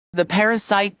The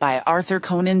Parasite by Arthur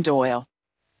Conan Doyle.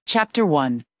 Chapter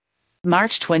 1.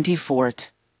 March 24th.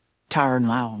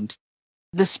 Tarnwound.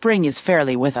 The spring is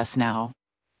fairly with us now.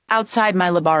 Outside my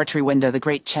laboratory window, the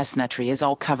great chestnut tree is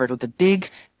all covered with the big,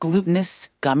 glutinous,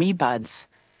 gummy buds,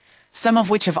 some of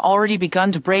which have already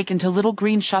begun to break into little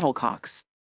green shuttlecocks.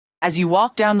 As you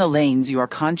walk down the lanes, you are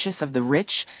conscious of the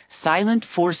rich, silent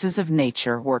forces of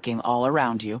nature working all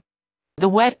around you. The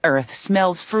wet earth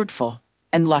smells fruitful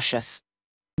and luscious.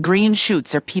 Green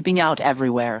shoots are peeping out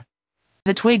everywhere.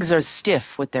 The twigs are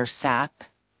stiff with their sap,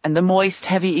 and the moist,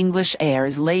 heavy English air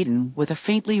is laden with a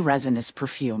faintly resinous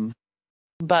perfume.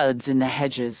 Buds in the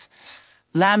hedges,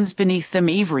 lambs beneath them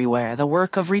everywhere, the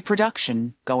work of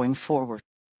reproduction going forward.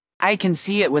 I can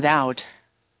see it without,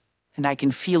 and I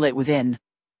can feel it within.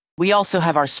 We also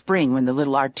have our spring when the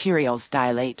little arterioles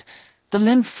dilate. The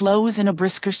lymph flows in a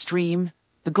brisker stream.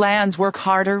 The glands work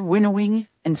harder, winnowing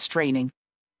and straining.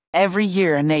 Every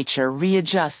year nature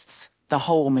readjusts the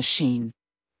whole machine.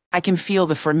 I can feel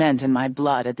the ferment in my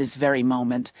blood at this very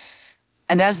moment.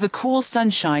 And as the cool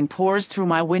sunshine pours through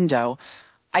my window,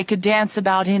 I could dance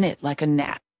about in it like a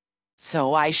gnat.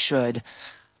 So I should.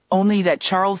 Only that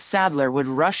Charles Sadler would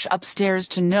rush upstairs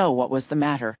to know what was the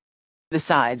matter.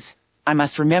 Besides, I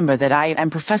must remember that I am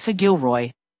Professor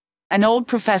Gilroy. An old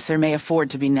professor may afford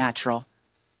to be natural.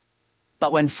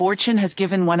 But when fortune has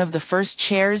given one of the first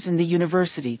chairs in the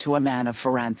university to a man of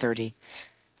 30,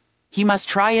 he must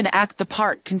try and act the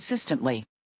part consistently.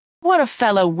 What a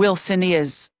fellow Wilson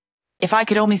is! If I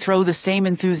could only throw the same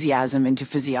enthusiasm into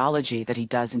physiology that he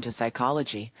does into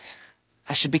psychology,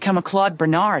 I should become a Claude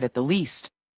Bernard at the least.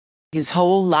 His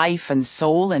whole life and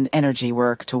soul and energy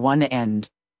work to one end.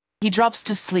 He drops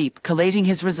to sleep, collating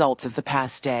his results of the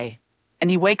past day, and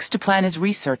he wakes to plan his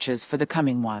researches for the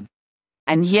coming one.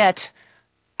 And yet,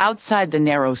 outside the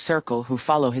narrow circle who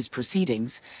follow his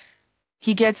proceedings,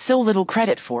 he gets so little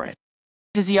credit for it.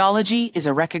 Physiology is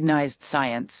a recognized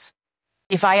science.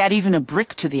 If I add even a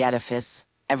brick to the edifice,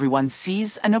 everyone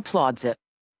sees and applauds it.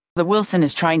 But Wilson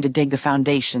is trying to dig the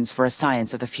foundations for a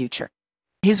science of the future.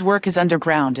 His work is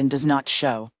underground and does not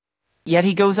show. Yet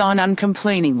he goes on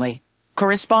uncomplainingly,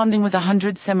 corresponding with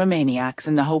 100 semimaniacs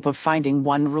in the hope of finding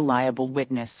one reliable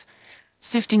witness,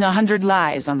 sifting 100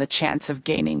 lies on the chance of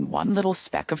gaining one little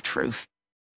speck of truth,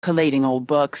 collating old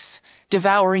books,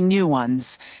 devouring new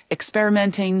ones,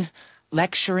 experimenting,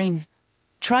 lecturing,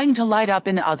 trying to light up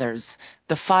in others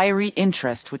the fiery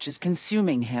interest which is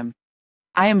consuming him.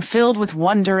 I am filled with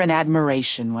wonder and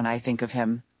admiration when I think of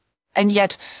him, and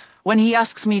yet, when he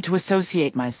asks me to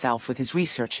associate myself with his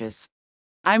researches,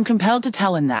 I am compelled to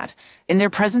tell him that, in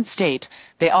their present state,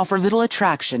 they offer little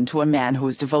attraction to a man who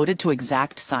is devoted to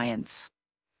exact science.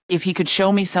 If he could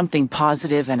show me something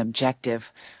positive and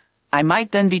objective, I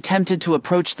might then be tempted to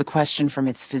approach the question from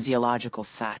its physiological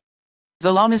side.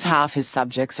 So long as half his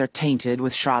subjects are tainted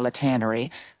with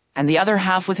charlatanery, and the other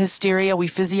half with hysteria, we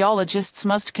physiologists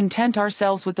must content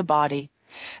ourselves with the body,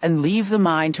 and leave the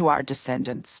mind to our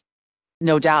descendants.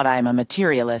 No doubt I am a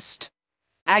materialist.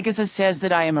 Agatha says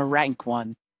that I am a rank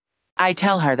one. I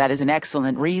tell her that is an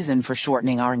excellent reason for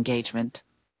shortening our engagement,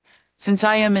 since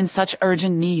I am in such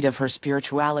urgent need of her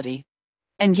spirituality.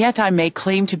 And yet I may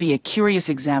claim to be a curious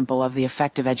example of the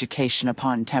effect of education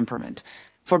upon temperament,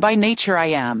 for by nature I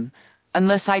am,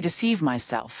 unless I deceive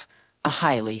myself, a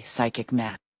highly psychic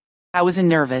man. I was a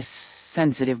nervous,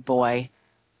 sensitive boy,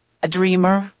 a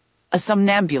dreamer, a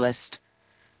somnambulist,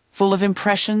 full of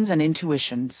impressions and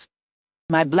intuitions.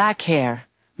 My black hair,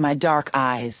 my dark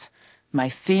eyes, my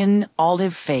thin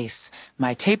olive face,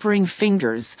 my tapering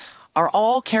fingers are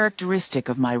all characteristic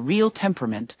of my real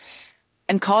temperament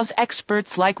and cause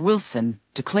experts like Wilson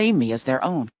to claim me as their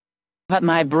own. But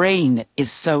my brain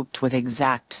is soaked with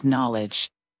exact knowledge.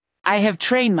 I have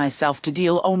trained myself to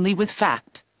deal only with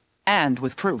fact and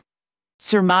with proof.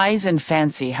 Surmise and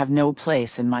fancy have no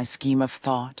place in my scheme of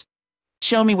thought.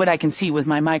 Show me what I can see with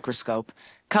my microscope,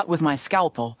 cut with my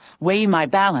scalpel, weigh my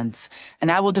balance,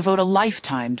 and I will devote a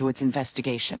lifetime to its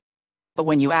investigation. But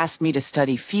when you ask me to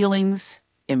study feelings,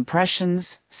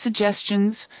 impressions,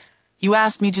 suggestions, you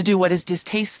ask me to do what is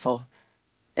distasteful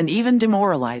and even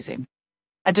demoralizing.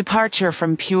 A departure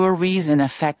from pure reason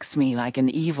affects me like an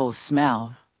evil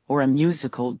smell or a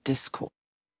musical discord,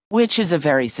 which is a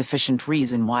very sufficient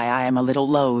reason why I am a little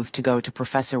loath to go to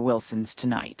Professor Wilson's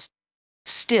tonight.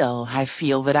 Still, I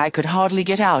feel that I could hardly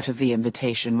get out of the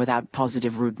invitation without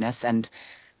positive rudeness, and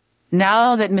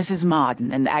now that Mrs.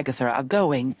 Marden and Agatha are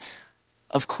going,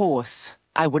 of course,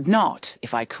 I would not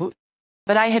if I could,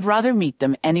 but I had rather meet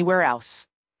them anywhere else.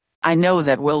 I know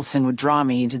that Wilson would draw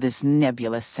me into this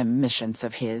nebulous omniscience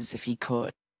of his if he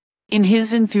could. In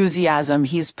his enthusiasm,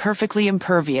 he is perfectly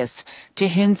impervious to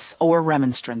hints or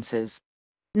remonstrances.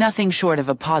 Nothing short of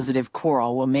a positive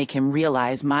quarrel will make him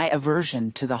realize my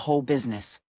aversion to the whole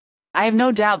business. I have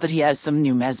no doubt that he has some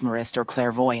new mesmerist or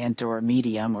clairvoyant or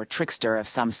medium or trickster of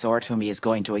some sort whom he is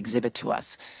going to exhibit to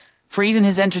us, for even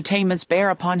his entertainments bear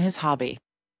upon his hobby.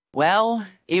 Well,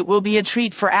 it will be a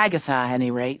treat for Agatha, at any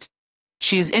rate.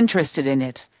 She is interested in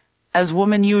it, as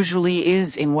woman usually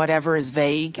is in whatever is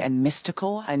vague and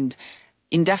mystical and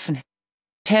indefinite.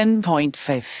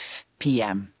 10:05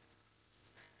 p.m.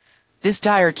 This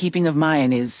dire keeping of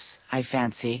mine is, I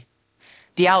fancy,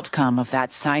 the outcome of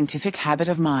that scientific habit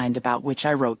of mind about which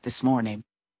I wrote this morning.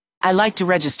 I like to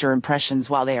register impressions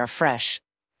while they are fresh.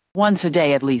 Once a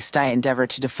day at least I endeavor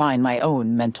to define my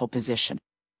own mental position.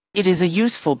 It is a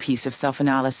useful piece of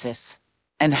self-analysis,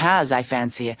 and has, I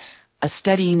fancy, a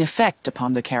steadying effect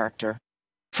upon the character.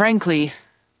 Frankly,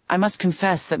 I must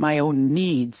confess that my own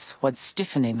needs what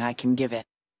stiffening I can give it.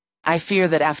 I fear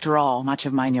that after all, much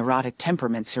of my neurotic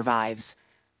temperament survives,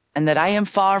 and that I am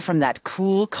far from that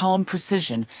cool, calm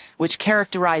precision which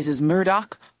characterizes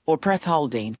Murdoch or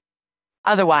Bertholdine.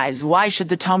 Otherwise, why should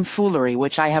the tomfoolery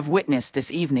which I have witnessed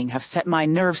this evening have set my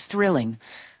nerves thrilling,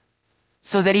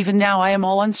 so that even now I am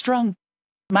all unstrung?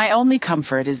 My only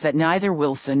comfort is that neither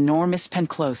Wilson nor Miss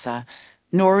Penclosa,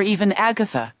 nor even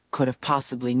Agatha, could have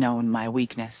possibly known my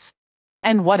weakness.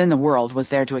 And what in the world was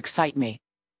there to excite me?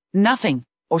 Nothing,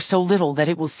 or so little that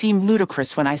it will seem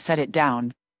ludicrous when I set it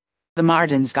down. The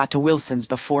Mardens got to Wilson's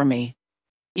before me.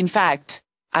 In fact,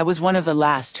 I was one of the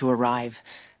last to arrive,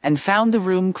 and found the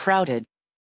room crowded.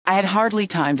 I had hardly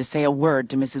time to say a word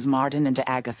to Mrs. Marden and to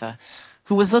Agatha,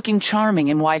 who was looking charming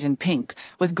in white and pink,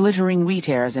 with glittering wheat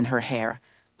hairs in her hair,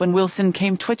 when Wilson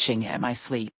came twitching at my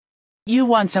sleeve. "You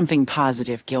want something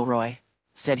positive, Gilroy,"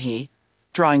 said he,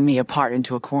 drawing me apart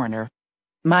into a corner.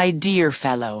 "My dear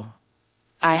fellow,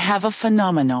 I have a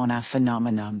phenomenon.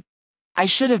 I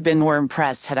should have been more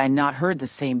impressed had I not heard the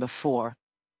same before.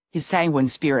 His sanguine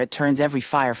spirit turns every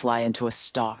firefly into a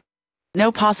stalk.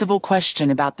 No possible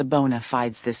question about the bona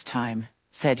fides this time,"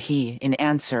 said he, in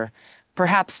answer,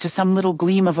 perhaps to some little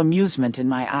gleam of amusement in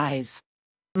my eyes.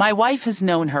 "My wife has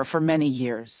known her for many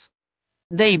years.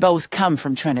 They both come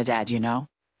from Trinidad, you know.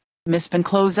 Miss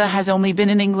Penclosa has only been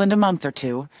in England a month or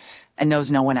two, and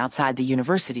knows no one outside the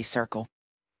university circle.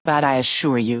 But I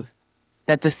assure you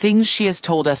that the things she has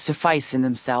told us suffice in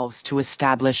themselves to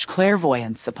establish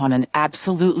clairvoyance upon an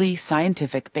absolutely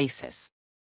scientific basis.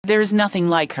 There is nothing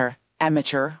like her,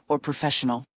 amateur or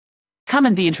professional. Come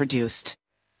and be introduced.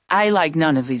 I like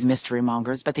none of these mystery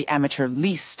mongers, but the amateur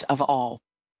least of all.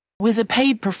 With a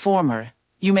paid performer,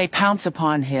 you may pounce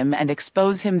upon him and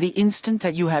expose him the instant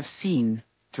that you have seen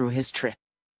through his trick.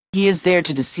 He is there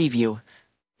to deceive you,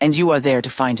 and you are there to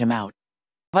find him out.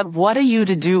 But what are you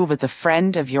to do with the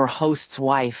friend of your host's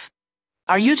wife?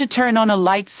 Are you to turn on a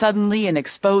light suddenly and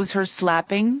expose her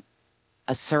slapping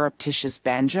a surreptitious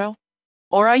banjo?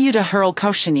 Or are you to hurl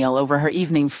cochineal over her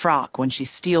evening frock when she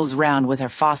steals round with her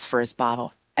phosphorus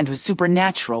bottle and with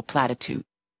supernatural platitude?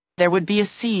 There would be a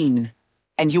scene,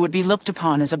 and you would be looked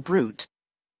upon as a brute.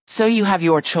 So you have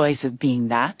your choice of being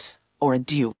that, or a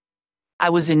dupe. I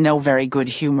was in no very good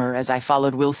humor as I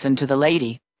followed Wilson to the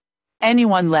lady.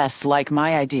 Anyone less like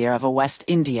my idea of a West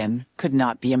Indian could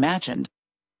not be imagined.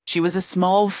 She was a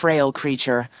small, frail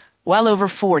creature, well over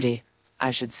 40,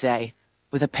 I should say,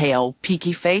 with a pale,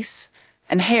 peaky face,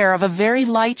 and hair of a very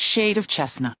light shade of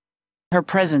chestnut. Her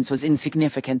presence was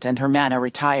insignificant and her manner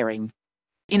retiring.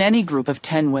 In any group of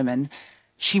 10 women,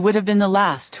 she would have been the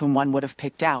last whom one would have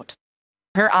picked out.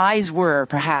 Her eyes were,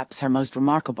 perhaps, her most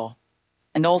remarkable,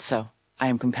 and also, I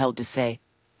am compelled to say,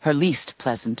 her least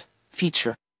pleasant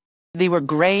feature. They were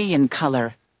gray in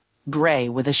color, gray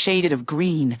with a shade of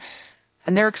green,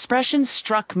 and their expression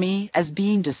struck me as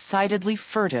being decidedly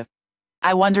furtive.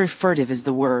 I wonder if furtive is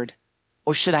the word,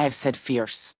 or should I have said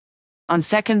fierce? On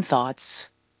second thoughts,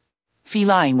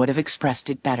 feline would have expressed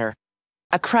it better.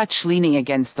 A crutch leaning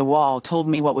against the wall told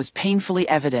me what was painfully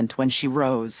evident when she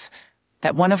rose,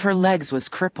 that one of her legs was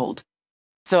crippled.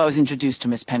 So I was introduced to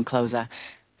Miss Penclosa,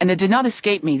 and it did not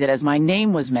escape me that as my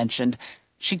name was mentioned,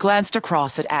 she glanced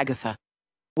across at Agatha.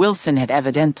 Wilson had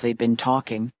evidently been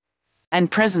talking, and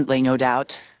presently, no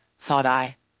doubt, thought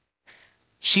I,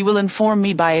 she will inform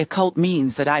me by occult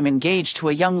means that I'm engaged to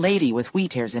a young lady with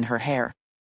wheat hairs in her hair.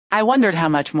 I wondered how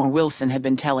much more Wilson had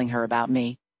been telling her about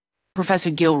me. "Professor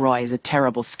Gilroy is a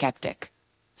terrible skeptic,"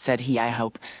 said he, "I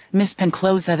hope, Miss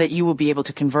Penclosa, that you will be able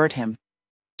to convert him."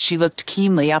 She looked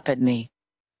keenly up at me.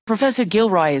 "Professor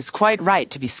Gilroy is quite right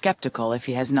to be skeptical if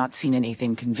he has not seen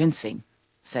anything convincing,"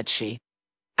 said she.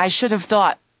 "I should have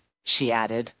thought," she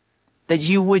added, that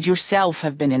you would yourself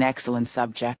have been an excellent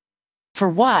subject. For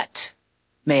what,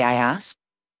 may I ask?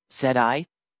 Said I.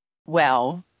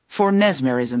 Well, for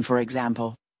mesmerism, for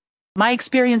example. My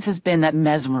experience has been that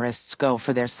mesmerists go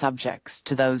for their subjects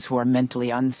to those who are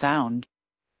mentally unsound.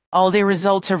 All their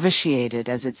results are vitiated,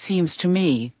 as it seems to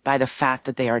me, by the fact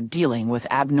that they are dealing with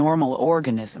abnormal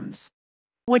organisms.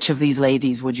 Which of these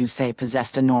ladies would you say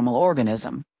possessed a normal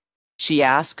organism? She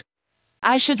asked.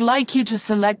 I should like you to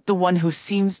select the one who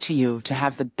seems to you to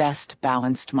have the best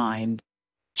balanced mind.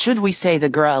 Should we say the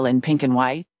girl in pink and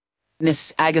white?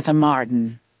 Miss Agatha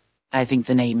Marden, I think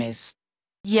the name is.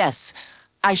 Yes,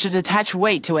 I should attach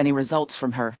weight to any results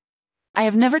from her. I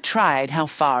have never tried how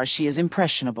far she is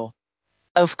impressionable.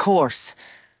 Of course,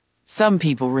 some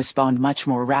people respond much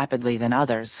more rapidly than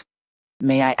others.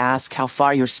 May I ask how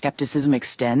far your skepticism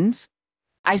extends?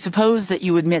 I suppose that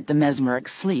you admit the mesmeric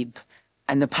sleep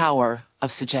and the power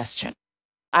of suggestion.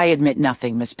 I admit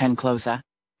nothing, Miss Penclosa.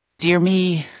 Dear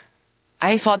me,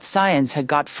 I thought science had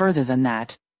got further than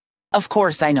that. Of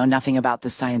course I know nothing about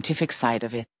the scientific side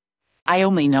of it. I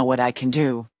only know what I can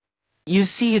do. You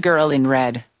see a girl in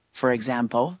red, for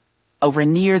example, over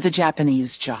near the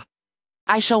Japanese jaw.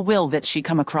 I shall will that she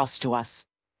come across to us.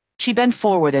 She bent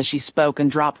forward as she spoke and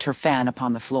dropped her fan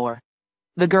upon the floor.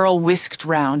 The girl whisked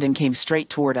round and came straight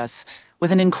toward us,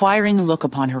 with an inquiring look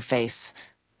upon her face,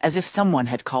 as if someone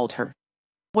had called her.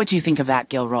 What do you think of that,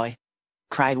 Gilroy?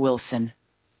 Cried Wilson,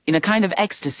 in a kind of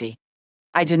ecstasy.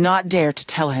 I did not dare to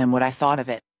tell him what I thought of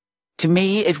it. To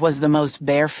me, it was the most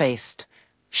barefaced,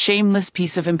 shameless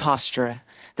piece of imposture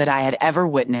that I had ever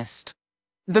witnessed.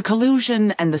 The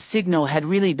collusion and the signal had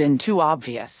really been too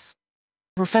obvious.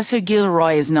 Professor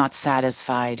Gilroy is not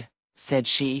satisfied, said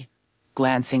she,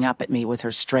 glancing up at me with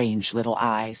her strange little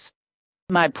eyes.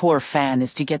 My poor fan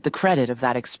is to get the credit of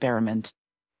that experiment.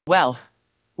 Well,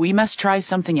 we must try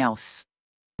something else.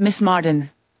 Miss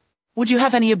Marden, would you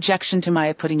have any objection to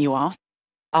my putting you off?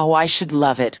 Oh, I should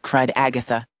love it, cried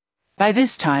Agatha. By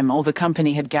this time all the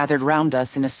company had gathered round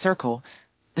us in a circle,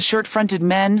 the short-fronted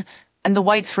men and the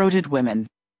white-throated women.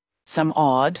 Some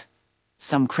awed,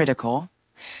 some critical,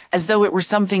 as though it were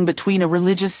something between a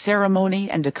religious ceremony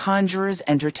and a conjurer's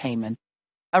entertainment.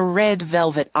 A red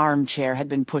velvet armchair had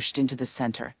been pushed into the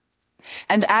center,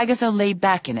 and Agatha lay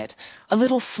back in it, a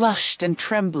little flushed and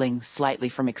trembling slightly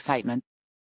from excitement.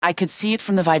 I could see it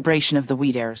from the vibration of the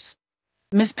wheat airs.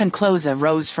 Miss Penclosa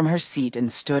rose from her seat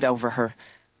and stood over her,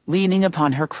 leaning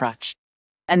upon her crutch.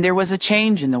 And there was a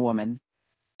change in the woman.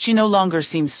 She no longer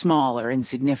seemed small or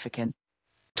insignificant.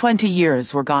 20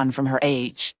 years were gone from her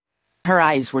age. Her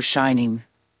eyes were shining.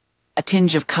 A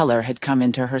tinge of color had come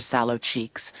into her sallow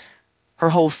cheeks. Her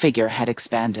whole figure had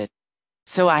expanded.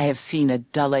 So I have seen a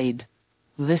dull-eyed,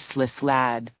 listless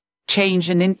lad change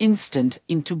in an instant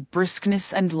into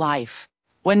briskness and life,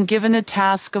 when given a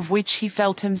task of which he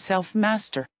felt himself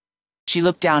master. She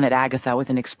looked down at Agatha with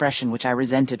an expression which I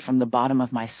resented from the bottom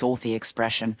of my soul, the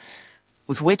expression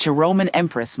with which a Roman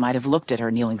empress might have looked at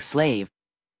her kneeling slave.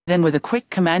 Then with a quick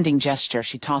commanding gesture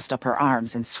she tossed up her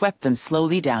arms and swept them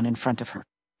slowly down in front of her.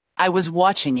 I was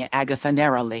watching Agatha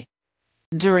narrowly.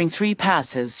 During 3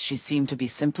 passes she seemed to be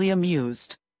simply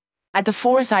amused. At the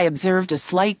 4th I observed a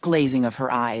slight glazing of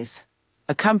her eyes,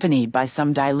 accompanied by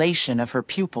some dilation of her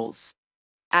pupils.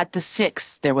 At the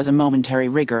 6th there was a momentary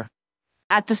rigor.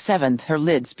 At the 7th her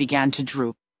lids began to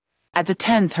droop. At the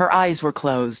 10th her eyes were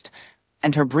closed,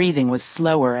 and her breathing was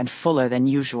slower and fuller than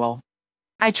usual.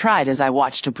 I tried as I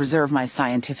watched to preserve my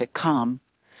scientific calm,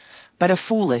 but a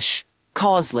foolish,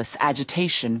 causeless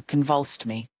agitation convulsed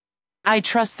me. I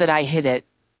trust that I hid it,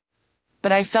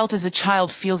 but I felt as a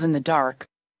child feels in the dark.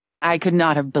 I could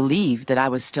not have believed that I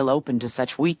was still open to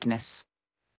such weakness.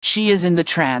 She is in the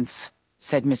trance,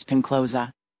 said Miss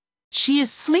Penclosa. She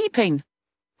is sleeping,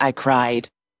 I cried.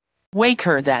 Wake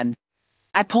her, then.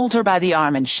 I pulled her by the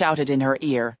arm and shouted in her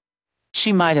ear.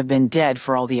 She might have been dead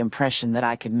for all the impression that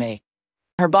I could make.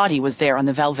 Her body was there on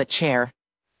the velvet chair.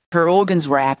 Her organs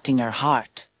were acting, her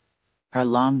heart, her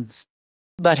lungs.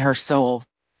 But her soul,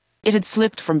 it had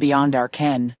slipped from beyond our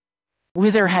ken.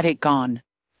 Whither had it gone?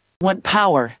 What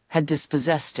power had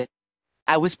dispossessed it?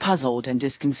 I was puzzled and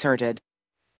disconcerted.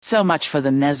 So much for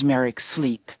the mesmeric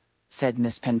sleep, said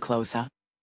Miss Penclosa.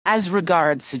 As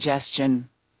regards suggestion,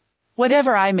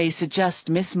 whatever I may suggest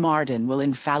Miss Marden will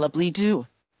infallibly do,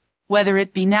 whether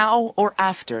it be now or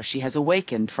after she has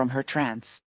awakened from her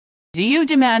trance. Do you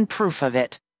demand proof of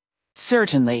it?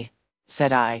 Certainly,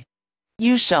 said I.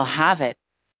 You shall have it.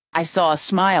 I saw a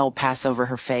smile pass over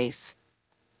her face,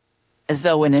 as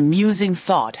though an amusing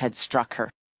thought had struck her.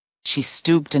 She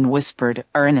stooped and whispered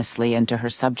earnestly into her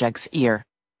subject's ear.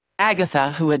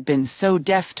 Agatha, who had been so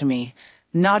deaf to me,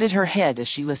 nodded her head as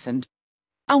she listened.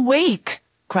 "Awake!"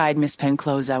 cried Miss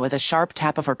Penclosa with a sharp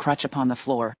tap of her crutch upon the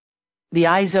floor. The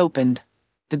eyes opened,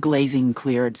 the glazing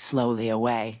cleared slowly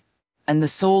away, and the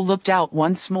soul looked out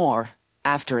once more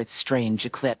after its strange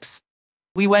eclipse.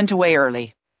 We went away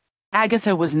early.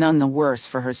 Agatha was none the worse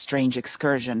for her strange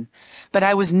excursion, but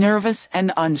I was nervous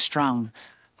and unstrung,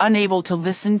 unable to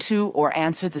listen to or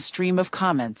answer the stream of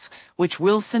comments which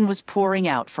Wilson was pouring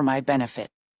out for my benefit.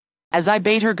 As I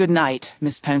bade her good night,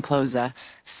 Miss Penclosa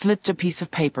slipped a piece of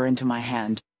paper into my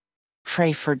hand.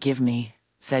 "Pray forgive me,"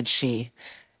 said she,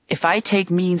 "if I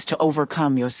take means to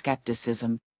overcome your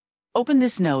skepticism. Open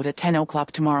this note at 10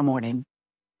 o'clock tomorrow morning.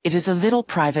 It is a little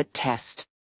private test.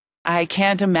 I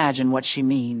can't imagine what she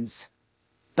means.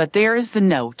 But there is the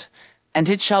note, and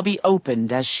it shall be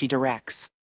opened as she directs.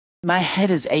 My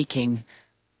head is aching,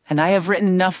 and I have written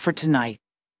enough for tonight.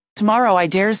 Tomorrow I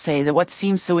dare say that what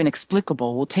seems so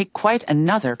inexplicable will take quite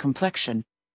another complexion.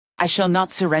 I shall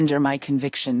not surrender my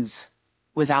convictions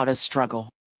without a struggle.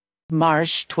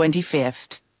 March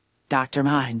 25th, Dr.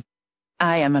 Mine.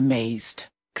 I am amazed,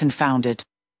 confounded.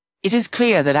 It is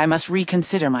clear that I must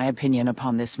reconsider my opinion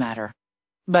upon this matter.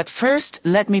 But first,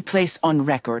 let me place on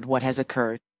record what has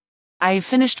occurred. I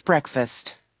finished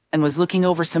breakfast and was looking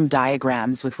over some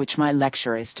diagrams with which my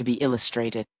lecture is to be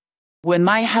illustrated, when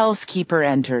my housekeeper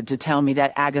entered to tell me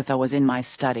that Agatha was in my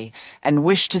study and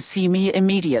wished to see me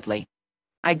immediately.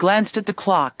 I glanced at the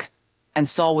clock and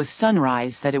saw with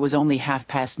sunrise that it was only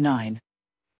 9:30.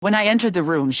 When I entered the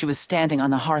room, she was standing on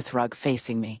the hearthrug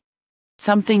facing me.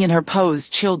 Something in her pose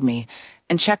chilled me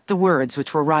and checked the words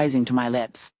which were rising to my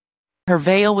lips. Her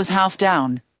veil was half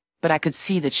down, but I could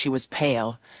see that she was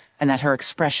pale and that her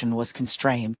expression was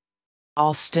constrained.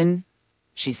 "Austin,"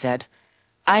 she said,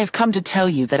 "I have come to tell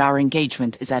you that our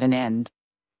engagement is at an end."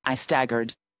 I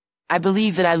staggered. I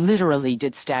believe that I literally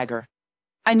did stagger.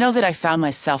 I know that I found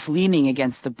myself leaning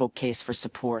against the bookcase for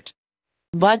support.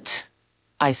 "But,"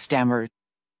 I stammered,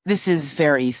 "this is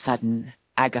very sudden,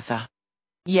 Agatha."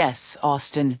 "Yes,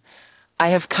 Austin, I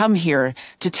have come here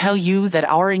to tell you that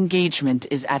our engagement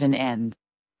is at an end."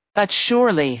 "But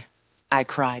surely," I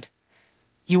cried,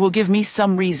 "you will give me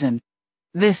some reason.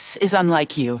 This is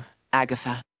unlike you,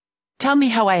 Agatha. Tell me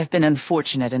how I have been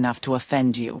unfortunate enough to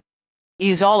offend you." "It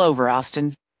is all over,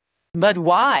 Austin." "But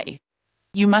why?"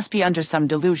 "You must be under some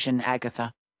delusion,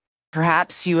 Agatha.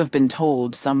 Perhaps you have been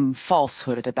told some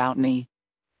falsehood about me.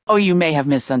 Or you may have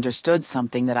misunderstood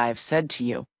something that I have said to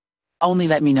you. Only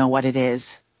let me know what it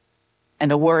is,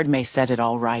 and a word may set it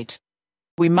all right.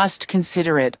 We must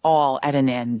consider it all at an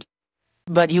end.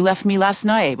 But you left me last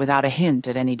night without a hint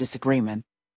at any disagreement.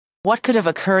 What could have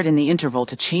occurred in the interval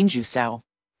to change you so?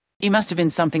 It must have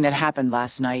been something that happened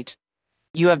last night.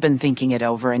 You have been thinking it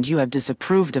over, and you have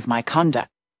disapproved of my conduct.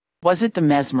 Was it the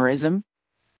mesmerism?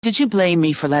 Did you blame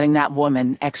me for letting that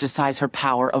woman exercise her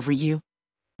power over you?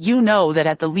 You know that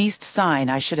at the least sign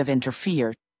I should have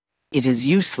interfered. It is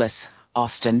useless,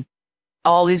 Austin.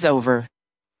 All is over."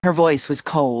 Her voice was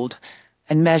cold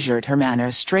and measured, her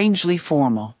manner strangely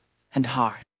formal and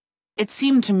hard. It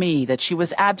seemed to me that she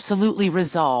was absolutely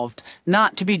resolved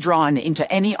not to be drawn into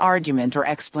any argument or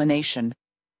explanation.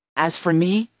 As for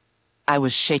me, I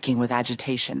was shaking with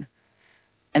agitation,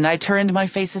 and I turned my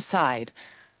face aside,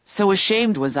 so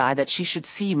ashamed was I that she should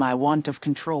see my want of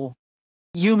control.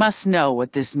 "You must know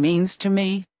what this means to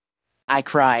me," I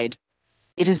cried.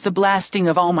 "It is the blasting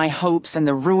of all my hopes and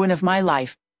the ruin of my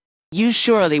life. You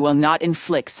surely will not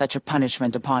inflict such a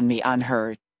punishment upon me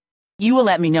unheard. You will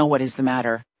let me know what is the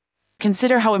matter.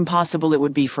 Consider how impossible it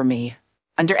would be for me,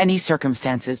 under any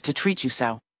circumstances, to treat you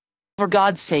so. For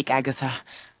God's sake, Agatha,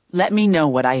 let me know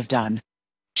what I have done."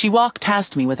 She walked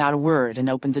past me without a word and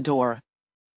opened the door.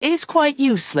 "It is quite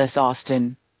useless,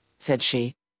 Austin," said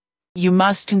she. "You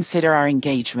must consider our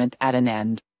engagement at an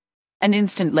end." An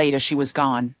instant later she was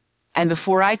gone, and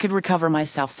before I could recover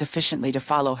myself sufficiently to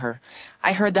follow her,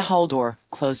 I heard the hall door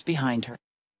close behind her.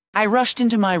 I rushed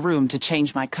into my room to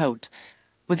change my coat,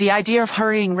 with the idea of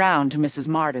hurrying round to Mrs.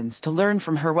 Martin's to learn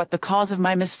from her what the cause of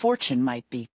my misfortune might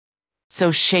be.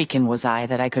 So shaken was I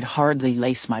that I could hardly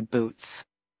lace my boots.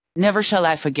 Never shall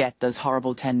I forget those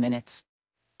horrible 10 minutes.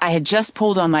 I had just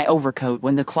pulled on my overcoat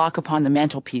when the clock upon the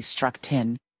mantelpiece struck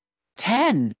 10.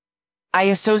 10! I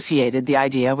associated the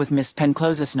idea with Miss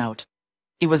Penclosa's note.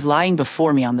 It was lying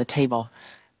before me on the table,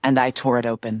 and I tore it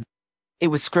open. It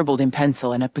was scribbled in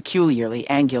pencil in a peculiarly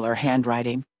angular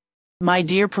handwriting. "My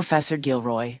dear Professor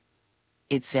Gilroy,"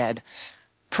 it said,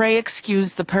 "pray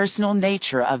excuse the personal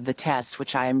nature of the test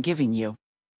which I am giving you.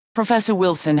 Professor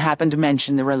Wilson happened to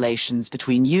mention the relations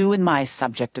between you and my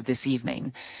subject of this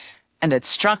evening, and it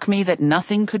struck me that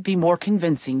nothing could be more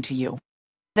convincing to you.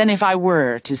 Then if I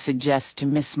were to suggest to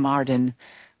Miss Marden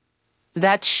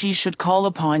that she should call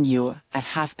upon you at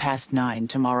 9:30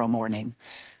 tomorrow morning,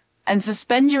 and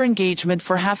suspend your engagement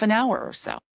for half an hour or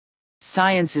so.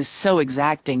 Science is so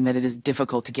exacting that it is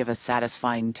difficult to give a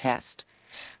satisfying test.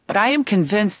 But I am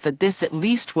convinced that this at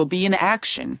least will be an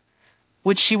action,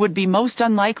 which she would be most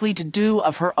unlikely to do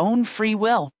of her own free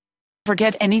will.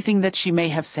 Forget anything that she may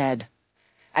have said,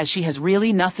 as she has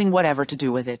really nothing whatever to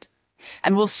do with it,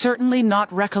 and will certainly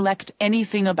not recollect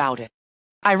anything about it.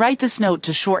 I write this note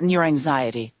to shorten your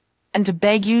anxiety, and to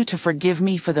beg you to forgive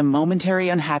me for the momentary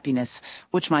unhappiness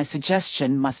which my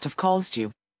suggestion must have caused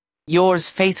you. Yours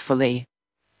faithfully,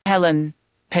 Helen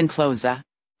Penclosa.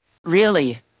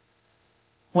 Really,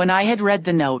 when I had read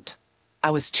the note,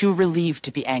 I was too relieved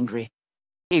to be angry.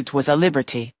 It was a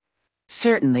liberty.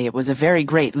 Certainly it was a very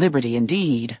great liberty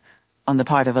indeed, on the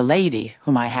part of a lady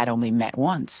whom I had only met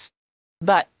once.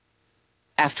 But,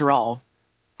 after all,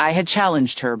 I had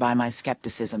challenged her by my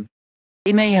skepticism.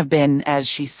 It may have been, as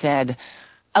she said,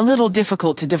 a little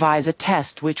difficult to devise a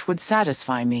test which would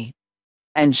satisfy me.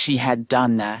 And she had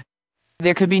done that.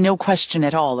 There could be no question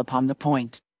at all upon the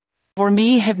point. For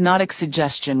me, hypnotic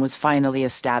suggestion was finally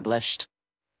established.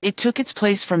 It took its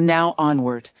place from now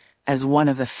onward as one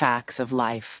of the facts of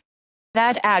life.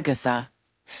 That Agatha,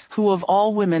 who of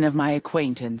all women of my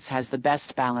acquaintance has the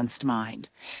best balanced mind,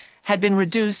 had been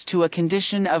reduced to a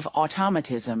condition of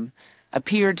automatism,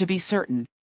 appeared to be certain.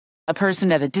 A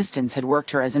person at a distance had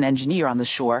worked her as an engineer on the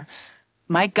shore,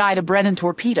 might guide a Brennan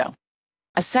torpedo.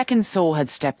 A second soul had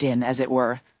stepped in, as it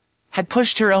were, had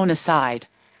pushed her own aside,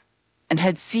 and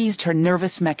had seized her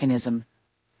nervous mechanism,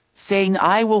 saying,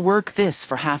 "I will work this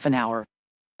for half an hour."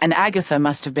 And Agatha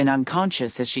must have been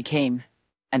unconscious as she came,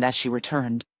 and as she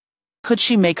returned. Could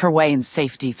she make her way in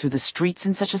safety through the streets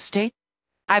in such a state?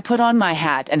 I put on my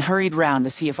hat and hurried round to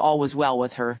see if all was well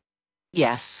with her.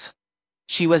 Yes,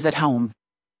 she was at home.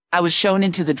 I was shown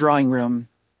into the drawing-room,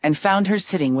 and found her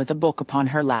sitting with a book upon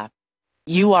her lap.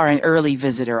 "You are an early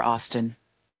visitor, Austen,"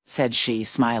 said she,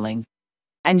 smiling.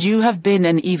 "And you have been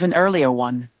an even earlier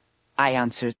one," I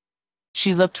answered.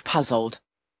 She looked puzzled.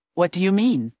 "What do you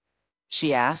mean?"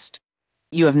 she asked.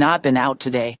 "You have not been out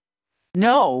today."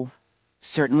 "No,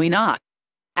 certainly not."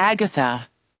 "Agatha,"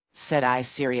 said I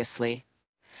seriously,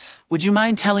 "would you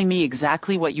mind telling me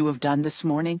exactly what you have done this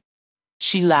morning?"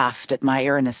 She laughed at my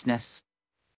earnestness.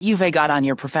 "You've got on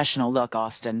your professional look,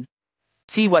 Austen.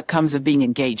 See what comes of being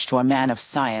engaged to a man of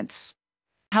science.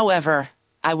 However,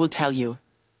 I will tell you,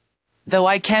 though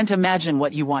I can't imagine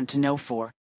what you want to know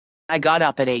for. I got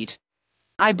up at 8.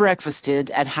 I breakfasted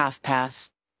at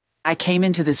 9:30. I came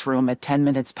into this room at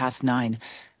 9:10,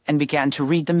 and began to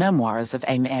read the memoirs of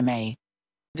M.A.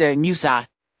 de Musat.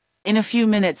 In a few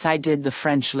minutes I did the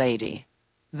French lady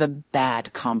the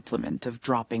bad compliment of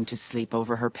dropping to sleep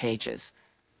over her pages.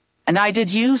 And I did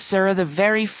you, sir, the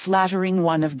very flattering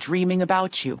one of dreaming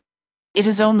about you. It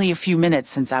is only a few minutes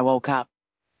since I woke up,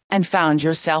 and found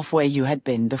yourself where you had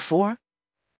been before.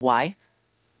 Why,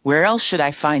 where else should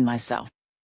I find myself?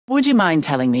 Would you mind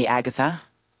telling me, Agatha,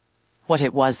 what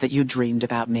it was that you dreamed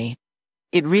about me?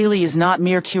 It really is not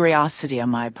mere curiosity on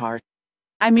my part.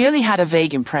 I merely had a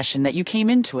vague impression that you came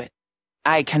into it.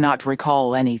 I cannot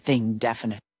recall anything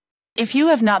definite. If you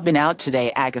have not been out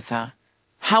today, Agatha,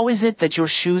 how is it that your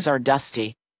shoes are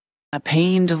dusty? A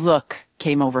pained look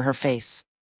came over her face.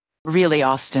 Really,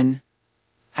 Austen,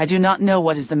 I do not know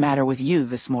what is the matter with you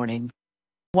this morning.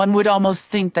 One would almost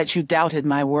think that you doubted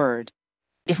my word.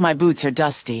 If my boots are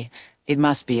dusty, it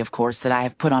must be, of course, that I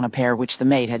have put on a pair which the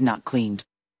maid had not cleaned.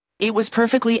 It was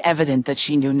perfectly evident that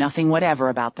she knew nothing whatever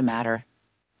about the matter,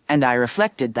 and I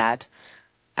reflected that,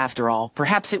 after all,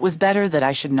 perhaps it was better that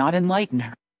I should not enlighten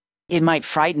her. It might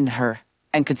frighten her,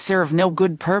 and could serve no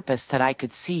good purpose that I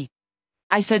could see.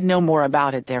 I said no more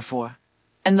about it, therefore,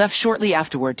 and left shortly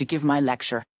afterward to give my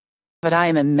lecture. But I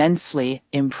am immensely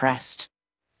impressed.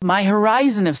 My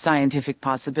horizon of scientific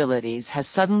possibilities has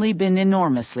suddenly been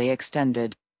enormously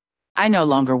extended. I no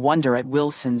longer wonder at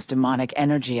Wilson's demonic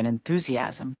energy and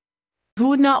enthusiasm. Who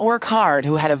would not work hard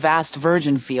who had a vast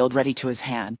virgin field ready to his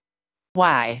hand?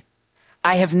 Why,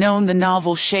 I have known the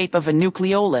novel shape of a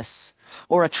nucleolus,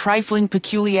 or a trifling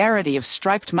peculiarity of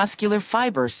striped muscular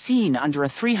fiber seen under a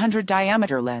 300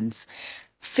 diameter lens,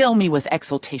 fill me with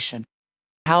exultation.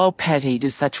 How petty do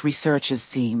such researches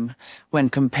seem, when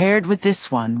compared with this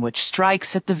one which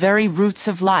strikes at the very roots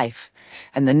of life,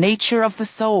 and the nature of the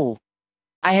soul.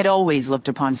 I had always looked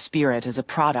upon spirit as a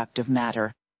product of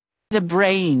matter. The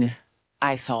brain,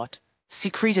 I thought,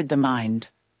 secreted the mind,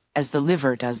 as the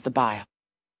liver does the bile.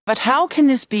 But how can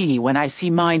this be when I see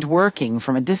mind working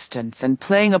from a distance and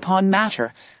playing upon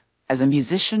matter, as a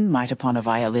musician might upon a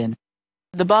violin.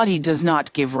 The body does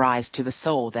not give rise to the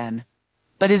soul, then,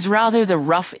 but is rather the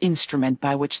rough instrument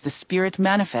by which the spirit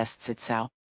manifests itself.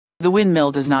 The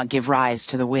windmill does not give rise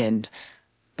to the wind,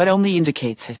 but only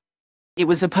indicates it. It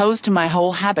was opposed to my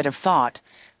whole habit of thought,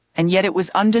 and yet it was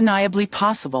undeniably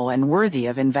possible and worthy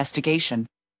of investigation.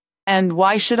 And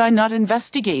why should I not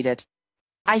investigate it?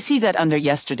 I see that under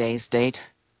yesterday's date,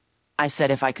 I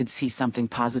said if I could see something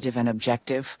positive and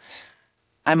objective,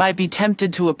 I might be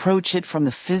tempted to approach it from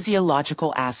the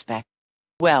physiological aspect.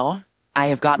 Well, I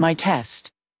have got my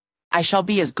test. I shall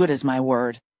be as good as my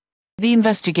word. The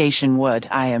investigation would,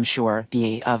 I am sure,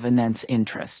 be of immense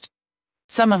interest.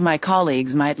 Some of my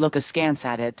colleagues might look askance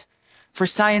at it, for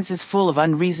science is full of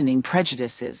unreasoning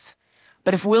prejudices.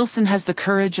 But if Wilson has the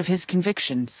courage of his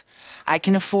convictions, I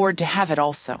can afford to have it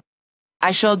also.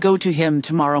 I shall go to him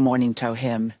tomorrow morning, to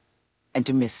him, and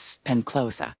to Miss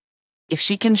Penclosa. If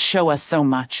she can show us so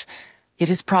much, it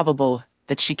is probable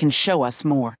that she can show us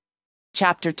more.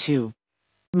 Chapter 2.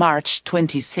 March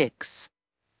 26.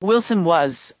 Wilson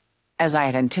was, as I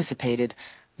had anticipated,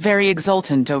 very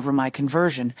exultant over my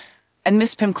conversion, and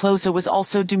Miss Penclosa was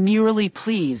also demurely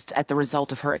pleased at the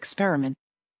result of her experiment.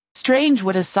 Strange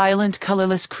what a silent,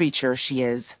 colorless creature she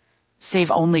is,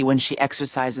 save only when she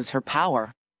exercises her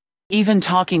power. Even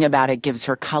talking about it gives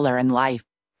her color and life.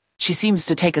 She seems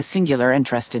to take a singular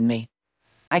interest in me.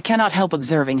 I cannot help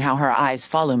observing how her eyes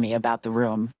follow me about the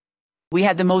room. We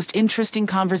had the most interesting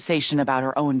conversation about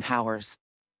her own powers.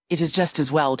 It is just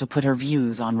as well to put her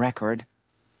views on record,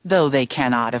 though they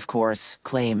cannot, of course,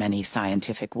 claim any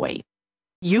scientific weight.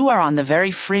 "You are on the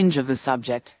very fringe of the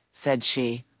subject," said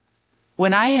she.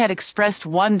 When I had expressed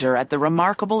wonder at the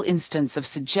remarkable instance of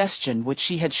suggestion which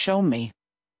she had shown me,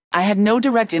 I had no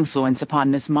direct influence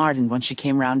upon Miss Marden when she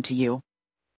came round to you.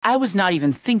 I was not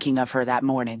even thinking of her that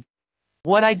morning.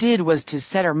 What I did was to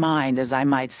set her mind as I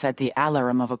might set the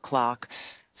alarum of a clock,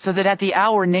 so that at the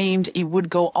hour named it would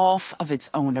go off of its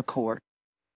own accord.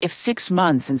 If 6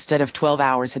 months instead of 12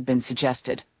 hours had been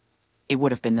suggested, it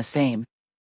would have been the same.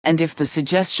 And if the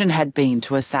suggestion had been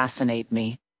to assassinate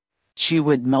me, she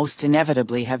would most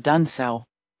inevitably have done so.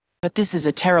 But this is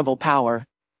a terrible power,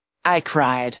 I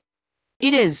cried.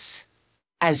 It is,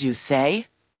 as you say,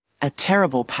 a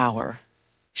terrible power,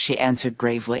 she answered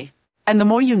gravely. And the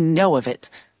more you know of it,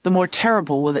 the more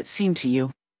terrible will it seem to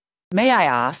you. May I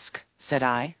ask, said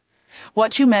I,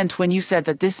 what you meant when you said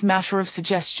that this matter of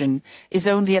suggestion is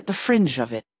only at the fringe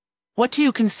of it? What do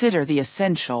you consider the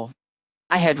essential?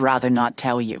 I had rather not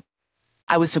tell you.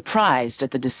 I was surprised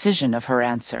at the decision of her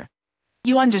answer.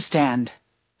 You understand,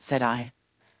 said I,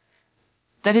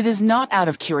 that it is not out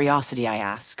of curiosity I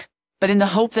ask, but in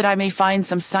the hope that I may find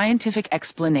some scientific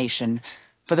explanation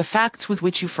for the facts with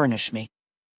which you furnish me.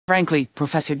 Frankly,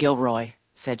 Professor Gilroy,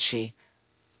 said she,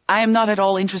 I am not at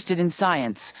all interested in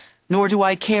science, nor do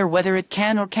I care whether it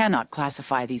can or cannot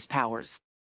classify these powers.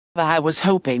 But I was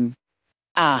hoping...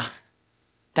 Ah,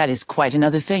 that is quite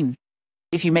another thing.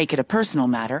 If you make it a personal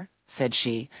matter, said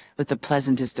she, with the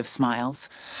pleasantest of smiles,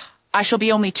 I shall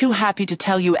be only too happy to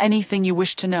tell you anything you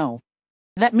wish to know.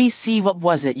 Let me see, what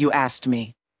was it you asked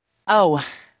me? Oh,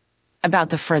 about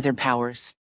the further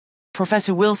powers.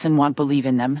 Professor Wilson won't believe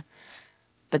in them,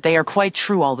 but they are quite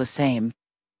true all the same.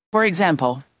 For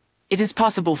example, it is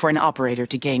possible for an operator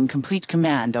to gain complete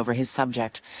command over his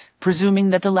subject, presuming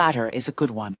that the latter is a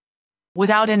good one.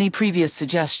 Without any previous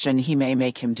suggestion, he may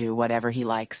make him do whatever he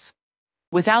likes.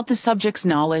 Without the subject's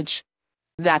knowledge,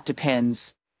 that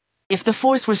depends. If the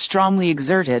force was strongly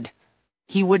exerted,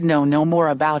 he would know no more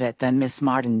about it than Miss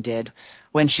Marden did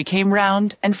when she came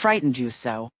round and frightened you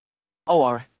so.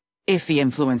 Or, if the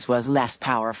influence was less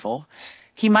powerful,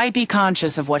 he might be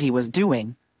conscious of what he was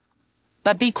doing,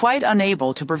 but be quite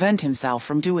unable to prevent himself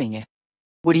from doing it.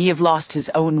 Would he have lost his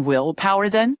own will power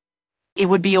then? It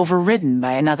would be overridden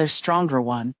by another stronger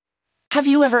one. Have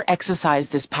you ever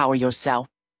exercised this power yourself?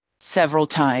 Several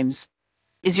times.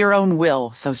 Is your own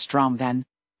will so strong then?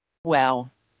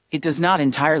 Well, it does not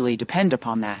entirely depend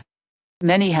upon that.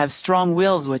 Many have strong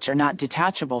wills which are not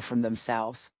detachable from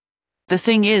themselves. The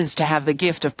thing is to have the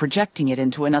gift of projecting it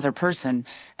into another person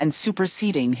and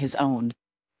superseding his own.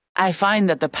 I find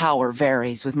that the power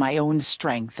varies with my own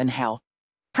strength and health.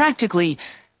 Practically,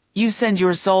 you send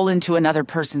your soul into another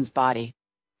person's body.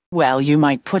 Well, you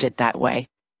might put it that way.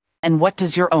 And what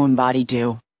does your own body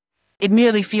do? It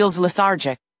merely feels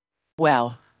lethargic.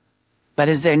 Well, but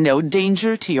is there no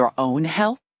danger to your own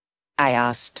health? I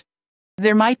asked.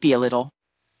 There might be a little.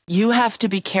 You have to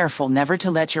be careful never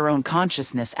to let your own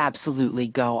consciousness absolutely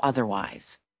go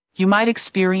otherwise. You might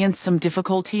experience some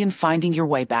difficulty in finding your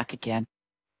way back again.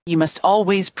 You must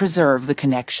always preserve the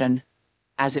connection.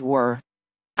 as it were.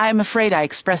 I am afraid I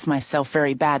express myself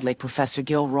very badly, Professor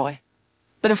Gilroy.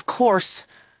 But of course,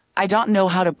 I don't know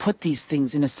how to put these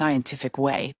things in a scientific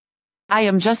way. I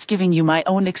am just giving you my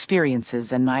own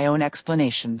experiences and my own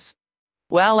explanations.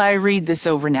 Well, I read this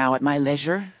over now at my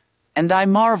leisure, and I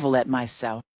marvel at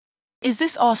myself. Is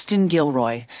this Austin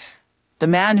Gilroy, the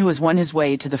man who has won his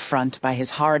way to the front by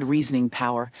his hard reasoning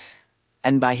power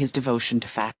and by his devotion to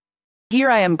fact? Here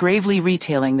I am gravely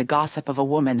retailing the gossip of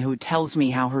a woman who tells me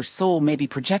how her soul may be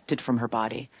projected from her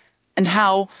body, and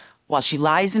how, while she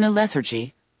lies in a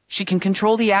lethargy, she can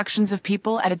control the actions of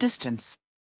people at a distance.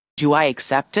 Do I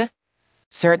accept it?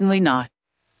 Certainly not.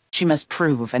 She must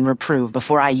prove and reprove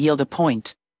before I yield a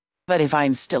point. But if I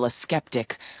am still a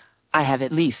skeptic, I have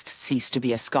at least ceased to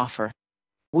be a scoffer.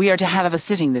 We are to have a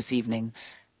sitting this evening,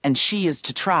 and she is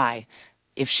to try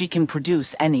if she can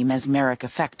produce any mesmeric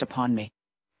effect upon me.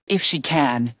 If she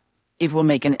can, it will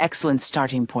make an excellent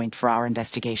starting point for our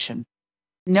investigation.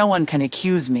 No one can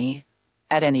accuse me,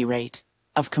 at any rate,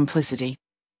 of complicity.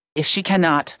 If she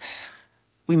cannot,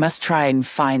 we must try and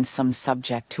find some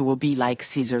subject who will be like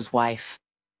Caesar's wife.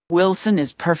 Wilson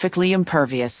is perfectly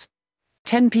impervious.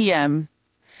 10 p.m.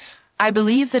 I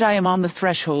believe that I am on the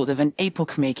threshold of an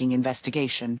epoch-making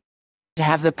investigation. To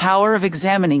have the power of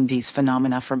examining these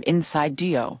phenomena from inside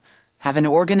Dio, have an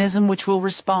organism which will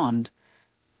respond,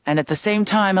 and at the same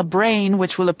time a brain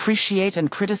which will appreciate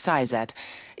and criticize it,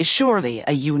 is surely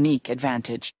a unique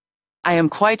advantage. I am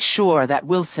quite sure that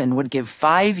Wilson would give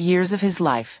 5 years of his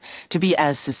life to be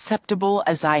as susceptible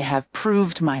as I have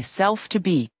proved myself to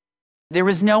be. There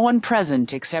was no one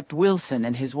present except Wilson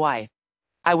and his wife.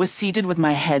 I was seated with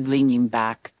my head leaning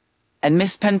back, and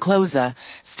Miss Penclosa,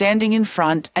 standing in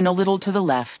front and a little to the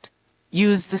left,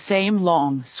 used the same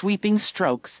long, sweeping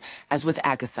strokes as with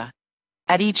Agatha.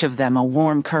 At each of them a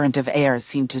warm current of air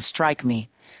seemed to strike me,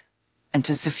 and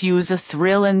to suffuse a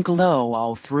thrill and glow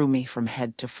all through me from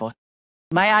head to foot.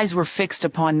 My eyes were fixed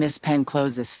upon Miss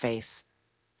Penclosa's face.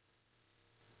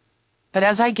 But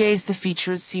as I gazed, the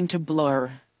features seemed to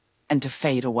blur and to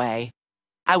fade away.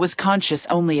 I was conscious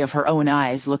only of her own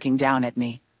eyes looking down at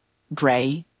me,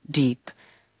 gray, deep,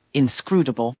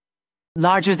 inscrutable.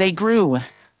 Larger they grew,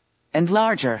 and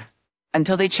larger,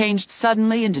 until they changed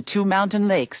suddenly into 2 mountain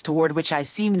lakes toward which I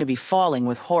seemed to be falling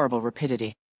with horrible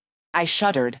rapidity. I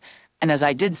shuddered, and as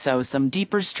I did so, some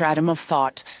deeper stratum of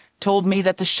thought told me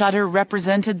that the shudder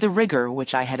represented the rigor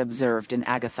which I had observed in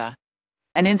Agatha.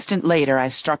 An instant later I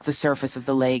struck the surface of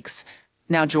the lakes,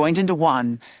 now joined into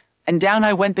one, and down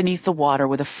I went beneath the water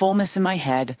with a fullness in my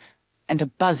head and a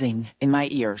buzzing in my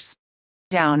ears.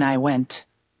 Down I went,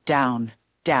 down,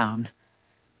 down,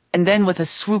 and then with a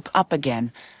swoop up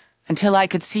again, until I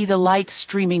could see the light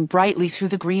streaming brightly through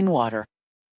the green water.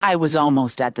 I was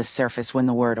almost at the surface when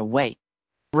the word "awake"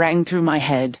 rang through my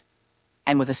head,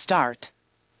 and with a start,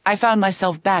 I found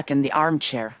myself back in the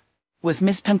armchair, with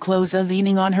Miss Penclosa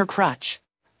leaning on her crutch,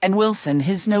 and Wilson,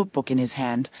 his notebook in his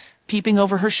hand, peeping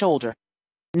over her shoulder.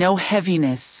 No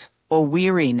heaviness or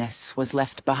weariness was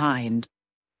left behind.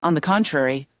 On the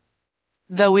contrary,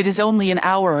 though it is only an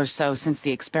hour or so since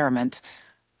the experiment,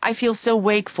 I feel so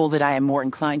wakeful that I am more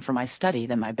inclined for my study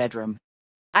than my bedroom.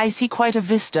 I see quite a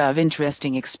vista of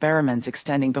interesting experiments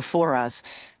extending before us,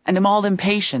 and am all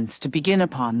impatience to begin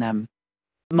upon them.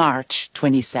 March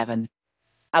 27.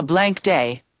 A blank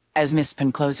day, as Miss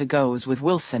Penclosa goes with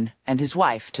Wilson and his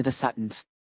wife to the Suttons.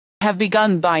 Have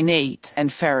begun by Nate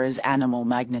and Farah's animal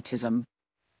magnetism.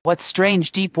 What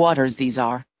strange deep waters these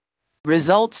are.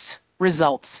 Results,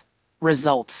 results,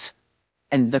 results,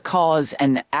 and the cause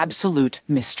an absolute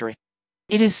mystery.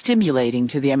 It is stimulating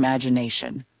to the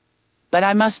imagination, but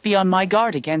I must be on my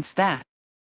guard against that.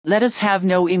 Let us have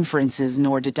no inferences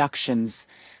nor deductions,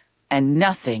 and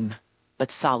nothing but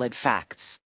solid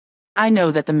facts. I know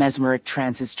that the mesmeric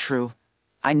trance is true.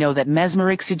 I know that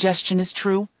mesmeric suggestion is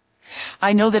true.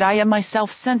 I know that I am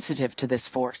myself sensitive to this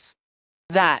force.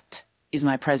 That is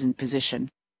my present position.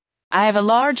 I have a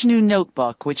large new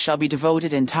notebook which shall be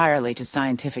devoted entirely to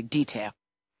scientific detail.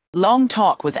 Long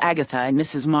talk with Agatha and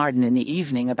Mrs. Marden in the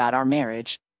evening about our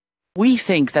marriage. We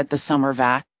think that the summer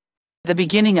the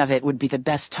beginning of it would be the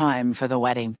best time for the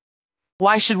wedding.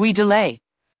 Why should we delay?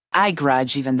 I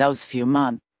grudge even those few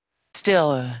months.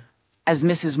 Still, as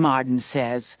Mrs. Marden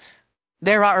says,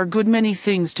 there are a good many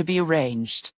things to be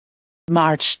arranged.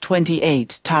 March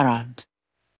 28, Tarrant.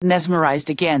 Mesmerized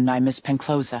again by Miss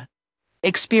Penclosa.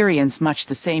 Experience much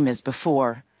the same as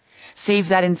before, save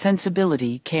that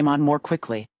insensibility came on more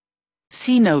quickly.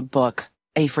 See notebook,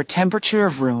 A for temperature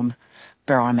of room,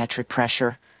 barometric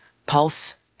pressure,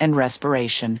 pulse, and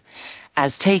respiration,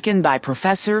 as taken by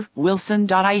Professor Wilson.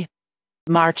 I.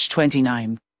 March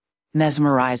 29.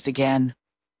 Mesmerized again.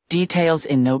 Details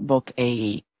in Notebook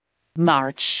AE.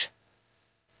 March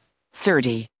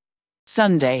 30.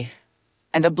 Sunday.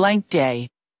 And a blank day.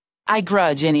 I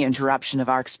grudge any interruption of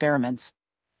our experiments.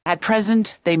 At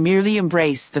present, they merely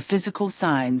embrace the physical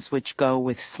signs which go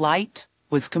with slight,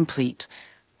 with complete,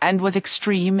 and with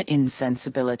extreme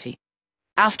insensibility.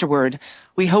 Afterward,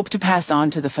 we hope to pass on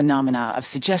to the phenomena of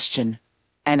suggestion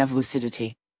and of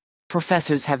lucidity.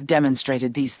 Professors have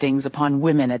demonstrated these things upon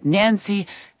women at Nancy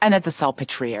and at the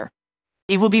Salpêtrière.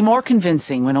 It will be more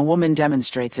convincing when a woman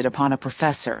demonstrates it upon a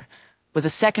professor, with a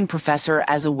second professor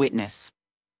as a witness.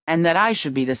 And that I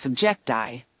should be the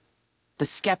subjecti, the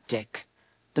skeptic,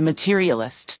 the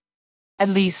materialist. At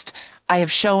least, I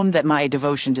have shown that my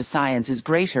devotion to science is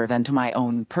greater than to my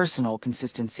own personal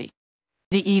consistency.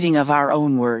 The eating of our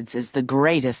own words is the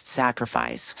greatest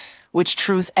sacrifice which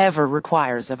truth ever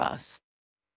requires of us.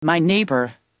 My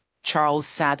neighbor, Charles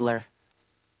Sadler,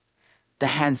 the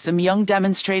handsome young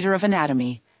demonstrator of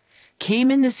anatomy,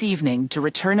 came in this evening to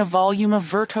return a volume of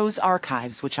Virtou's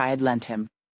archives which I had lent him.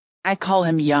 I call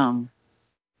him young,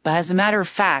 but as a matter of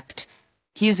fact,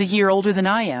 he is a year older than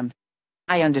I am.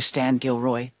 I understand,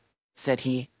 Gilroy, said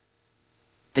he,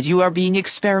 that you are being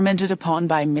experimented upon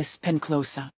by Miss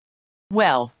Penclosa.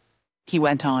 Well, he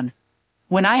went on,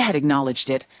 when I had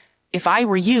acknowledged it, if I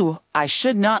were you, I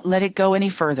should not let it go any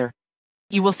further.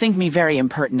 You will think me very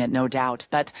impertinent, no doubt,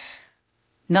 but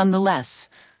nonetheless,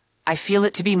 I feel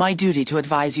it to be my duty to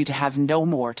advise you to have no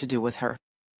more to do with her.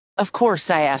 Of course,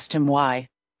 I asked him why.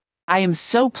 I am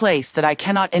so placed that I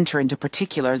cannot enter into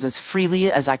particulars as freely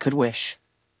as I could wish,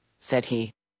 said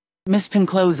he. Miss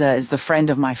Penclosa is the friend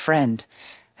of my friend,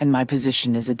 and my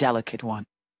position is a delicate one.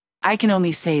 I can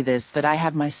only say this, that I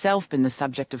have myself been the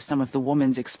subject of some of the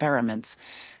woman's experiments,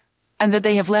 and that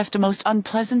they have left a most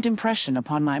unpleasant impression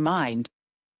upon my mind.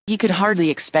 He could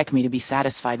hardly expect me to be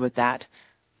satisfied with that,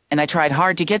 and I tried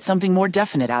hard to get something more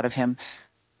definite out of him,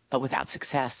 but without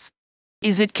success.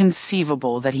 Is it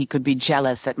conceivable that he could be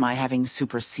jealous at my having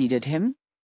superseded him?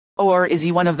 Or is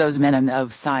he one of those men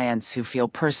of science who feel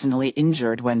personally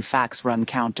injured when facts run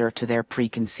counter to their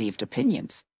preconceived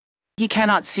opinions? He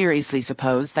cannot seriously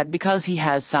suppose that because he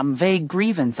has some vague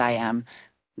grievance I am,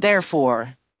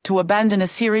 therefore, to abandon a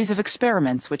series of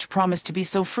experiments which promise to be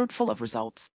so fruitful of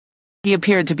results. He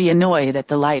appeared to be annoyed at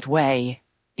the light way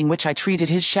in which I treated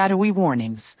his shadowy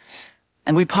warnings,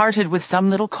 and we parted with some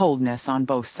little coldness on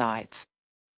both sides.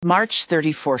 March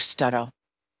 31st Stutto.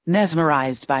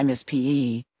 Mesmerized by Miss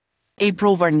P.E.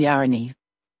 April Varniarni.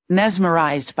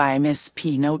 Mesmerized by Miss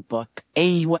P. Notebook.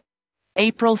 April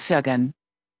 2nd.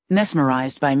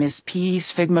 Mesmerized by Miss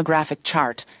P.'s Figmographic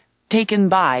chart, taken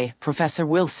by Professor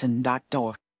Wilson.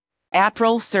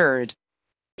 April 3rd.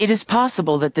 It is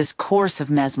possible that this course of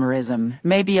mesmerism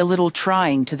may be a little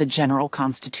trying to the general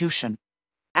constitution.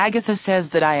 Agatha says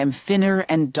that I am thinner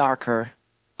and darker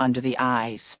under the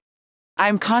eyes. I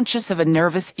am conscious of a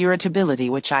nervous irritability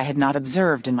which I had not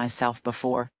observed in myself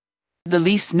before. The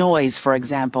least noise, for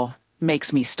example,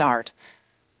 makes me start,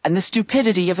 and the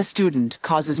stupidity of a student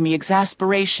causes me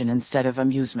exasperation instead of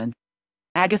amusement.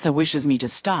 Agatha wishes me to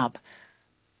stop,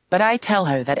 but I tell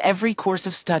her that every course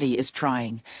of study is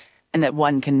trying, and that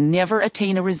one can never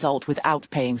attain a result without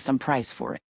paying some price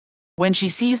for it. When she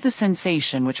sees the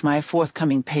sensation which my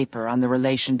forthcoming paper on the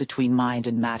relation between mind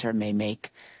and matter may make,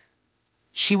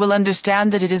 she will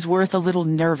understand that it is worth a little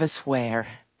nervous wear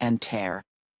and tear.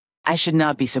 I should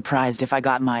not be surprised if I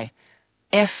got my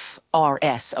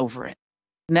FRS over it.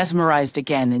 Mesmerized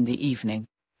again in the evening.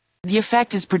 The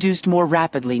effect is produced more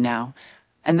rapidly now,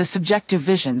 and the subjective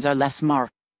visions are less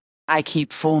marked. I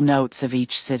keep full notes of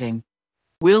each sitting.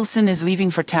 Wilson is leaving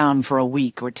for town for a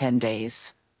week or 10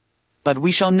 days. But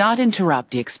we shall not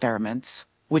interrupt the experiments,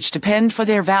 which depend for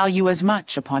their value as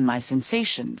much upon my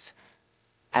sensations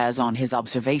as on his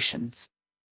observations.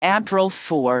 April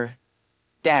 4.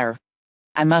 There.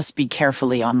 I must be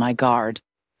carefully on my guard.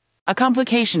 A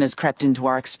complication has crept into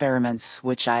our experiments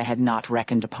which I had not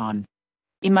reckoned upon.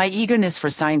 In my eagerness for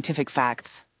scientific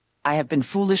facts, I have been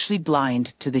foolishly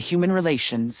blind to the human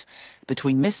relations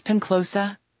between Miss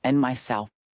Penclosa and myself.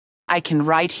 I can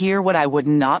write here what I would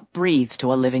not breathe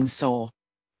to a living soul.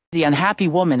 The unhappy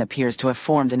woman appears to have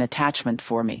formed an attachment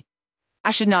for me.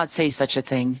 I should not say such a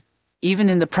thing, even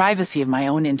in the privacy of my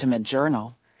own intimate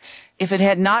journal, if it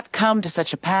had not come to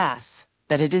such a pass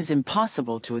that it is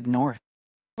impossible to ignore it.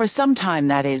 For some time,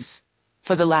 that is,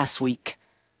 for the last week,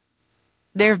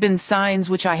 there have been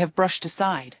signs which I have brushed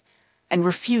aside and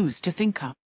refused to think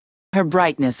of. Her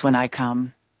brightness when I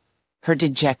come, her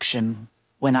dejection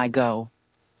when I go,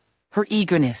 her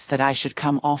eagerness that I should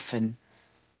come often,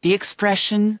 the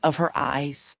expression of her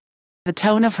eyes. The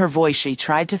tone of her voice, she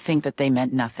tried to think that they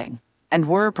meant nothing, and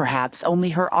were perhaps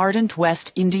only her ardent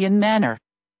West Indian manner.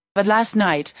 But last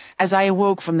night, as I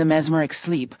awoke from the mesmeric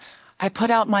sleep, I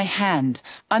put out my hand,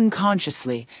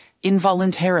 unconsciously,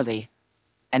 involuntarily,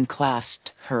 and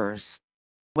clasped hers.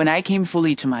 When I came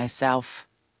fully to myself,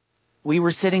 we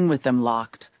were sitting with them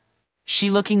locked, she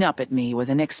looking up at me with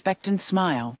an expectant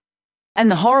smile.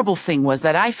 And the horrible thing was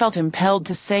that I felt impelled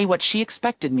to say what she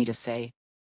expected me to say.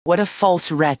 What a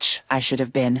false wretch I should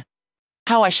have been.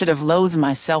 How I should have loathed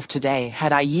myself today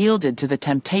had I yielded to the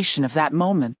temptation of that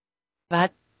moment.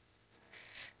 But,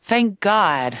 thank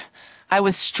God, I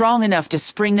was strong enough to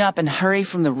spring up and hurry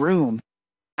from the room.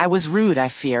 I was rude, I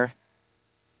fear,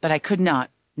 but I could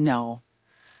not, no,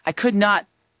 I could not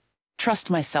trust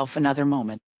myself another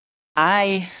moment.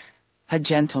 I, a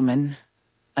gentleman,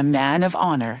 a man of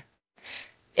honor,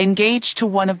 engaged to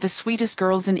one of the sweetest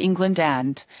girls in England,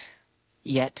 and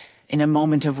yet, in a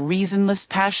moment of reasonless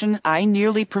passion, I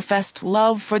nearly professed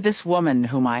love for this woman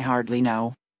whom I hardly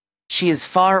know. She is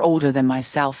far older than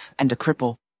myself, and a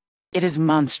cripple. It is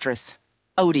monstrous,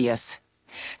 odious,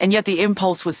 and yet the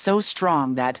impulse was so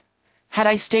strong that, had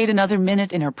I stayed another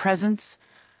minute in her presence,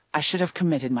 I should have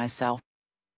committed myself.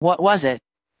 What was it?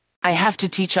 I have to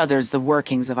teach others the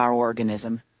workings of our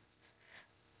organism.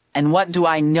 And what do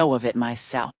I know of it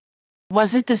myself?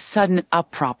 Was it the sudden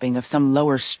uppropping of some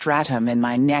lower stratum in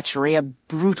my nature, a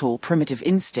brutal, primitive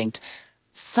instinct,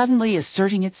 suddenly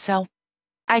asserting itself?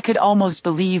 I could almost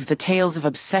believe the tales of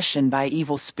obsession by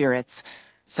evil spirits,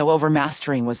 so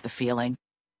overmastering was the feeling.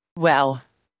 Well,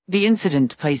 the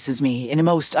incident places me in a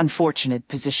most unfortunate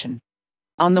position.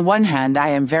 On the one hand, I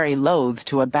am very loath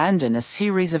to abandon a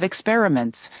series of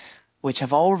experiments which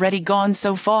have already gone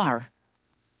so far,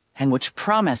 and which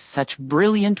promise such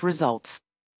brilliant results.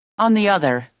 On the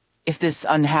other, if this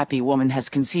unhappy woman has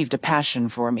conceived a passion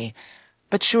for me,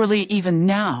 but surely even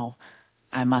now,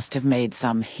 I must have made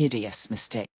some hideous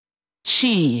mistake.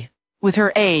 She, with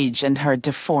her age and her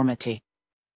deformity.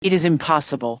 It is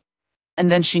impossible. And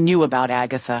then she knew about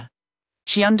Agatha.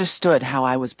 She understood how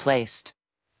I was placed.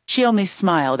 She only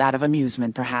smiled out of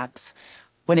amusement, perhaps,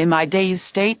 when in my dazed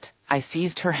state I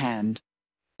seized her hand.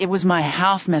 It was my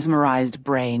half-mesmerized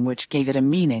brain which gave it a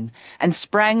meaning, and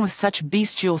sprang with such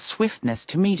bestial swiftness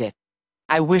to meet it.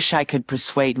 I wish I could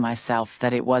persuade myself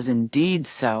that it was indeed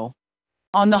so.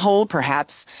 On the whole,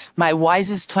 perhaps, my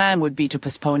wisest plan would be to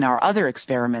postpone our other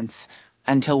experiments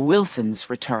until Wilson's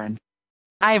return.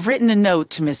 I have written a note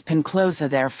to Miss Penclosa,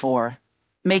 therefore,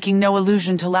 making no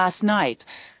allusion to last night,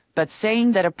 but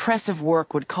saying that a press of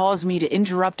work would cause me to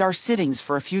interrupt our sittings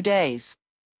for a few days.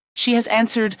 She has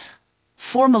answered,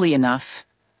 formally enough,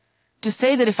 to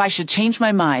say that if I should change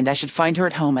my mind, I should find her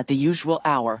at home at the usual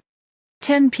hour.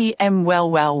 10 p.m.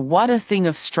 Well, what a thing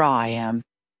of straw I am.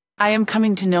 I am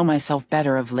coming to know myself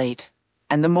better of late,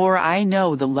 and the more I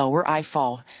know, the lower I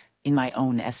fall, in my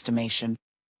own estimation.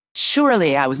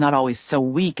 Surely I was not always so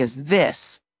weak as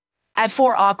this. At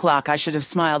 4 o'clock I should have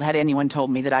smiled had anyone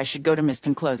told me that I should go to Miss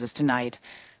Penclosa's tonight.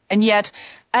 And yet,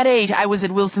 at 8 I was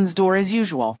at Wilson's door as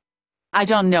usual. I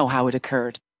don't know how it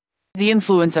occurred. The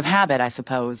influence of habit, I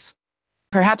suppose.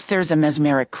 Perhaps there's a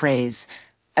mesmeric craze,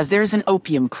 as there's an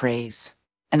opium craze,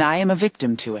 and I am a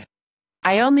victim to it.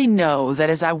 I only know that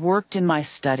as I worked in my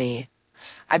study,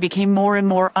 I became more and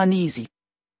more uneasy.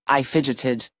 I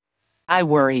fidgeted. I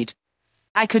worried.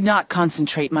 I could not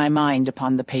concentrate my mind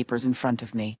upon the papers in front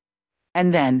of me.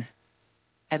 And then,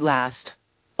 at last,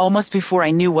 almost before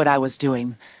I knew what I was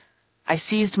doing, I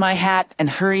seized my hat and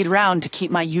hurried round to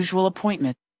keep my usual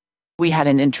appointment. We had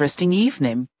an interesting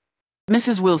evening.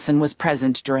 Mrs. Wilson was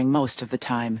present during most of the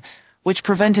time, which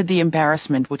prevented the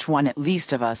embarrassment which one at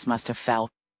least of us must have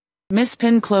felt. Miss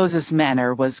Penclosa's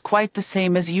manner was quite the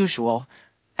same as usual,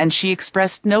 and she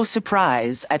expressed no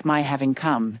surprise at my having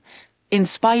come, in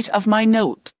spite of my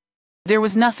note. There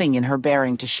was nothing in her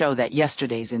bearing to show that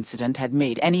yesterday's incident had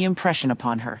made any impression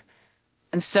upon her,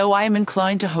 and so I am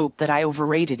inclined to hope that I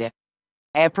overrated it.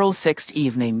 April 6th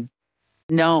evening.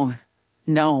 No,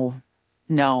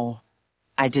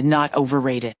 I did not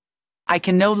overrate it. I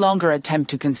can no longer attempt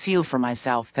to conceal from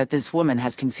myself that this woman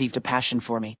has conceived a passion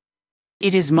for me.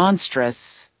 It is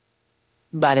monstrous,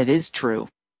 but it is true.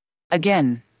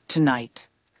 Again, tonight,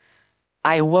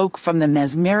 I awoke from the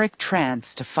mesmeric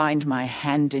trance to find my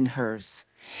hand in hers,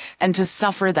 and to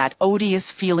suffer that odious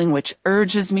feeling which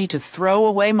urges me to throw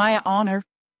away my honor,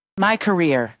 my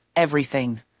career,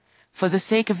 everything, for the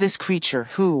sake of this creature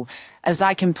who, as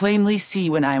I can plainly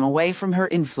see when I am away from her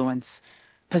influence,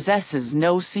 possesses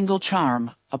no single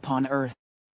charm upon earth.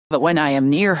 But when I am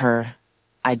near her,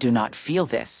 I do not feel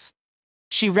this.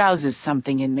 She rouses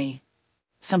something in me,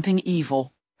 something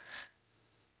evil,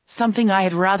 something I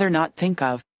had rather not think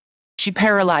of. She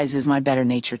paralyzes my better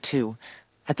nature too,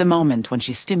 at the moment when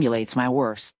she stimulates my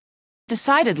worst.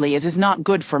 Decidedly, it is not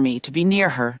good for me to be near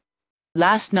her.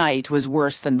 Last night was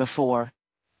worse than before.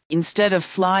 Instead of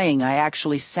flying, I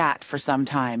actually sat for some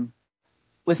time,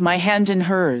 with my hand in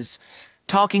hers,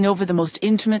 talking over the most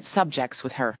intimate subjects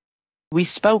with her. We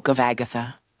spoke of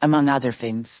Agatha, among other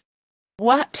things.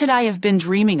 What had I have been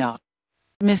dreaming of?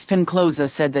 Miss Penclosa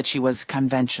said that she was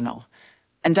conventional,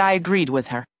 and I agreed with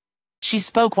her. She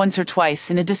spoke once or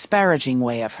twice in a disparaging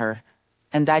way of her,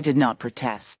 and I did not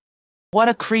protest. What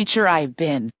a creature I have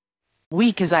been!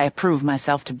 Weak as I approve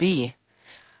myself to be,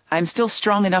 I am still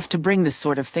strong enough to bring this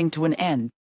sort of thing to an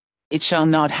end. It shall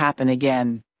not happen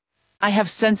again. I have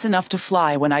sense enough to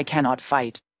fly when I cannot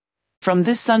fight. From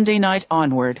this Sunday night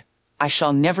onward, I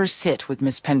shall never sit with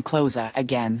Miss Penclosa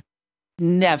again.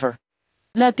 Never.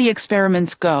 Let the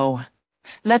experiments go.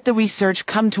 Let the research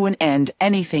come to an end.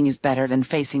 Anything is better than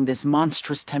facing this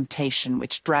monstrous temptation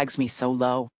which drags me so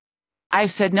low.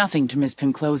 I've said nothing to Miss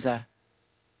Penclosa,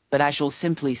 but I shall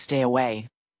simply stay away.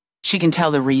 She can tell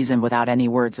the reason without any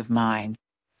words of mine.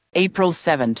 April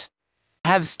 7th.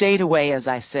 Have stayed away, as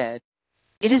I said.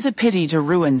 It is a pity to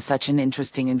ruin such an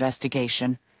interesting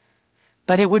investigation,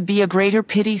 but it would be a greater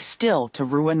pity still to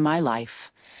ruin my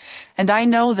life, and I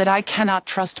know that I cannot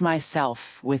trust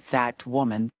myself with that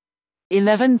woman.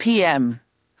 11 p.m.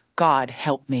 God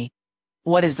help me.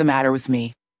 What is the matter with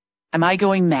me? Am I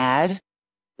going mad?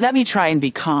 Let me try and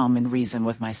be calm and reason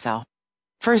with myself.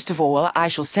 First of all, I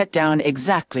shall set down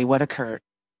exactly what occurred.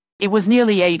 It was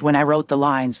nearly 8 when I wrote the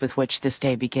lines with which this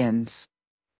day begins.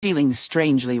 Feeling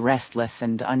strangely restless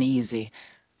and uneasy,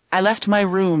 I left my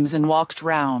rooms and walked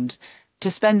round to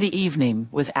spend the evening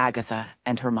with Agatha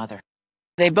and her mother.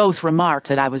 They both remarked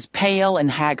that I was pale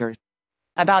and haggard.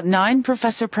 About 9,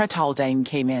 Professor Pretaldame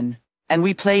came in, and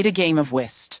we played a game of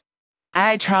whist.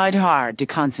 I tried hard to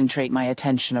concentrate my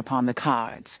attention upon the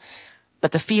cards,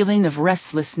 but the feeling of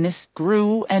restlessness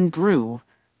grew and grew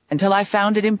until I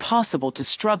found it impossible to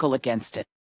struggle against it.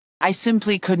 I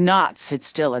simply could not sit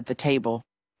still at the table.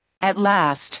 At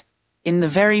last, in the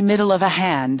very middle of a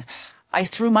hand, I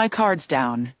threw my cards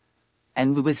down,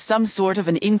 and with some sort of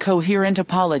an incoherent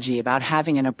apology about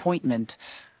having an appointment,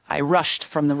 I rushed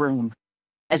from the room.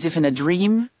 As if in a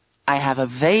dream, I have a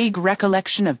vague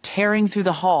recollection of tearing through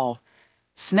the hall,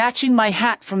 snatching my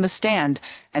hat from the stand,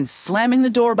 and slamming the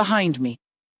door behind me.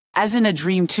 As in a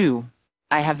dream, too,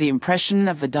 I have the impression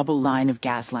of the double line of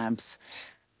gas lamps,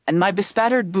 and my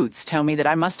bespattered boots tell me that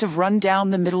I must have run down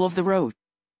the middle of the road.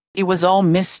 It was all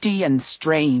misty and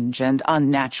strange and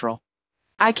unnatural.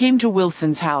 I came to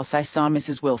Wilson's house. I saw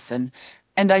Mrs. Wilson,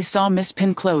 and I saw Miss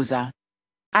Penclosa.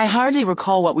 I hardly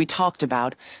recall what we talked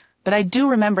about, but I do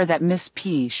remember that Miss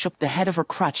P. shook the head of her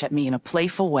crutch at me in a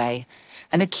playful way,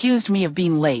 and accused me of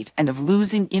being late and of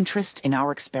losing interest in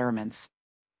our experiments.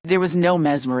 There was no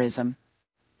mesmerism,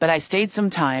 but I stayed some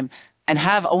time, and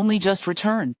have only just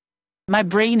returned. My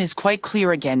brain is quite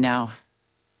clear again now,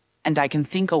 and I can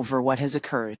think over what has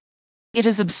occurred. It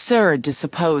is absurd to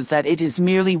suppose that it is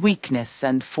merely weakness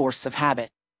and force of habit.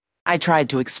 I tried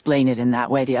to explain it in that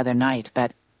way the other night,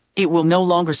 but it will no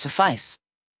longer suffice.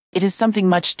 It is something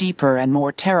much deeper and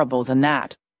more terrible than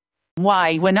that.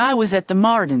 Why, when I was at the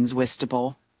Mardens'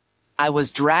 Whistable, I was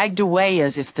dragged away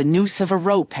as if the noose of a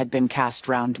rope had been cast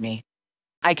round me.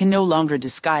 I can no longer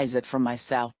disguise it from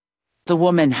myself. The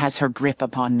woman has her grip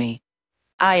upon me.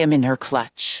 I am in her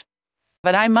clutch.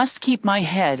 But I must keep my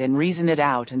head and reason it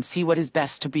out and see what is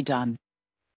best to be done.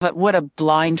 But what a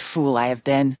blind fool I have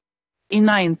been. In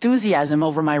my enthusiasm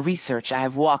over my research, I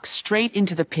have walked straight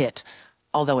into the pit,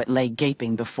 although it lay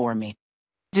gaping before me.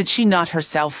 Did she not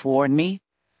herself warn me?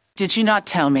 Did she not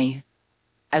tell me,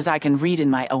 as I can read in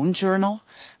my own journal,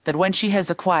 that when she has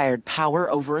acquired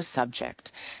power over a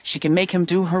subject, she can make him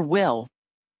do her will?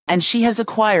 And she has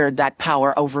acquired that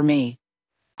power over me.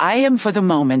 I am for the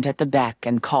moment at the beck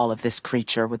and call of this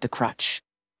creature with the crutch.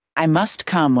 I must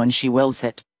come when she wills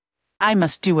it. I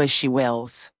must do as she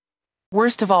wills.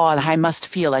 Worst of all, I must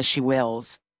feel as she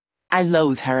wills. I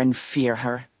loathe her and fear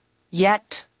her.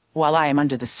 Yet, while I am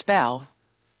under the spell,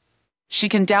 she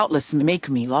can doubtless make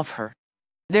me love her.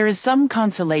 There is some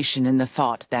consolation in the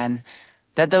thought, then,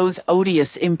 that those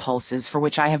odious impulses for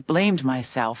which I have blamed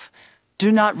myself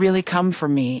do not really come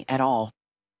from me at all.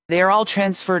 They are all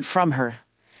transferred from her,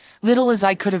 little as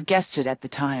I could have guessed it at the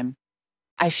time.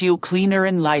 I feel cleaner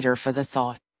and lighter for the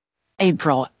thought.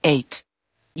 April 8.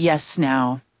 Yes,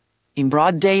 now, in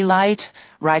broad daylight,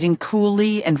 riding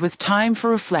coolly and with time for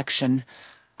reflection,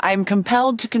 I am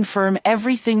compelled to confirm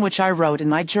everything which I wrote in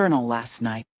my journal last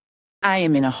night. I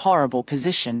am in a horrible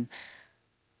position,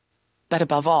 But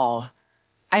above all,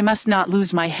 I must not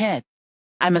lose my head.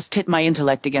 I must pit my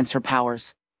intellect against her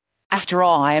powers. After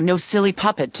all, I am no silly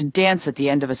puppet to dance at the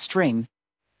end of a string.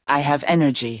 I have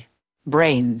energy,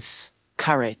 brains,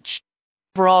 courage.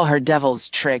 For all her devil's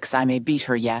tricks, I may beat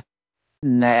her yet.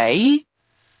 Nay,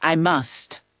 I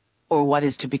must, or what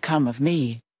is to become of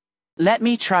me? Let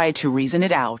me try to reason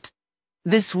it out.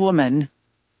 This woman,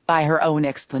 by her own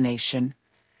explanation,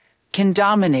 can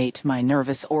dominate my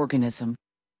nervous organism.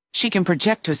 She can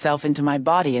project herself into my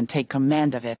body and take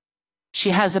command of it. She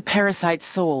has a parasite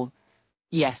soul.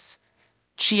 Yes,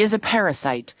 she is a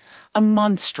parasite, a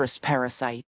monstrous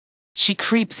parasite. She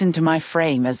creeps into my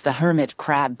frame as the hermit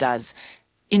crab does,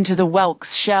 into the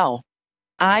whelk's shell.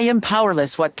 I am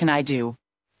powerless. What can I do?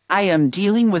 I am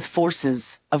dealing with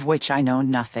forces of which I know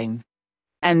nothing.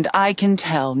 And I can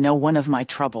tell no one of my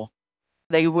trouble.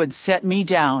 They would set me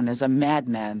down as a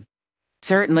madman.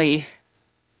 Certainly,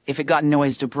 if it got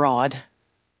noised abroad,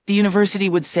 the university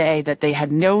would say that they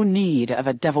had no need of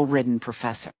a devil-ridden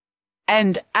professor.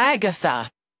 And Agatha!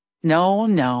 No,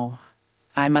 no.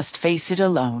 I must face it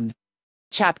alone.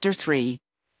 Chapter 3.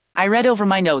 I read over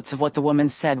my notes of what the woman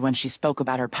said when she spoke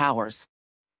about her powers.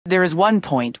 There is one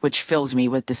point which fills me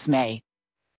with dismay.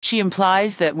 She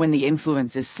implies that when the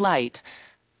influence is slight,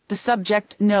 the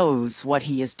subject knows what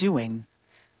he is doing,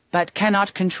 but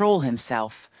cannot control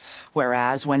himself,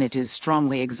 whereas when it is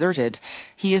strongly exerted,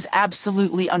 he is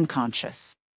absolutely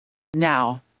unconscious.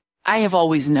 Now, I have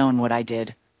always known what I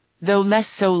did, though less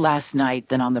so last night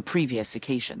than on the previous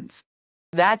occasions.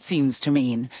 That seems to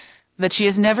mean that she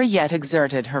has never yet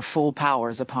exerted her full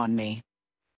powers upon me.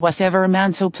 Was ever a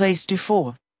man so placed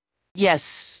before?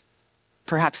 Yes,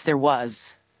 perhaps there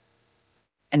was.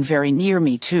 And very near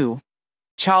me, too.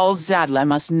 Charles Zadler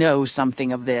must know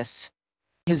something of this.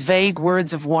 His vague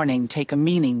words of warning take a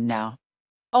meaning now.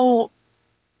 Oh,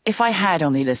 if I had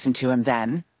only listened to him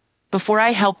then, before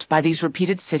I helped by these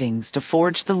repeated sittings to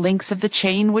forge the links of the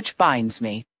chain which binds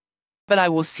me. But I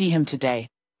will see him today.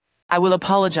 I will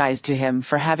apologize to him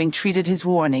for having treated his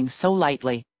warning so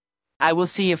lightly. I will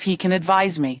see if he can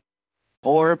advise me.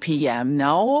 4 p.m.,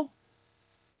 no?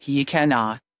 He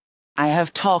cannot. I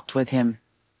have talked with him.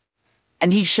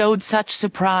 And he showed such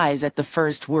surprise at the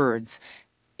first words,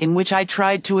 in which I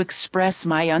tried to express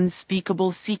my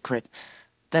unspeakable secret,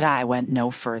 that I went no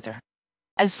further.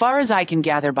 As far as I can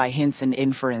gather by hints and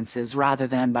inferences rather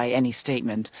than by any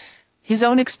statement, his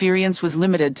own experience was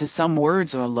limited to some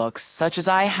words or looks such as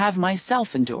I have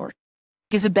myself endured.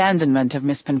 His abandonment of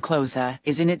Miss Penclosa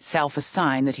is in itself a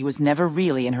sign that he was never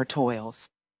really in her toils.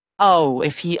 Oh,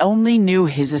 if he only knew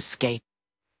his escape!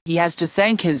 He has to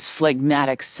thank his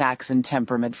phlegmatic Saxon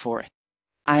temperament for it.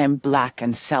 I am black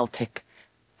and Celtic,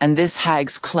 and this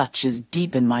hag's clutch is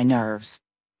deep in my nerves.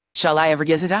 Shall I ever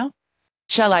get it out?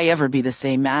 Shall I ever be the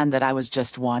same man that I was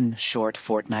just one short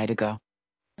fortnight ago?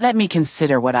 Let me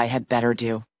consider what I had better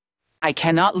do. I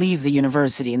cannot leave the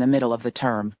university in the middle of the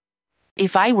term.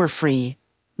 If I were free,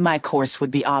 my course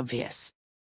would be obvious.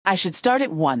 I should start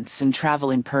at once and travel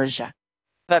in Persia.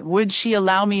 But would she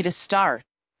allow me to start?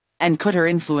 And could her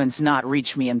influence not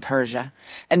reach me in Persia,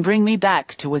 and bring me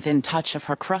back to within touch of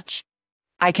her crutch?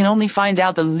 I can only find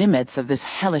out the limits of this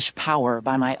hellish power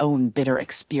by my own bitter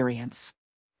experience.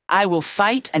 I will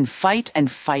fight and fight and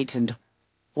fight, and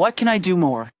what can I do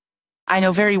more? I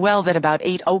know very well that about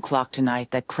 8 o'clock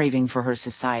tonight that craving for her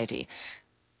society,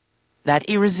 that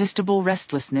irresistible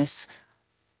restlessness,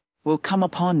 will come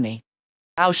upon me.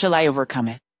 How shall I overcome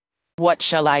it? What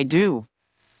shall I do?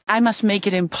 I must make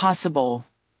it impossible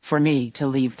for me to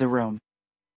leave the room.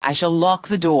 I shall lock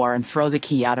the door and throw the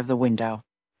key out of the window.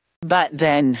 But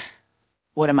then,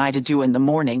 what am I to do in the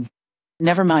morning?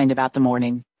 Never mind about the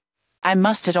morning. I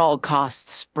must at all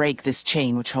costs break this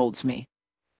chain which holds me.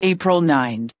 April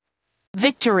 9.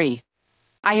 Victory!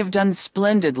 I have done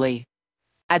splendidly.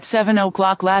 At 7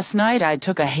 o'clock last night I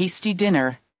took a hasty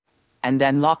dinner, and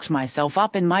then locked myself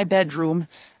up in my bedroom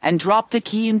and dropped the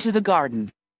key into the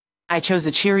garden. I chose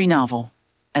a cheery novel,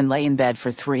 and lay in bed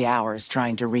for 3 hours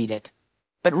trying to read it,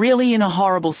 but really in a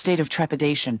horrible state of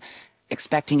trepidation,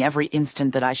 expecting every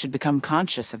instant that I should become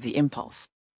conscious of the impulse.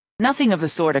 Nothing of the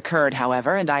sort occurred,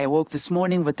 however, and I awoke this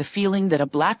morning with the feeling that a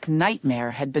black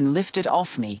nightmare had been lifted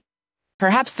off me.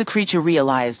 Perhaps the creature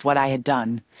realized what I had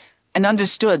done, and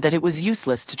understood that it was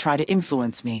useless to try to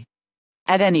influence me.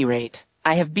 At any rate,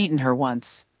 I have beaten her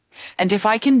once, and if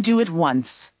I can do it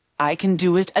once, I can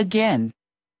do it again.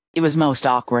 It was most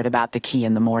awkward about the key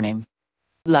in the morning.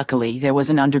 Luckily, there was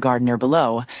an undergardener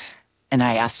below, and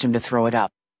I asked him to throw it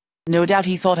up. No doubt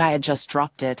he thought I had just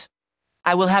dropped it.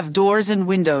 I will have doors and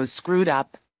windows screwed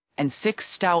up, and 6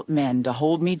 stout men to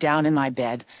hold me down in my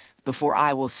bed, before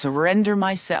I will surrender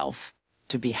myself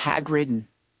to be hag-ridden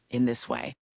in this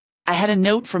way. I had a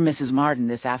note from Mrs. Martin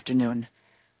this afternoon,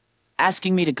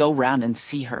 asking me to go round and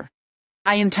see her.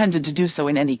 I intended to do so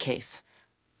in any case,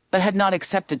 but had not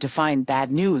accepted to find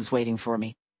bad news waiting for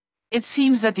me. It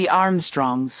seems that the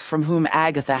Armstrongs, from whom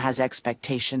Agatha has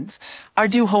expectations, are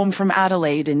due home from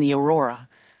Adelaide in the Aurora,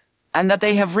 and that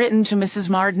they have written to Mrs.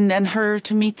 Martin and her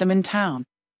to meet them in town.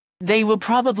 They will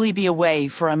probably be away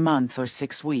for a month or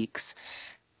 6 weeks,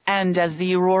 and as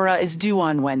the Aurora is due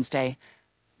on Wednesday,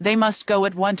 they must go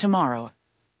at 1 tomorrow,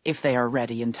 if they are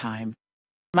ready in time.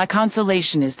 My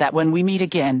consolation is that when we meet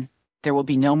again, there will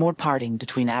be no more parting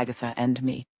between Agatha and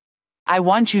me. "I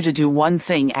want you to do one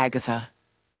thing, Agatha,"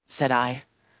 said I,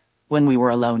 when we were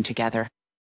alone together.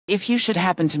 "If you should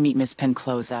happen to meet Miss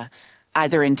Penclosa,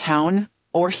 either in town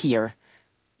or here,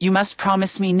 you must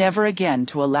promise me never again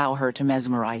to allow her to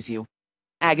mesmerize you."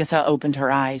 Agatha opened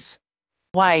her eyes.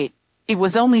 "Why, it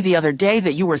was only the other day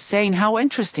that you were saying how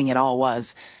interesting it all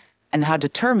was, and how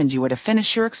determined you were to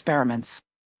finish your experiments."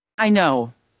 "I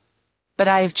know, but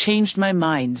I have changed my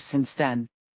mind since then."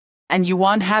 "And you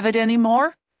won't have it any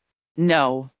more?"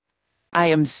 "No. I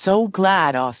am so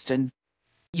glad, Austin.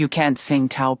 You can't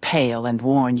think how pale and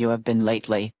worn you have been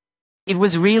lately. It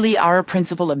was really our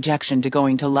principal objection to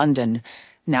going to London,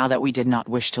 now that we did not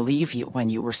wish to leave you when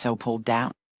you were so pulled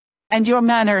down. And your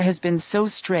manner has been so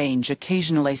strange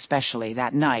occasionally, especially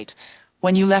that night,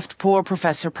 when you left poor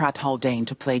Professor Pratt Haldane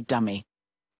to play dummy.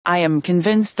 I am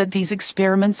convinced that these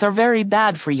experiments are very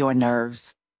bad for your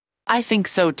nerves." "I think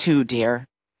so too, dear.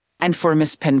 And for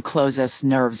Miss Penclosa's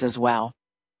nerves as well.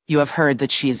 You have heard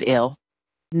that she is ill?"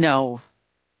 "No.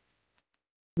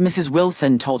 Mrs.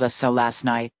 Wilson told us so last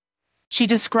night. She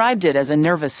described it as a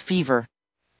nervous fever.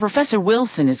 Professor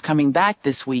Wilson is coming back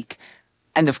this week,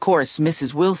 and of course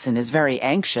Mrs. Wilson is very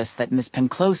anxious that Miss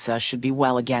Penclosa should be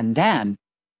well again then,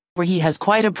 for he has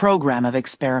quite a program of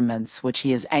experiments which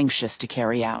he is anxious to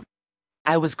carry out.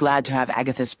 I was glad to have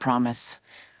Agatha's promise,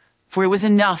 for it was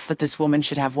enough that this woman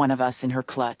should have one of us in her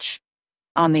clutch.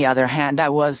 On the other hand, I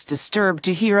was disturbed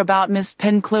to hear about Miss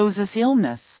Penclosa's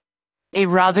illness. It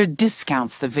rather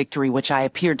discounts the victory which I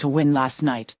appeared to win last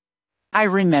night. I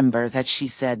remember that she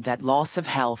said that loss of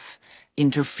health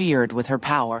interfered with her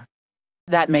power.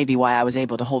 That may be why I was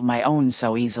able to hold my own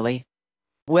so easily.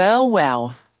 Well,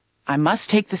 well, I must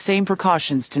take the same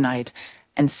precautions tonight,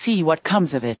 and see what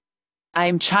comes of it. I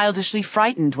am childishly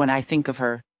frightened when I think of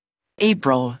her.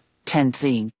 April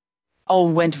 10th.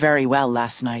 All went very well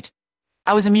last night.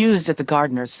 I was amused at the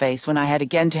gardener's face when I had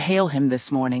again to hail him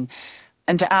this morning,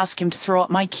 and to ask him to throw up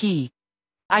my key.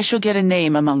 I shall get a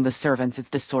name among the servants if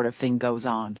this sort of thing goes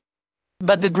on.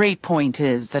 But the great point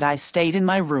is that I stayed in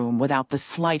my room without the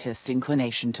slightest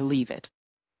inclination to leave it.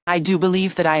 I do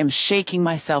believe that I am shaking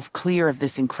myself clear of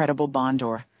this incredible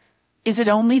bondor. Is it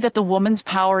only that the woman's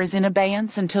power is in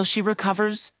abeyance until she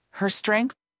recovers her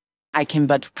strength? I can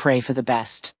but pray for the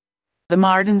best. The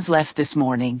Martins left this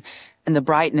morning, and the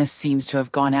brightness seems to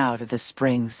have gone out of the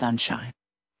spring sunshine.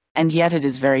 And yet it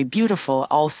is very beautiful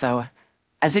also,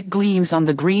 as it gleams on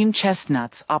the green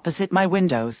chestnuts opposite my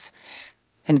windows,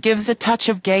 and gives a touch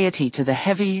of gaiety to the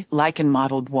heavy,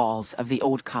 lichen-mottled walls of the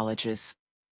old colleges.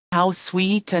 How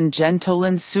sweet and gentle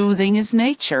and soothing is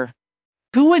nature!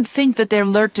 Who would think that there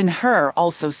lurked in her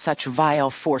also such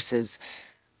vile forces,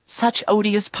 such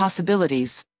odious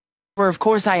possibilities? For of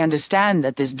course I understand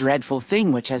that this dreadful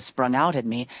thing which has sprung out at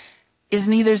me is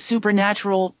neither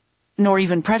supernatural nor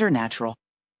even preternatural.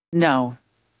 No,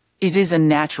 it is a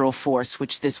natural force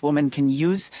which this woman can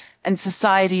use, and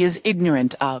society is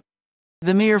ignorant of.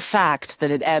 The mere fact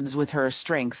that it ebbs with her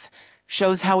strength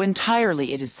shows how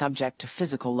entirely it is subject to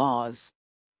physical laws.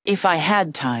 If I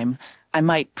had time, I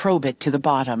might probe it to the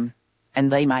bottom, and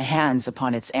lay my hands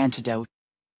upon its antidote.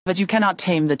 But you cannot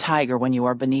tame the tiger when you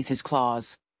are beneath his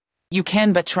claws. You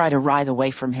can but try to writhe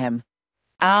away from him.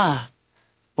 Ah,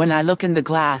 when I look in the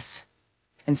glass,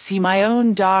 and see my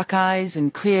own dark eyes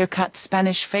and clear-cut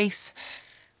Spanish face,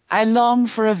 I long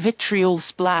for a vitriol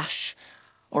splash,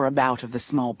 or a bout of the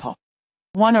smallpox.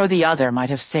 One or the other might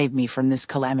have saved me from this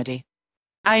calamity.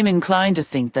 I am inclined to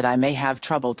think that I may have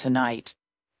trouble tonight.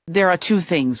 There are 2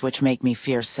 things which make me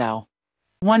fear so.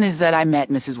 One is that I met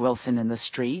Mrs. Wilson in the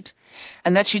street,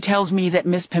 and that she tells me that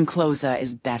Miss Penclosa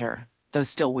is better, though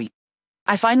still weak.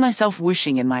 I find myself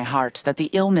wishing in my heart that the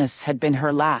illness had been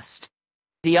her last.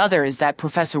 The other is that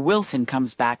Professor Wilson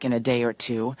comes back in a day or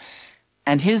 2,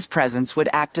 and his presence would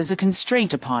act as a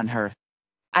constraint upon her.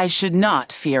 I should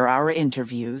not fear our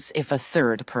interviews if a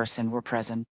 3rd person were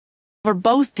present. For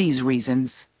both these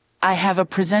reasons, I have a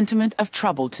presentiment of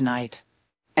trouble tonight,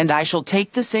 and I shall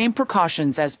take the same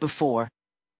precautions as before.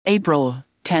 April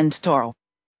 10th. Toro.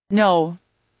 No,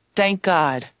 thank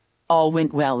God, all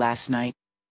went well last night.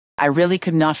 I really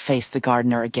could not face the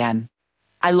gardener again.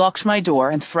 I locked my door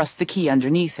and thrust the key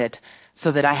underneath it,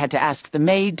 so that I had to ask the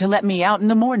maid to let me out in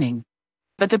the morning.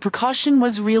 But the precaution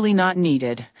was really not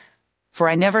needed, for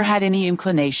I never had any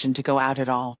inclination to go out at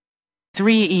all.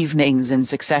 3 evenings in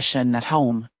succession at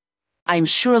home. I am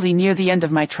surely near the end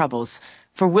of my troubles,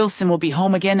 for Wilson will be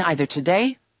home again either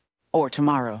today or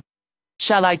tomorrow.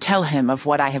 Shall I tell him of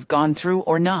what I have gone through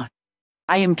or not?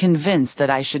 I am convinced that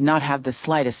I should not have the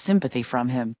slightest sympathy from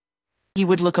him. He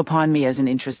would look upon me as an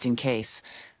interesting case,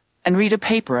 and read a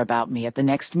paper about me at the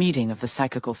next meeting of the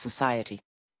Psychical Society,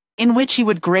 in which he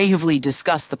would gravely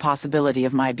discuss the possibility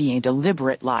of my being a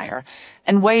deliberate liar,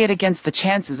 and weigh it against the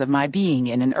chances of my being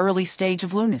in an early stage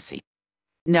of lunacy.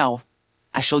 No,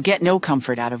 I shall get no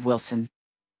comfort out of Wilson.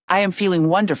 I am feeling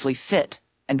wonderfully fit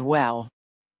and well.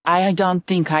 I don't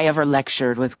think I ever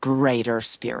lectured with greater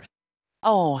spirit.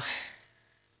 Oh,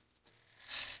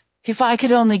 if I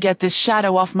could only get this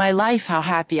shadow off my life, how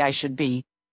happy I should be.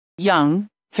 Young,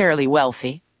 fairly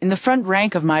wealthy, in the front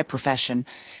rank of my profession,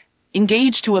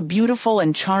 engaged to a beautiful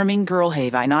and charming girl,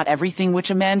 have I not everything which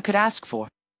a man could ask for?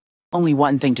 Only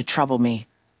one thing to trouble me,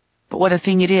 but what a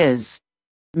thing it is.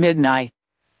 Midnight.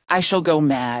 I shall go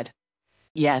mad.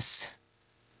 Yes,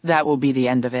 that will be the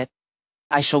end of it.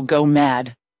 I shall go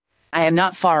mad. I am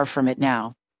not far from it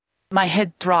now. My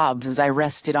head throbs as I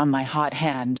rest it on my hot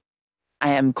hand.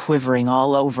 I am quivering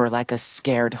all over like a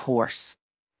scared horse.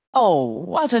 Oh,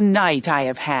 what a night I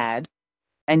have had!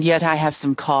 And yet I have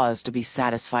some cause to be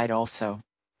satisfied also.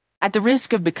 At the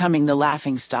risk of becoming the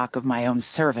laughingstock of my own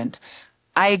servant,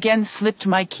 I again slipped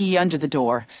my key under the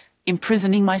door,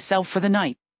 imprisoning myself for the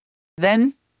night.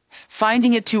 Then,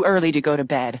 finding it too early to go to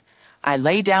bed, I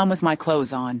lay down with my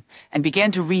clothes on, and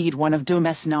began to read one of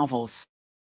Dumas' novels.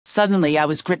 Suddenly I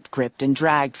was gripped and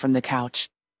dragged from the couch.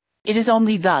 It is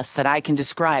only thus that I can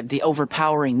describe the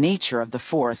overpowering nature of the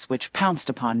force which pounced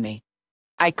upon me.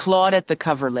 I clawed at the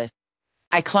coverlet.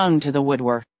 I clung to the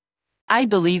woodwork. I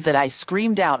believe that I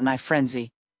screamed out in my frenzy.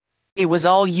 It was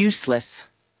all useless.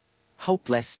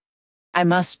 Hopeless. I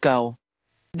must go.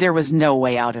 There was no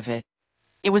way out of it.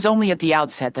 It was only at the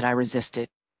outset that I resisted.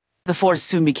 The force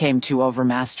soon became too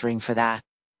overmastering for that.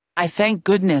 I thank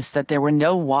goodness that there were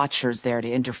no watchers there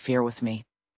to interfere with me.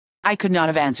 I could not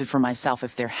have answered for myself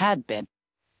if there had been.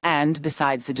 And,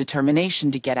 besides the determination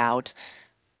to get out,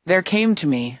 there came to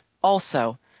me,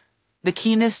 also, the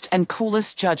keenest and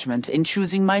coolest judgment in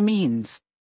choosing my means.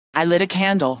 I lit a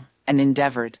candle and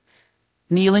endeavored,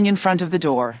 kneeling in front of the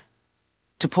door,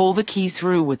 to pull the key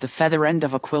through with the feather end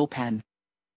of a quill pen.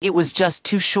 It was just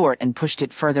too short and pushed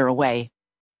it further away.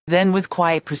 Then with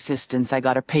quiet persistence I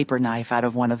got a paper knife out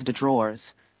of one of the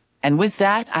drawers, and with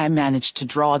that I managed to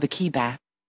draw the key back.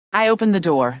 I opened the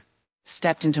door,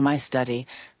 stepped into my study,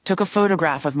 took a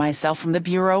photograph of myself from the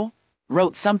bureau,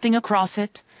 wrote something across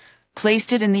it,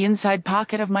 placed it in the inside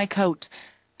pocket of my coat,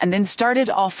 and then started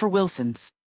off for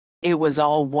Wilson's. It was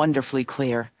all wonderfully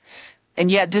clear, and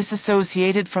yet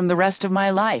disassociated from the rest of my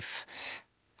life,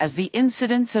 as the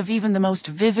incidents of even the most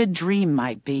vivid dream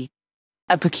might be.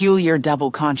 A peculiar double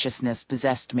consciousness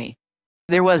possessed me.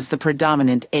 There was the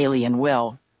predominant alien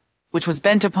will, which was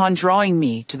bent upon drawing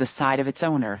me to the side of its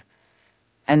owner.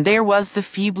 And there was the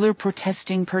feebler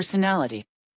protesting personality,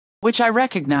 which I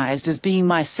recognized as being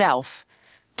myself,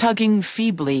 tugging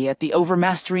feebly at the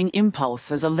overmastering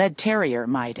impulse as a lead terrier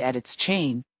might at its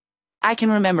chain. I can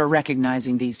remember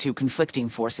recognizing these two conflicting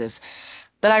forces,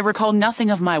 but I recall nothing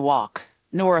of my walk,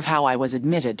 nor of how I was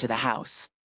admitted to the house.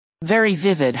 Very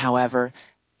vivid, however,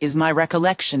 is my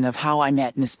recollection of how I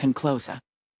met Miss Penclosa.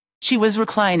 She was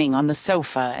reclining on the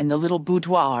sofa in the little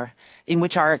boudoir in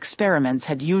which our experiments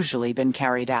had usually been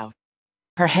carried out.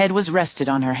 Her head was rested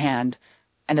on her hand,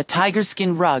 and a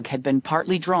tiger-skin rug had been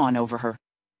partly drawn over her.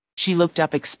 She looked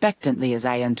up expectantly as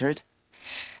I entered,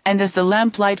 and as the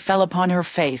lamplight fell upon her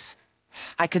face,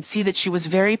 I could see that she was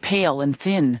very pale and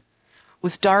thin,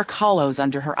 with dark hollows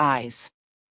under her eyes.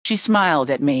 She smiled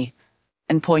at me,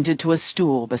 and pointed to a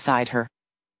stool beside her.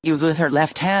 It was with her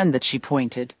left hand that she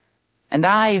pointed, and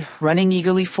I, running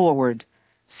eagerly forward,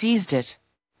 seized it.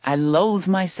 I loathe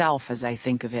myself as I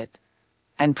think of it,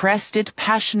 and pressed it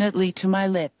passionately to my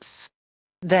lips.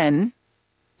 Then,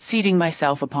 seating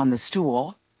myself upon the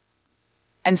stool,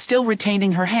 and still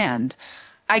retaining her hand,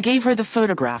 I gave her the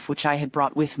photograph which I had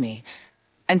brought with me,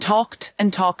 and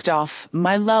talked off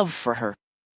my love for her,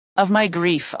 of my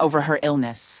grief over her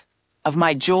illness, of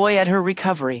my joy at her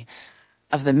recovery,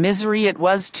 of the misery it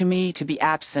was to me to be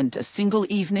absent a single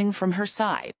evening from her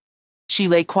side. She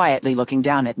lay quietly looking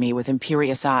down at me with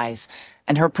imperious eyes,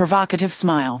 and her provocative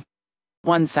smile.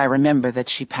 Once I remember that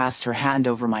she passed her hand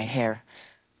over my hair,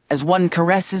 as one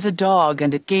caresses a dog,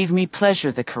 and it gave me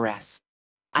pleasure, the caress.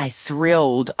 I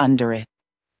thrilled under it.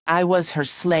 I was her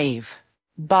slave,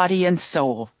 body and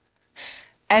soul.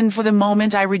 And for the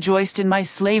moment I rejoiced in my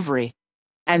slavery.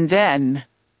 And then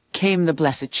came the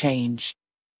blessed change.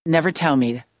 Never tell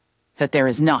me that there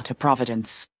is not a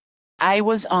providence. I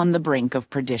was on the brink of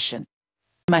perdition.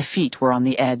 My feet were on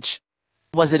the edge.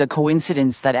 Was it a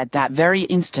coincidence that at that very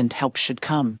instant help should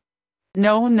come?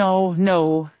 No, no,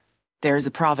 no. There is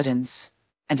a providence,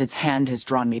 and its hand has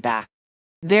drawn me back.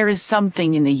 There is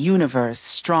something in the universe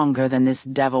stronger than this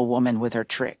devil woman with her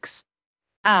tricks.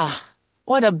 Ah,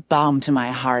 what a balm to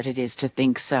my heart it is to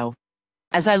think so.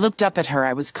 As I looked up at her,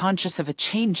 I was conscious of a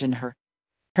change in her.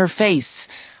 Her face,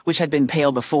 which had been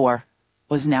pale before,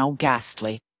 was now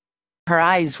ghastly. Her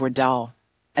eyes were dull,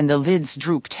 and the lids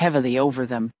drooped heavily over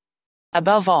them.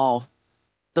 Above all,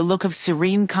 the look of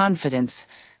serene confidence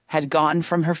had gone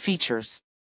from her features.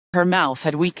 Her mouth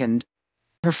had weakened.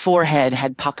 Her forehead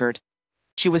had puckered.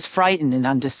 She was frightened and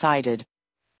undecided,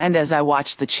 and as I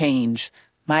watched the change,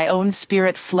 my own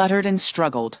spirit fluttered and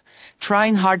struggled,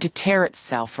 trying hard to tear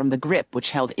itself from the grip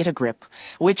which held it, a grip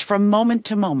which from moment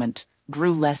to moment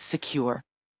grew less secure.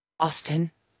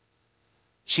 "Austin,"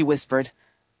 she whispered,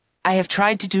 "I have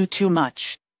tried to do too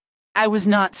much. I was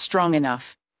not strong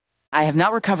enough. I have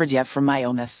not recovered yet from my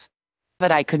illness,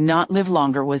 but I could not live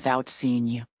longer without seeing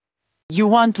you. You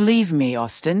won't leave me,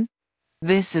 Austin?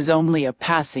 This is only a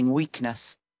passing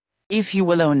weakness. If you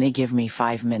will only give me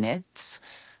 5 minutes,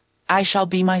 I shall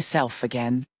be myself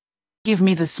again. Give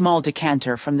me the small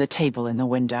decanter from the table in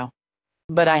the window."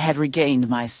 But I had regained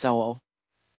my soul.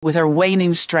 With her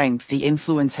waning strength, the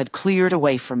influence had cleared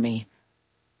away from me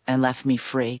and left me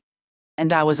free.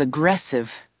 And I was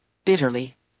aggressive,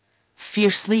 bitterly,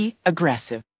 fiercely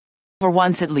aggressive. For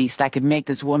once at least I could make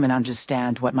this woman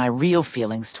understand what my real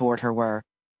feelings toward her were.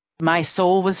 My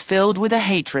soul was filled with a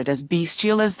hatred as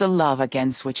bestial as the love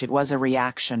against which it was a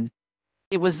reaction.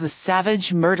 It was the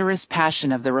savage, murderous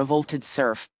passion of the revolted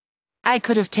serf. I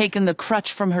could have taken the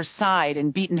crutch from her side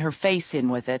and beaten her face in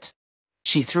with it.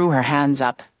 She threw her hands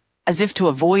up, as if to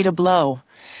avoid a blow,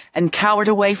 and cowered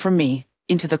away from me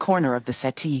into the corner of the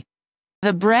settee.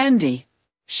 "The brandy,"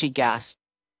 she gasped.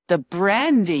 "The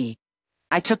brandy!"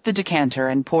 I took the decanter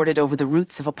and poured it over the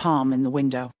roots of a palm in the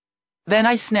window. Then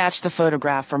I snatched the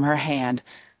photograph from her hand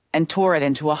and tore it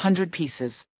into 100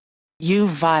 pieces. "You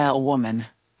vile woman,"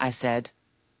 I said.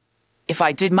 "If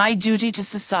I did my duty to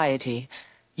society,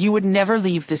 you would never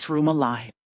leave this room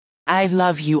alive." "I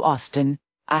love you, Austin.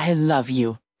 I love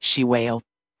you," she wailed.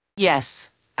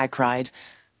 "Yes," I cried,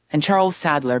 "and Charles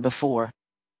Sadler before.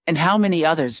 And how many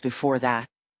others before that?"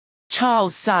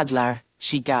 "Charles Sadler,"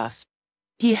 she gasped.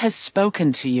 "He has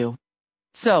spoken to you."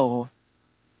 "So,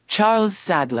 Charles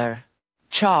Sadler,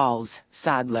 Charles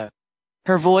Sadler."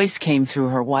 Her voice came through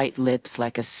her white lips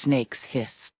like a snake's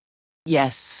hiss.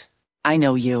 "Yes, I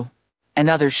know you, and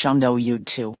others shall know you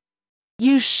too.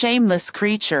 You shameless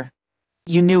creature.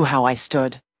 You knew how I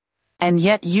stood, and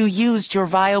yet you used your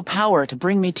vile power to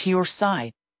bring me to your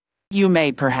side. You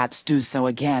may perhaps do so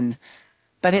again,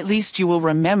 but at least you will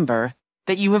remember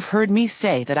that you have heard me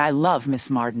say that I love Miss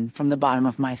Martin from the bottom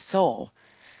of my soul,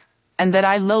 and that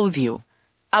I loathe you,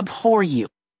 abhor you.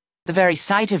 The very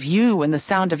sight of you and the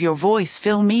sound of your voice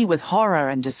fill me with horror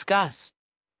and disgust.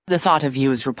 The thought of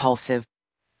you is repulsive.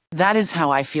 That is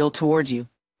how I feel toward you,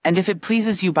 and if it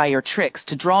pleases you by your tricks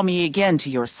to draw me again to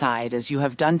your side as you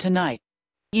have done tonight,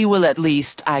 you will at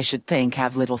least, I should think,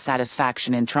 have little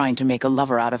satisfaction in trying to make a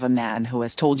lover out of a man who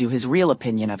has told you his real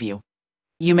opinion of you.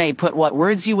 You may put what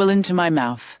words you will into my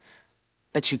mouth,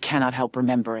 but you cannot help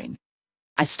remembering."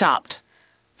 I stopped,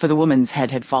 for the woman's head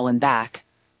had fallen back,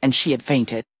 and she had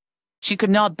fainted. She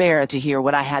could not bear to hear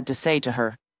what I had to say to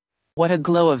her. What a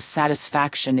glow of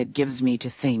satisfaction it gives me to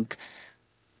think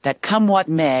that, come what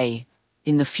may,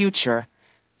 in the future,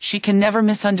 she can never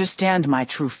misunderstand my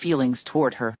true feelings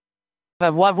toward her.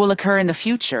 But what will occur in the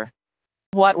future?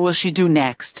 What will she do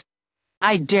next?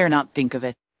 I dare not think of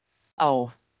it.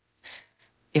 Oh,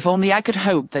 if only I could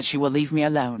hope that she will leave me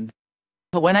alone.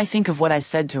 But when I think of what I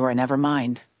said to her, never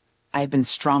mind. I have been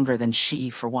stronger than she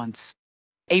for once.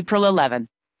 April 11.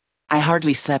 I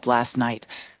hardly slept last night,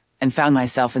 and found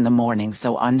myself in the morning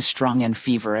so unstrung and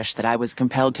feverish that I was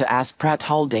compelled to ask Pratt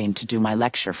Haldane to do my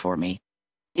lecture for me.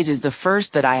 It is the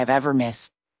first that I have ever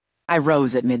missed. I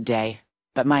rose at midday,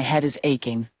 but my head is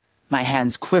aching, my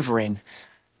hands quivering,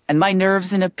 and my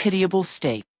nerves in a pitiable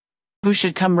state. Who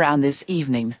should come round this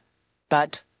evening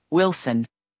but Wilson?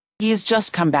 He has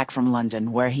just come back from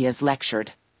London, where he has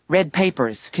lectured, read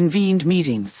papers, convened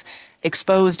meetings,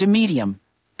 exposed a medium,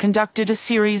 conducted a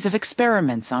series of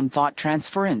experiments on thought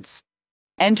transference,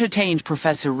 entertained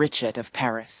Professor Richet of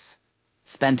Paris,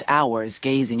 spent hours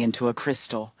gazing into a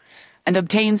crystal, and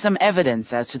obtained some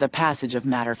evidence as to the passage of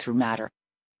matter through matter.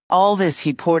 All this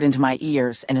he poured into my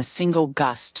ears in a single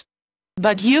gust.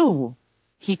 "But you,"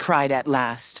 he cried at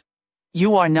last,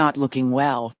 "you are not looking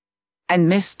well, and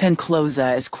Miss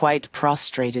Penclosa is quite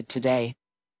prostrated today.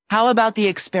 How about the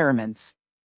experiments?"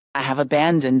 "I have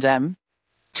abandoned them."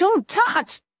 "Tut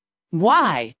tut!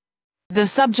 Why?" "The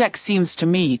subject seems to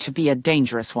me to be a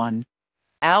dangerous one."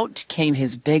 Out came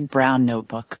his big brown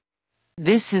notebook.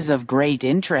 "This is of great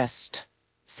interest,"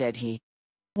 said he.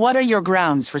 "What are your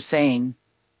grounds for saying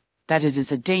that it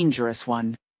is a dangerous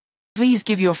one? Please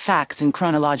give your facts in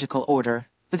chronological order,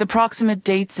 with approximate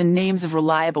dates and names of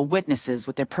reliable witnesses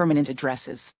with their permanent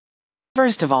addresses."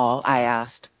 "First of all," I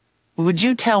asked, "would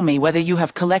you tell me whether you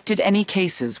have collected any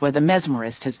cases where the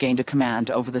mesmerist has gained a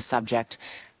command over the subject,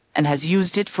 and has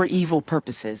used it for evil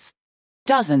purposes?"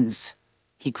 "Dozens,"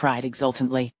 he cried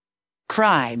exultantly.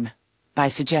 "Crime, by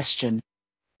suggestion."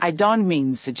 "I don't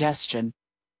mean suggestion.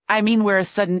 I mean where a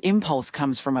sudden impulse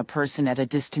comes from a person at a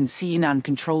distance, an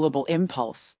uncontrollable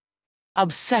impulse."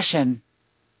 "Obsession!"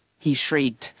 he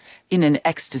shrieked, in an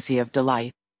ecstasy of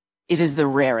delight. "It is the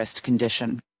rarest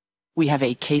condition. We have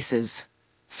 8 cases,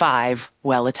 5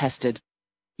 well attested."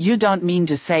 "You don't mean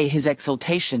to say," his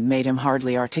exultation made him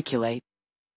hardly articulate.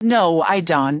 "No, I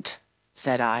don't,"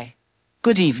 said I.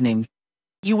 "Good evening.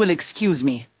 You will excuse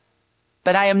me,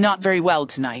 but I am not very well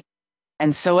tonight."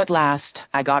 And so at last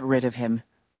I got rid of him,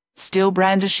 still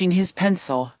brandishing his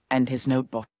pencil and his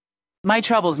notebook. My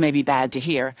troubles may be bad to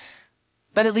hear,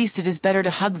 but at least it is better to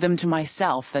hug them to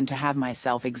myself than to have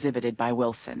myself exhibited by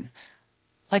Wilson,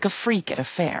 like a freak at a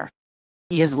fair.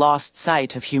 He has lost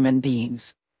sight of human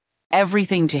beings.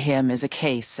 Everything to him is a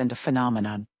case and a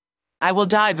phenomenon. I will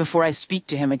die before I speak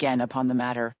to him again upon the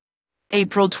matter.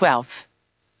 April 12th.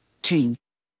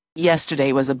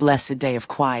 Yesterday was a blessed day of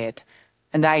quiet,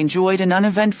 and I enjoyed an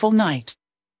uneventful night.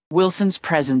 Wilson's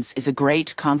presence is a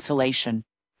great consolation.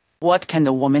 What can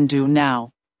the woman do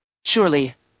now?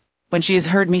 Surely, when she has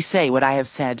heard me say what I have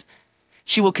said,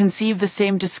 she will conceive the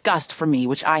same disgust for me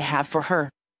which I have for her.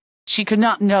 She could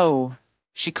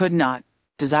not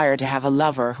desire to have a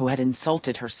lover who had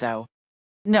insulted her so.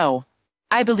 No,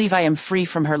 I believe I am free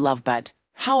from her love, but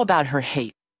how about her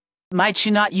hate? Might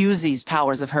she not use these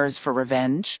powers of hers for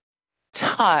revenge?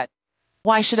 Tut!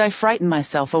 Why should I frighten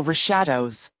myself over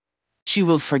shadows? She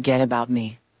will forget about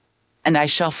me, and I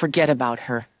shall forget about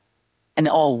her, and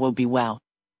all will be well.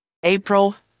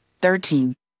 April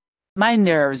 13th. My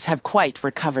nerves have quite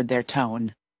recovered their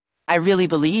tone. I really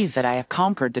believe that I have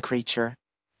conquered the creature,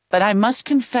 but I must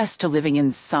confess to living in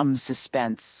some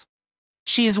suspense.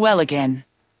 She is well again,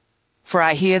 for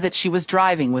I hear that she was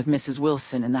driving with Mrs.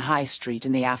 Wilson in the High Street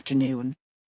in the afternoon.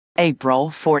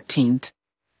 April 14th.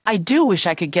 I do wish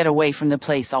I could get away from the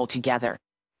place altogether.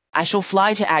 I shall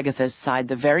fly to Agatha's side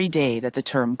the very day that the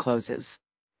term closes.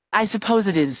 I suppose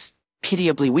it is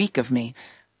pitiably weak of me,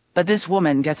 but this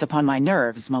woman gets upon my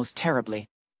nerves most terribly.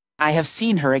 I have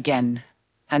seen her again,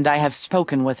 and I have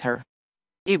spoken with her.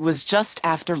 It was just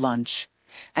after lunch,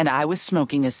 and I was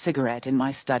smoking a cigarette in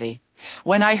my study,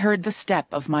 when I heard the step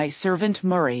of my servant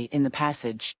Murray in the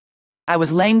passage. I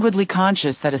was languidly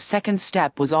conscious that a second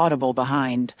step was audible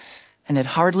behind, and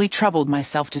had hardly troubled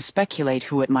myself to speculate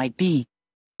who it might be,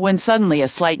 when suddenly a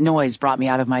slight noise brought me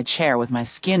out of my chair with my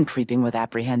skin creeping with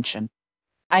apprehension.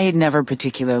 I had never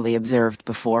particularly observed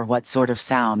before what sort of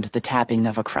sound the tapping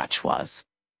of a crutch was,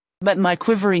 but my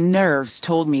quivering nerves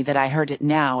told me that I heard it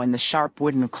now in the sharp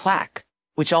wooden clack,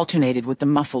 which alternated with the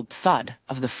muffled thud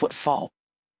of the footfall.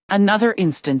 Another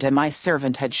instant and my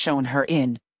servant had shown her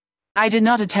in. I did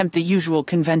not attempt the usual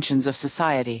conventions of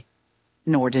society,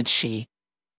 nor did she.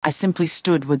 I simply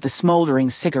stood with the smoldering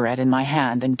cigarette in my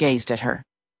hand and gazed at her.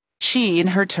 She, in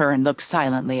her turn, looked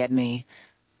silently at me,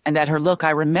 and at her look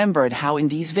I remembered how in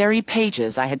these very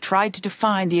pages I had tried to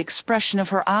define the expression of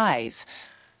her eyes,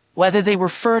 whether they were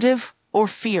furtive or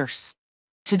fierce.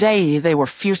 Today they were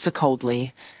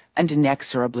fierce-coldly, and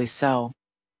inexorably so.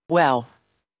 "Well,"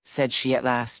 said she at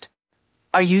last,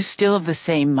 "are you still of the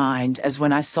same mind as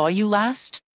when I saw you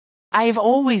last?" "I have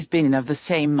always been of the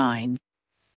same mind."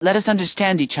 "Let us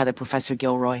understand each other, Professor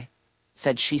Gilroy,"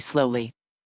 said she slowly.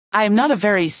 "I am not a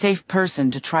very safe person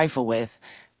to trifle with,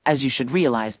 as you should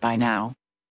realize by now.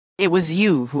 It was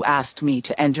you who asked me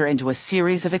to enter into a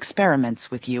series of experiments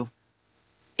with you.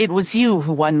 It was you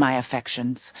who won my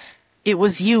affections. It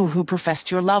was you who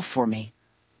professed your love for me.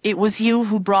 It was you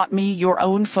who brought me your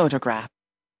own photograph,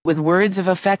 with words of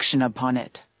affection upon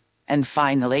it. And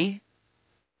finally,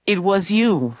 it was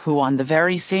you who on the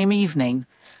very same evening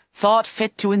thought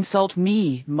fit to insult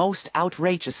me most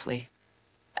outrageously,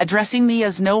 addressing me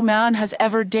as no man has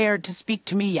ever dared to speak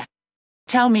to me yet.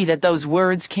 Tell me that those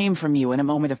words came from you in a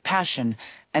moment of passion,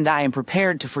 and I am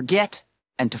prepared to forget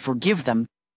and to forgive them.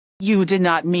 You did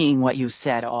not mean what you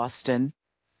said, Austin.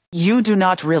 You do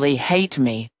not really hate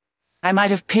me. I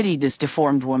might have pitied this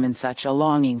deformed woman. Such a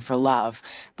longing for love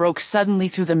broke suddenly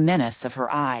through the menace of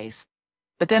her eyes.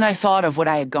 But then I thought of what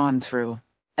I had gone through,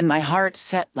 and my heart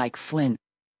set like flint.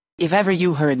 If ever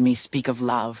you heard me speak of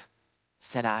love,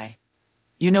 said I,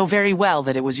 you know very well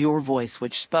that it was your voice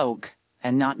which spoke,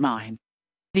 and not mine.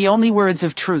 The only words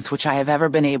of truth which I have ever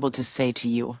been able to say to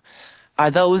you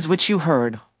are those which you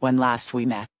heard when last we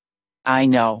met. I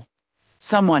know.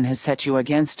 Someone has set you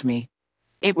against me.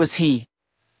 It was he.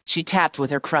 She tapped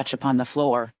with her crutch upon the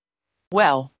floor.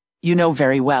 Well, you know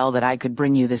very well that I could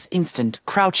bring you this instant,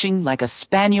 crouching like a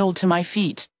spaniel to my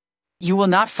feet. You will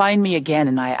not find me again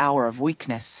in my hour of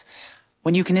weakness,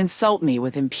 when you can insult me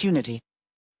with impunity.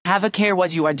 Have a care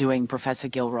what you are doing, Professor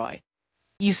Gilroy.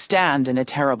 You stand in a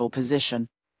terrible position.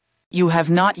 You have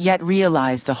not yet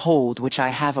realized the hold which I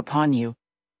have upon you.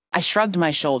 I shrugged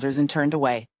my shoulders and turned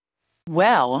away.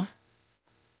 Well,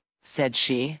 said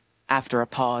she, after a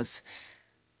pause,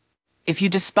 if you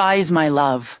despise my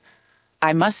love,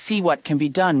 I must see what can be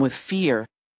done with fear.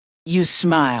 You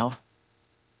smile,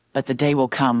 but the day will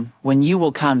come when you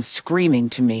will come screaming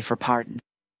to me for pardon.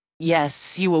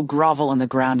 Yes, you will grovel on the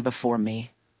ground before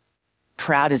me,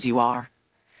 proud as you are.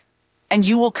 And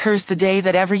you will curse the day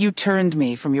that ever you turned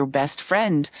me from your best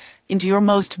friend into your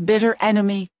most bitter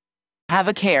enemy. Have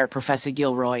a care, Professor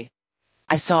Gilroy.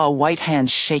 I saw a white hand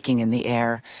shaking in the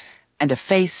air, and a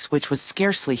face which was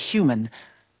scarcely human,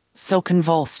 so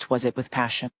convulsed was it with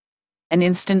passion. An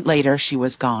instant later she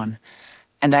was gone,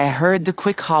 and I heard the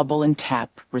quick hobble and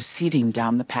tap receding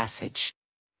down the passage.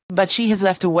 But she has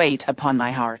left a weight upon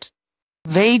my heart.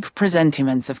 Vague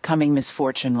presentiments of coming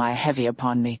misfortune lie heavy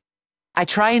upon me. I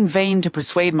try in vain to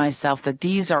persuade myself that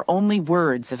these are only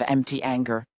words of empty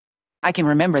anger. I can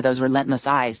remember those relentless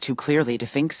eyes too clearly to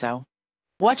think so.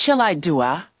 What shall I do,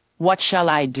 What shall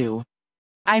I do?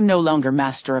 I'm no longer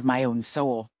master of my own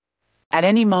soul. At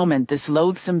any moment this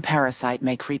loathsome parasite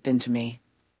may creep into me,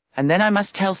 and then I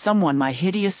must tell someone my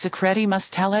hideous secreti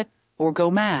must tell it, or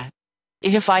go mad.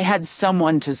 If I had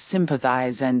someone to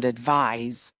sympathize and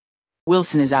advise.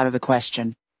 Wilson is out of the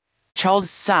question. Charles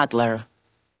Sadler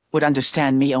would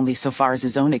understand me only so far as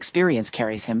his own experience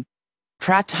carries him.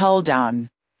 Pratt Haldane.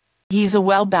 He's a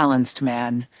well-balanced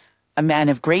man, a man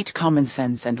of great common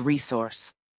sense and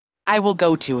resource. I will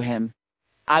go to him.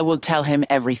 I will tell him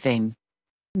everything.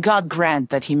 God grant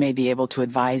that he may be able to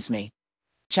advise me.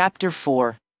 Chapter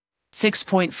 4.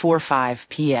 6:45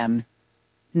 p.m.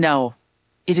 No,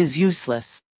 it is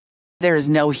useless. There is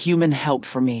no human help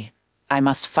for me. I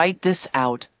must fight this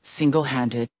out,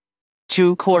 single-handed.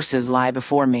 Two courses lie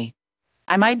before me.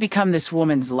 I might become this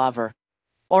woman's lover,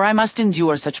 or I must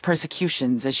endure such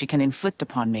persecutions as she can inflict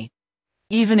upon me.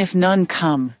 Even if none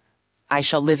come, I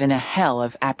shall live in a hell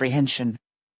of apprehension.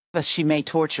 Thus she may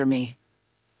torture me.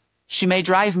 She may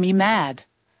drive me mad.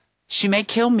 She may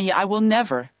kill me. I will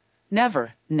never,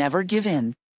 never, never give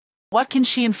in. What can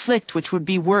she inflict which would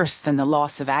be worse than the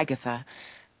loss of Agatha,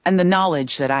 and the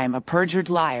knowledge that I am a perjured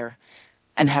liar,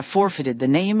 and have forfeited the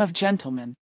name of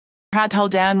gentleman? Pratt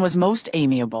Haldane was most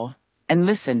amiable, and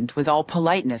listened with all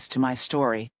politeness to my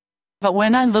story. But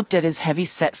when I looked at his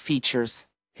heavy-set features,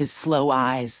 his slow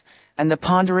eyes, and the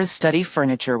ponderous study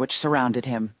furniture which surrounded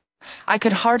him, I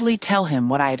could hardly tell him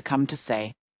what I had come to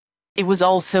say. It was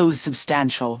all so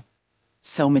substantial,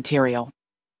 so material.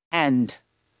 And,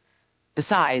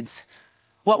 besides,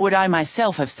 what would I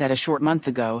myself have said a short month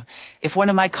ago if one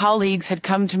of my colleagues had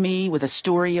come to me with a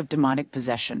story of demonic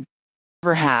possession?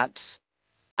 Perhaps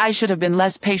I should have been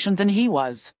less patient than he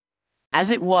was. As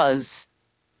it was,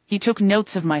 he took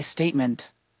notes of my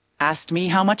statement, asked me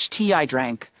how much tea I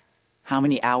drank, how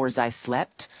many hours I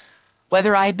slept,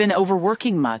 whether I had been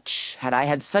overworking much, had I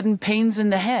had sudden pains in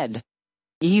the head,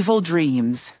 evil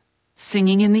dreams,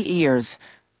 singing in the ears,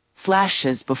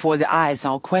 flashes before the eyes,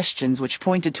 all questions which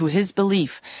pointed to his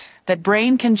belief that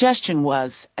brain congestion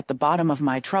was at the bottom of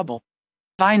my trouble.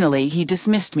 Finally, he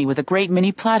dismissed me with a great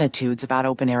many platitudes about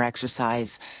open-air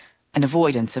exercise and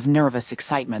avoidance of nervous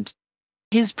excitement.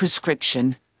 His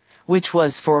prescription, which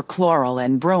was for chloral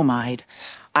and bromide,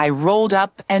 I rolled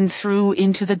up and threw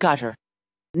into the gutter.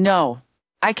 No,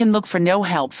 I can look for no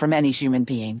help from any human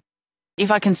being.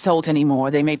 If I consult any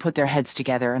more, they may put their heads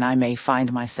together and I may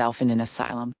find myself in an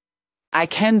asylum. I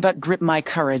can but grip my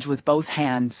courage with both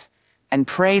hands and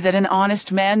pray that an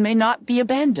honest man may not be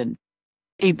abandoned.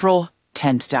 April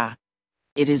 10th.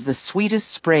 It is the sweetest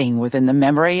spring within the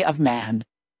memory of man.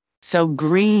 So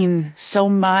green, so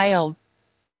mild,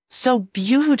 so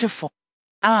beautiful.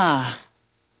 Ah,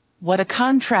 what a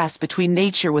contrast between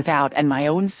nature without and my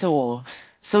own soul,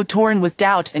 so torn with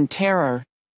doubt and terror.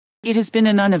 It has been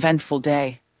an uneventful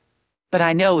day, but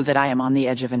I know that I am on the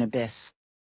edge of an abyss.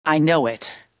 I know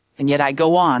it, and yet I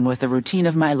go on with the routine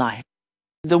of my life.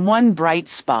 The one bright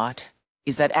spot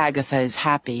is that Agatha is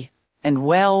happy and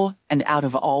well and out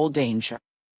of all danger.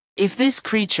 If this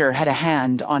creature had a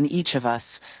hand on each of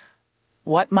us,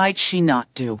 what might she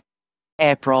not do?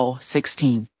 April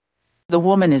 16. The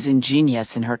woman is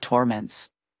ingenious in her torments.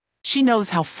 She knows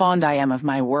how fond I am of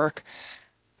my work,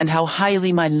 and how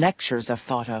highly my lectures are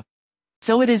thought of.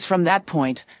 So it is from that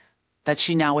point that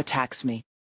she now attacks me.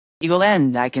 It will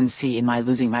end, I can see, in my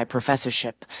losing my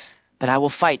professorship, but I will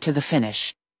fight to the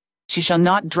finish. She shall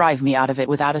not drive me out of it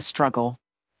without a struggle.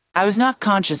 I was not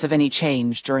conscious of any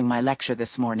change during my lecture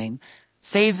this morning,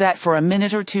 save that for a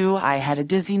minute or two I had a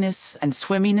dizziness and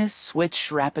swimminess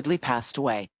which rapidly passed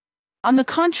away. On the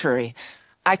contrary,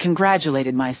 I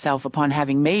congratulated myself upon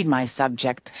having made my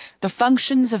subject, the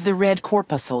functions of the red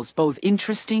corpuscles, both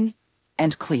interesting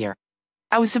and clear.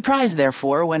 I was surprised,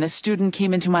 therefore, when a student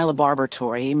came into my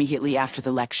laboratory immediately after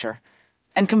the lecture,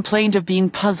 and complained of being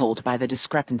puzzled by the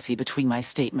discrepancy between my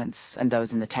statements and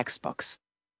those in the textbooks.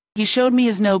 He showed me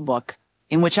his notebook,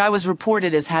 in which I was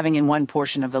reported as having in one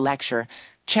portion of the lecture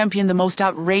championed the most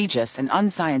outrageous and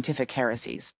unscientific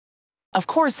heresies. Of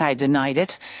course I denied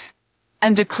it,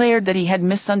 and declared that he had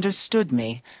misunderstood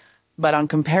me, but on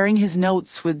comparing his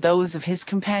notes with those of his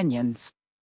companions,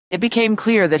 it became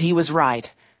clear that he was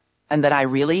right, and that I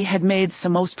really had made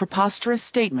some most preposterous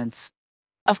statements.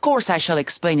 Of course I shall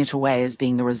explain it away as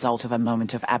being the result of a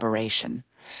moment of aberration,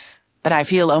 but I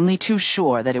feel only too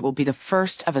sure that it will be the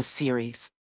first of a series.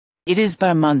 It is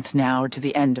but a month now to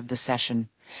the end of the session,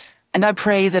 and I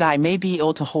pray that I may be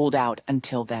able to hold out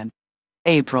until then.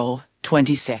 April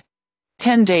 26.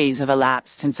 10 days have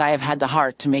elapsed since I have had the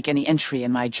heart to make any entry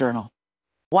in my journal.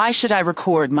 Why should I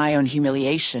record my own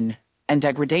humiliation and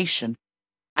degradation?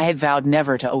 I had vowed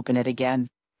never to open it again,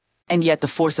 and yet the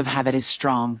force of habit is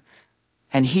strong,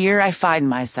 and here I find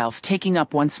myself taking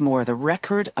up once more the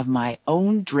record of my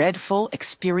own dreadful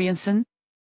experience,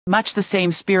 much the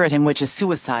same spirit in which a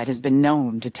suicide has been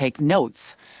known to take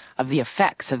notes of the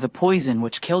effects of the poison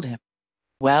which killed him.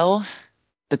 Well,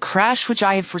 the crash which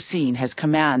I have foreseen has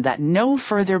command that no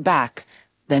further back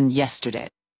than yesterday.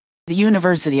 The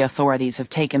university authorities have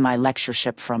taken my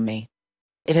lectureship from me.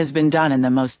 It has been done in the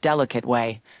most delicate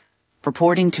way,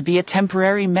 purporting to be a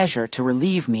temporary measure to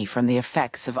relieve me from the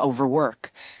effects of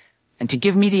overwork, and to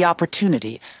give me the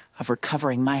opportunity of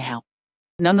recovering my health.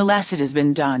 Nonetheless, it has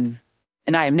been done,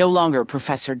 and I am no longer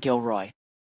Professor Gilroy.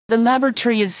 The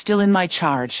laboratory is still in my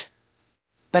charge,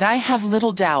 but I have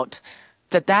little doubt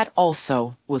that that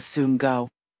also will soon go.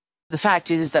 The fact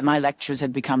is that my lectures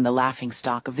had become the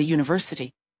laughingstock of the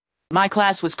university. My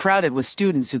class was crowded with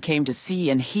students who came to see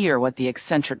and hear what the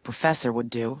eccentric professor would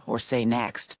do or say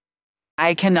next.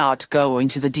 I cannot go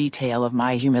into the detail of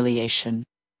my humiliation.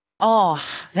 Oh,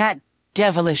 that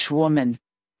devilish woman!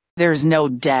 There is no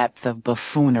depth of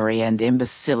buffoonery and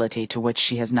imbecility to which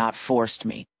she has not forced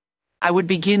me. I would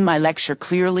begin my lecture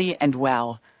clearly and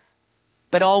well,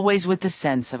 but always with the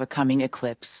sense of a coming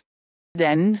eclipse.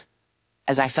 Then,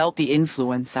 as I felt the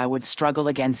influence, I would struggle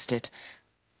against it,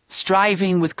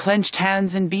 striving with clenched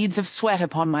hands and beads of sweat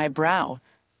upon my brow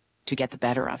to get the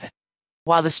better of it,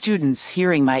 while the students,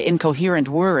 hearing my incoherent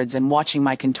words and watching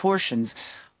my contortions,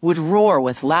 would roar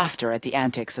with laughter at the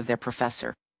antics of their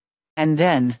professor. And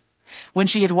then, when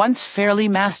she had once fairly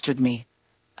mastered me,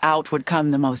 out would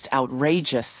come the most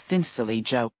outrageous, thin-silly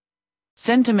joke.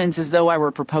 Sentiments as though I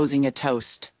were proposing a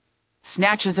toast,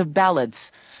 snatches of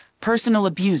ballads, personal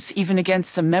abuse even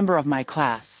against some member of my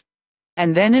class.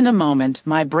 And then in a moment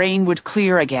my brain would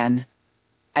clear again,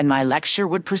 and my lecture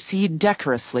would proceed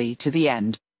decorously to the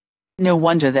end. No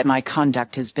wonder that my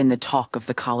conduct has been the talk of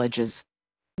the colleges.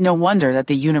 No wonder that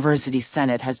the University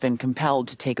Senate has been compelled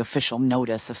to take official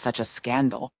notice of such a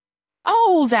scandal.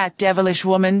 Oh, that devilish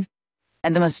woman!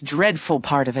 And the most dreadful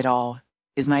part of it all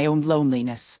is my own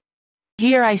loneliness.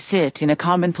 Here I sit in a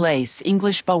commonplace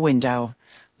English bow window,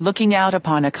 looking out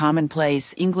upon a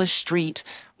commonplace English street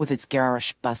with its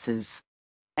garish buses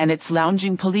and its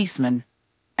lounging policemen,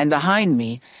 and behind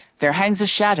me there hangs a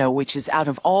shadow which is out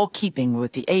of all keeping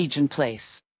with the age and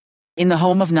place. In the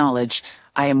home of knowledge,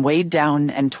 I am weighed down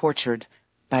and tortured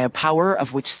by a power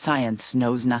of which science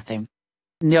knows nothing.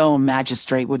 No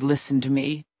magistrate would listen to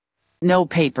me. No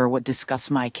paper would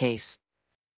discuss my case.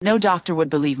 No doctor would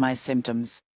believe my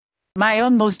symptoms. My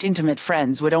own most intimate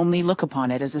friends would only look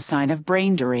upon it as a sign of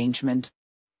brain derangement.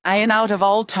 I am out of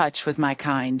all touch with my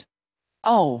kind.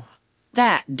 Oh,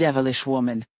 that devilish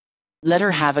woman. Let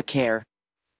her have a care.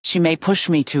 She may push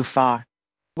me too far.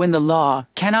 When the law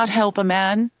cannot help a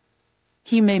man,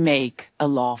 he may make a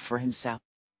law for himself.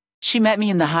 She met me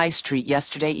in the high street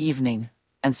yesterday evening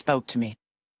and spoke to me.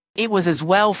 It was as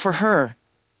well for her,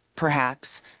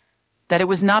 perhaps, that it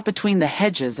was not between the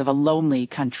hedges of a lonely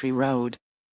country road.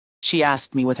 She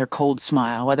asked me with her cold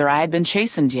smile whether I had been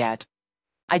chastened yet.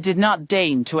 I did not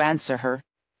deign to answer her.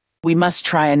 "We must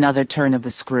try another turn of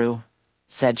the screw,"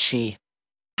 said she.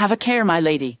 "Have a care, my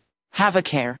lady, have a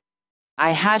care.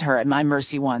 I had her at my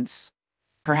mercy once.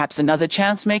 Perhaps another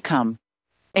chance may come."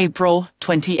 April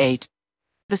 28.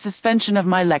 The suspension of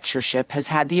my lectureship has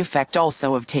had the effect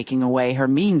also of taking away her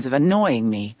means of annoying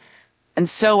me, and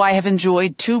so I have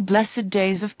enjoyed 2 blessed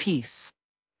days of peace.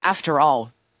 After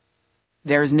all,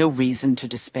 there is no reason to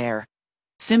despair.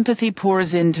 Sympathy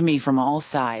pours into me from all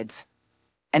sides,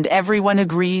 and everyone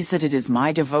agrees that it is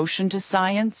my devotion to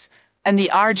science and the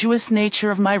arduous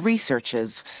nature of my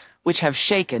researches which have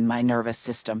shaken my nervous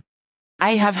system.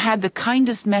 I have had the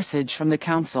kindest message from the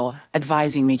council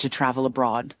advising me to travel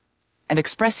abroad, and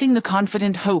expressing the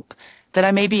confident hope that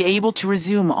I may be able to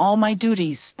resume all my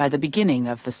duties by the beginning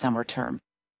of the summer term.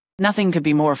 Nothing could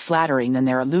be more flattering than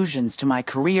their allusions to my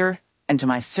career and to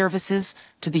my services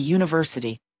to the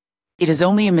university. It is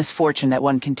only a misfortune that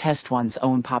one can test one's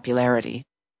own popularity.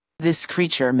 This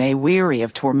creature may weary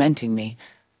of tormenting me,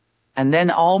 and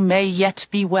then all may yet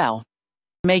be well.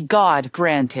 May God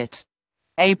grant it.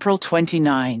 April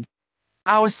 29.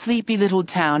 Our sleepy little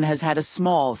town has had a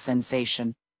small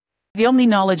sensation. The only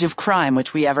knowledge of crime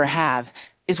which we ever have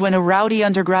is when a rowdy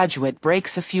undergraduate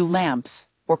breaks a few lamps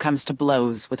or comes to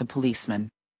blows with a policeman.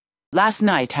 Last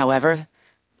night, however,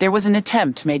 there was an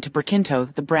attempt made to break into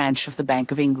the branch of the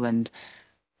Bank of England,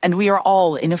 and we are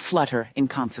all in a flutter in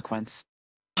consequence.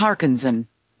 Harkinson,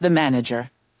 the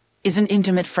manager, is an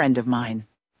intimate friend of mine,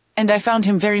 and I found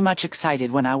him very much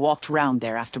excited when I walked round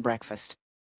there after breakfast.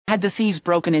 Had the thieves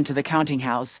broken into the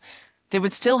counting-house, they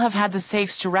would still have had the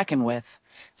safes to reckon with,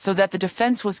 so that the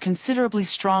defense was considerably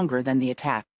stronger than the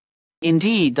attack.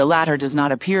 Indeed, the latter does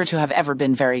not appear to have ever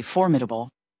been very formidable.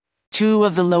 2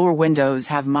 of the lower windows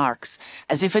have marks,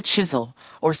 as if a chisel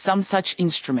or some such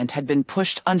instrument had been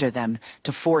pushed under them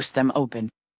to force them open.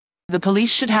 The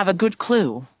police should have a good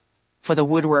clue, for the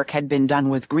woodwork had been done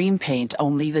with green paint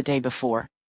only the day before,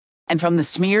 and from the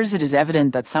smears it is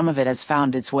evident that some of it has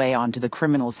found its way onto the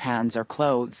criminal's hands or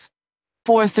clothes.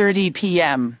 4:30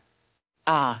 p.m.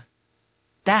 Ah,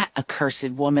 that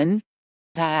accursed woman.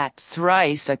 That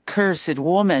thrice accursed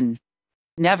woman.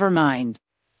 Never mind.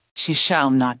 She shall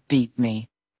not beat me.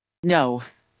 No,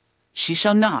 she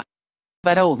shall not.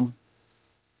 But oh,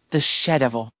 the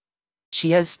she-devil.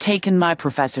 She has taken my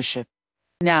professorship.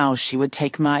 Now she would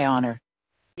take my honor.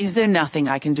 Is there nothing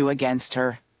I can do against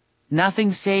her?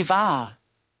 Nothing save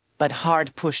but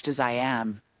hard pushed as I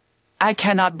am, I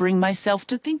cannot bring myself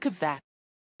to think of that.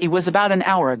 It was about an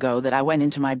hour ago that I went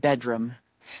into my bedroom,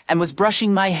 and was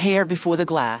brushing my hair before the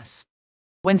glass,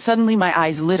 when suddenly my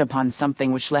eyes lit upon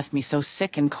something which left me so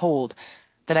sick and cold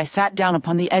that I sat down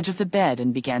upon the edge of the bed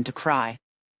and began to cry.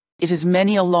 It is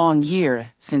many a long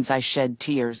year since I shed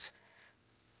tears,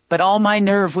 but all my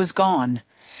nerve was gone,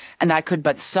 and I could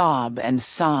but sob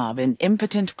in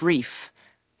impotent grief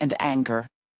and anger.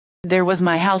 There was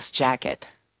my house jacket,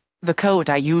 the coat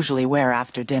I usually wear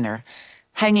after dinner,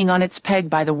 hanging on its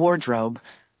peg by the wardrobe,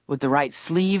 with the right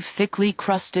sleeve thickly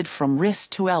crusted from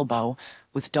wrist to elbow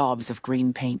with daubs of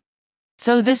green paint.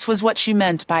 So this was what she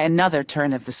meant by another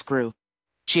turn of the screw.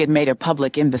 She had made a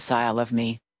public imbecile of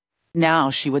me. Now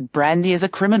she would brand me as a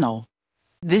criminal.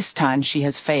 This time she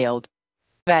has failed.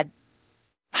 But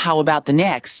how about the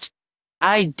next?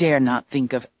 I dare not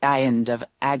think of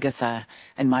Agatha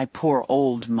and my poor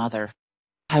old mother.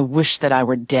 I wish that I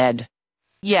were dead.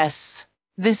 Yes,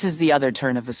 this is the other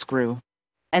turn of the screw.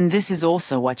 And this is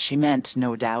also what she meant,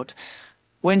 no doubt,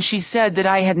 when she said that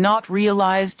I had not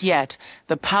realized yet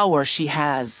the power she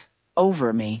has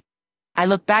over me. I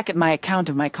look back at my account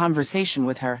of my conversation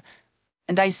with her,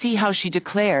 and I see how she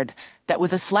declared that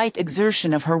with a slight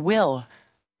exertion of her will,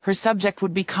 her subject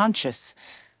would be conscious,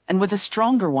 and with a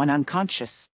stronger one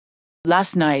unconscious.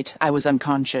 Last night I was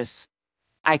unconscious.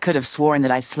 I could have sworn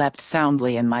that I slept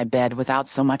soundly in my bed without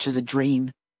so much as a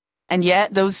dream. And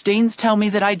yet those stains tell me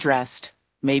that I dressed,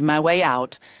 made my way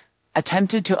out,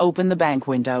 attempted to open the bank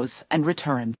windows, and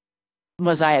returned.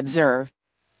 Was I observed?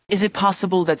 Is it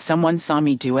possible that someone saw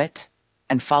me do it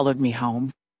and followed me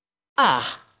home?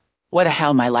 Ah, what a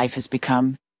hell my life has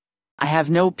become. I have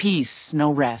no peace,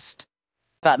 no rest.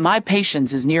 But my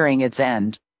patience is nearing its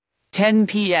end. 10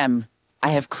 p.m. I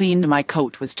have cleaned my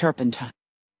coat with turpentine.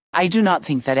 I do not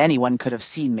think that anyone could have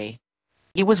seen me.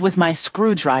 It was with my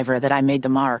screwdriver that I made the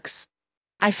marks.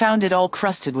 I found it all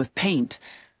crusted with paint,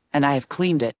 and I have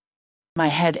cleaned it. My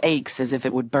head aches as if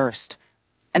it would burst,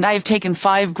 and I have taken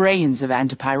 5 grains of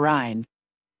antipyrine.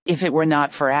 If it were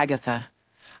not for Agatha,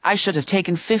 I should have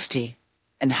taken 50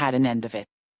 and had an end of it.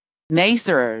 May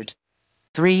 3rd.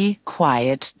 3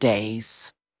 quiet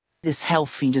days. This hell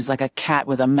fiend is like a cat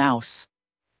with a mouse.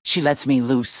 She lets me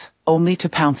loose, only to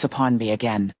pounce upon me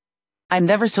again. I'm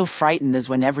never so frightened as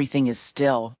when everything is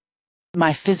still.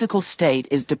 My physical state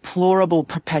is deplorable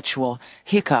perpetual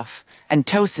hiccough and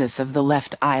ptosis of the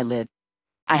left eyelid.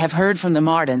 I have heard from the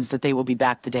Mardens that they will be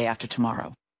back the day after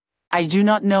tomorrow. I do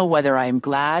not know whether I am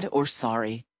glad or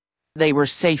sorry. They were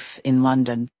safe in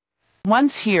London.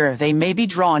 Once here, they may be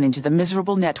drawn into the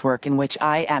miserable network in which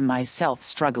I am myself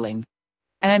struggling.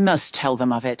 And I must tell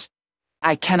them of it.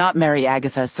 I cannot marry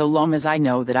Agatha so long as I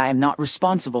know that I am not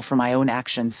responsible for my own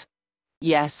actions.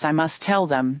 Yes, I must tell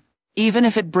them, even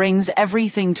if it brings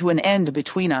everything to an end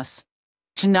between us.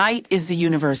 Tonight is the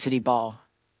university ball,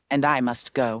 and I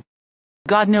must go.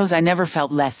 God knows I never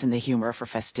felt less in the humor for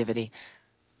festivity.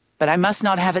 But I must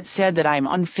not have it said that I am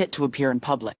unfit to appear in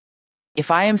public.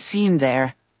 If I am seen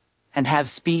there, and have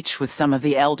speech with some of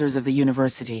the elders of the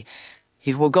university,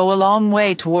 it will go a long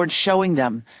way towards showing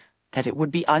them that it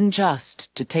would be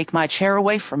unjust to take my chair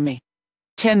away from me.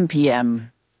 10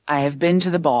 p.m. I have been to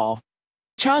the ball.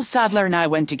 Charles Sadler and I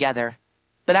went together,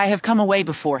 but I have come away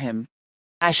before him.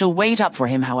 I shall wait up for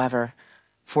him, however,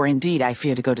 for indeed I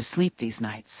fear to go to sleep these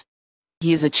nights.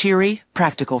 He is a cheery,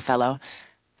 practical fellow,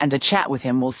 and a chat with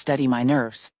him will steady my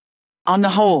nerves. On the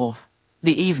whole,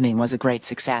 the evening was a great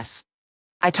success.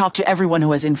 I talked to everyone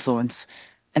who has influence,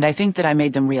 and I think that I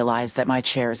made them realize that my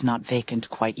chair is not vacant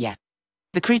quite yet.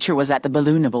 The creature was at the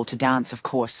balloonable to dance, of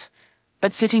course,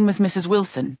 but sitting with Mrs.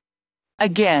 Wilson.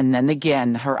 Again and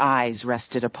again her eyes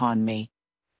rested upon me.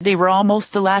 They were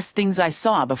almost the last things I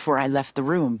saw before I left the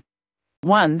room.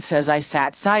 Once, as I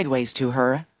sat sideways to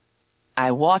her,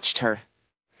 I watched her,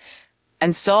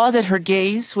 and saw that her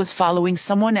gaze was following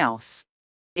someone else.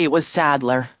 It was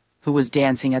Sadler, who was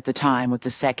dancing at the time with the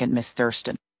second Miss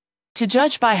Thurston. To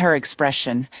judge by her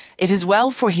expression, it is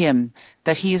well for him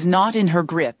that he is not in her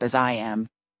grip as I am.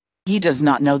 He does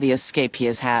not know the escape he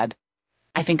has had.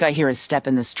 I think I hear his step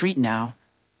in the street now,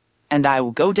 and I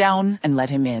will go down and let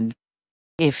him in.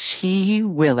 If he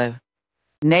will.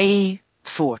 Nay,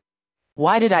 for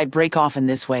why did I break off in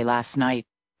this way last night?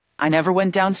 I never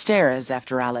went downstairs,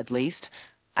 after all, at least.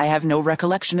 I have no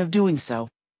recollection of doing so.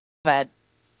 But,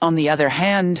 on the other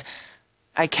hand,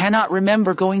 I cannot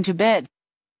remember going to bed.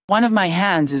 One of my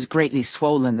hands is greatly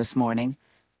swollen this morning,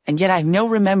 and yet I have no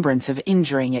remembrance of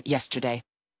injuring it yesterday.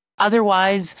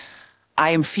 Otherwise, I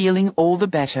am feeling all the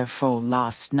better for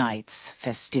last night's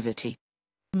festivity.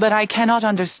 But I cannot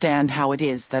understand how it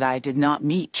is that I did not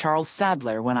meet Charles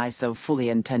Sadler when I so fully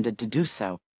intended to do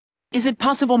so. Is it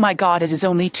possible, my God, it is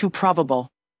only too probable?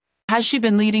 Has she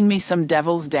been leading me some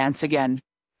devil's dance again?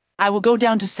 I will go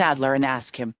down to Sadler and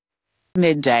ask him.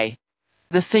 Midday.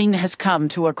 The thing has come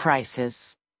to a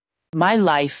crisis. My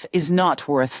life is not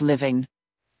worth living.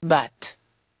 But,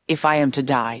 if I am to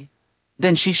die,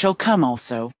 then she shall come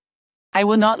also. I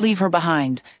will not leave her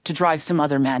behind to drive some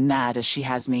other man mad as she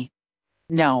has me.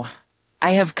 No,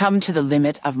 I have come to the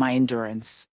limit of my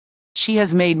endurance. She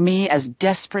has made me as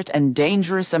desperate and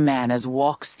dangerous a man as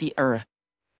walks the earth.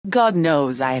 God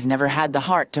knows I have never had the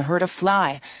heart to hurt a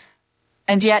fly.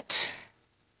 And yet,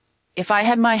 if I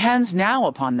had my hands now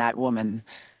upon that woman,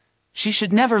 she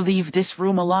should never leave this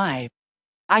room alive.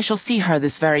 I shall see her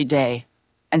this very day,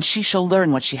 and she shall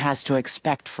learn what she has to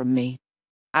expect from me.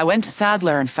 I went to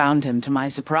Sadler and found him, to my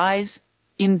surprise,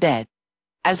 in bed.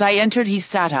 As I entered, he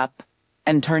sat up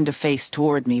and turned a face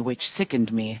toward me which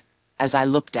sickened me as I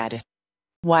looked at it.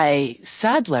 Why,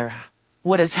 Sadler,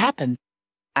 what has happened?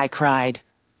 I cried,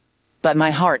 but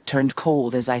my heart turned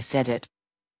cold as I said it.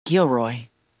 Gilroy,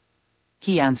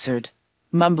 he answered,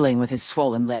 mumbling with his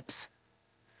swollen lips.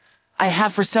 I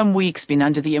have for some weeks been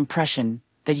under the impression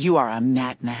that you are a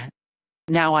madman.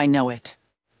 Now I know it,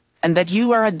 and that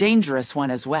you are a dangerous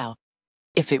one as well.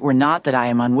 If it were not that I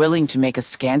am unwilling to make a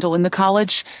scandal in the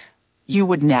college, you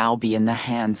would now be in the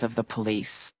hands of the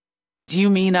police. Do you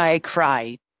mean? I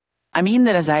cried. I mean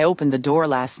that as I opened the door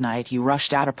last night, you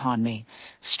rushed out upon me,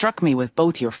 struck me with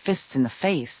both your fists in the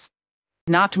face,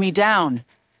 knocked me down,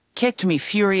 kicked me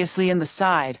furiously in the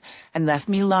side, and left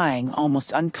me lying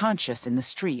almost unconscious in the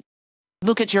street.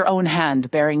 Look at your own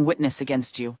hand bearing witness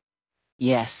against you.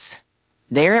 Yes,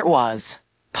 there it was,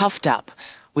 puffed up,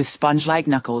 with sponge-like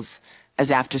knuckles,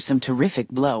 as after some terrific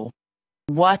blow.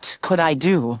 What could I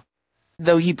do?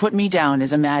 Though he put me down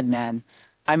as a madman,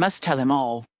 I must tell him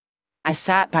all. I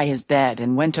sat by his bed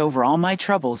and went over all my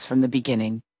troubles from the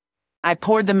beginning. I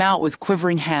poured them out with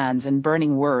quivering hands and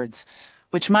burning words,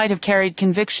 which might have carried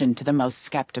conviction to the most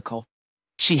skeptical.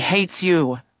 She hates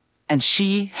you, and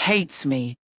she hates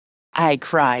me, I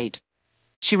cried.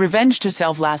 She revenged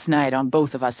herself last night on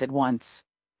both of us at once.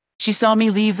 She saw me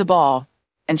leave the ball,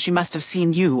 and she must have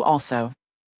seen you also.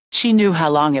 She knew how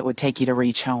long it would take you to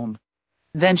reach home.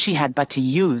 Then she had but to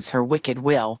use her wicked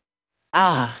will.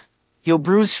 Ah, your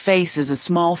bruised face is a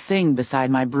small thing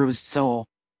beside my bruised soul.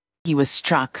 He was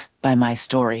struck by my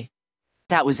story.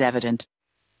 That was evident.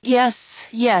 Yes,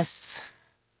 yes.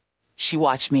 She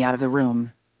watched me out of the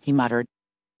room, he muttered.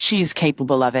 She's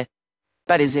capable of it.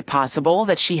 But is it possible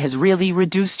that she has really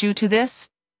reduced you to this?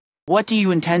 What do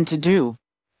you intend to do?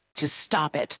 To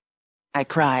stop it, I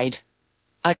cried.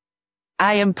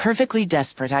 I am perfectly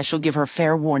desperate. I shall give her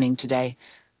fair warning today,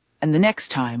 and the next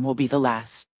time will be the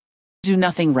last. Do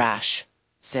nothing rash,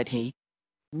 said he.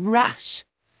 Rash,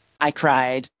 I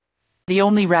cried. The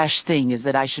only rash thing is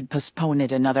that I should postpone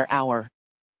it another hour.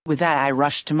 With that I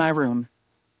rushed to my room.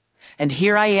 And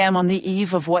here I am on the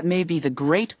eve of what may be the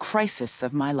great crisis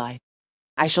of my life.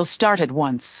 I shall start at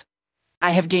once.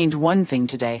 I have gained one thing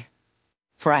today,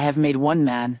 for I have made one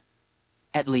man,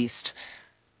 at least,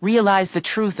 realize the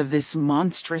truth of this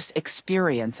monstrous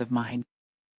experience of mine.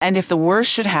 And if the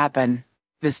worst should happen,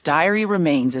 this diary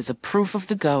remains as a proof of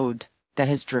the goad that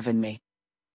has driven me.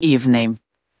 Evening.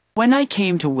 When I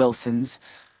came to Wilson's,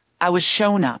 I was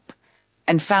shown up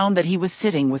and found that he was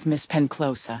sitting with Miss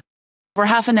Penclosa. For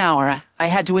half an hour, I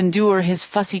had to endure his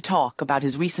fussy talk about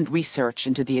his recent research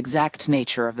into the exact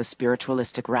nature of the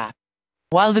spiritualistic rap.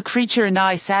 While the creature and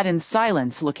I sat in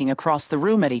silence looking across the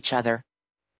room at each other,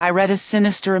 I read a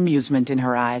sinister amusement in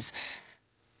her eyes,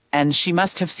 and she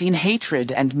must have seen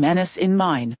hatred and menace in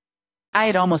mine. I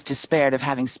had almost despaired of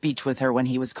having speech with her when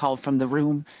he was called from the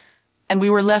room, and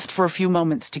we were left for a few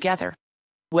moments together.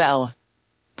 Well,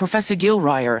 Professor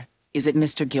Gilroy, is it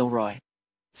Mr. Gilroy?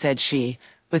 Said she,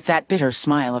 with that bitter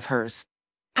smile of hers.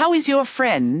 How is your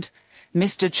friend,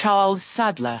 Mr. Charles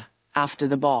Sadler, after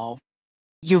the ball?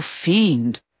 You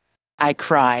fiend, I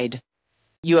cried.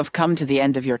 You have come to the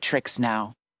end of your tricks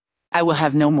now. I will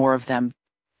have no more of them.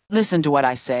 Listen to what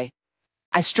I say.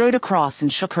 I strode across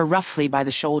and shook her roughly by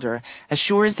the shoulder, as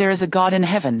sure as there is a God in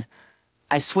heaven.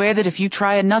 I swear that if you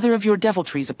try another of your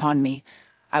deviltries upon me,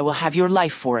 I will have your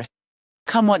life for it.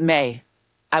 Come what may,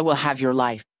 I will have your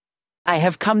life. I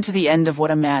have come to the end of what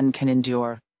a man can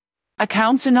endure.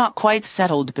 Accounts are not quite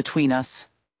settled between us,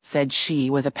 said she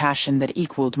with a passion that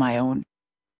equaled my own.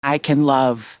 I can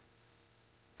love,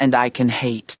 and I can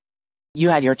hate. You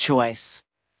had your choice.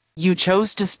 You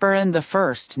chose to spurn the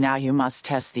first, now you must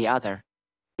test the other.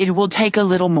 It will take a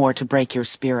little more to break your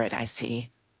spirit, I see,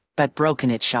 but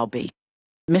broken it shall be.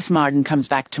 Miss Marden comes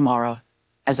back tomorrow,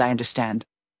 as I understand.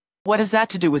 What has that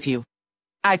to do with you?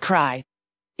 I cry.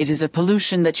 It is a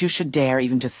pollution that you should dare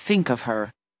even to think of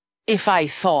her. If I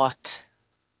thought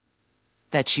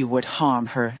that you would harm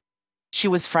her. She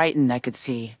was frightened, I could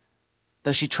see,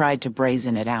 though she tried to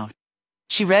brazen it out.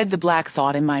 She read the black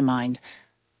thought in my mind,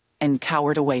 and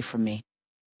cowered away from me.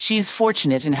 She's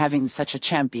fortunate in having such a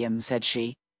champion, said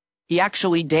she. He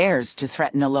actually dares to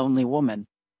threaten a lonely woman.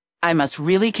 I must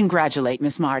really congratulate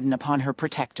Miss Marden upon her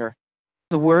protector.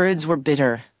 The words were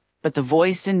bitter, but the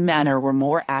voice and manner were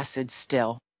more acid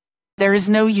still. There is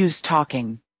no use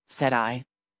talking, said I.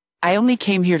 I only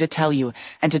came here to tell you,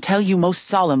 and to tell you most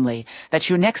solemnly, that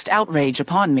your next outrage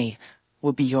upon me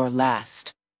will be your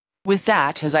last. With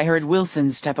that, as I heard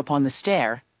Wilson step upon the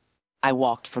stair, I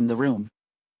walked from the room.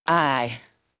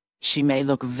 She may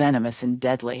look venomous and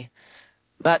deadly,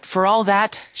 but for all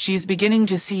that, she is beginning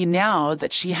to see now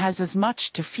that she has as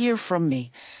much to fear from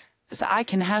me as I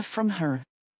can have from her.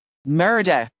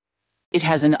 Murder! It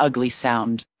has an ugly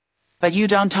sound. But you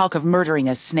don't talk of murdering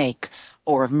a snake,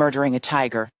 or of murdering a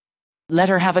tiger. Let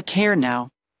her have a care now.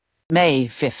 May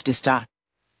 5th Dista.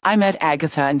 I met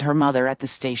Agatha and her mother at the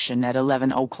station at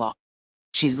 11 o'clock.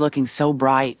 She's looking so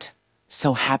bright,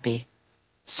 so happy,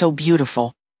 so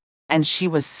beautiful, and she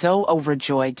was so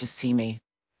overjoyed to see me.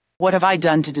 What have I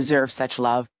done to deserve such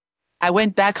love? I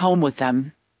went back home with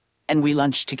them, and we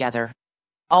lunched together.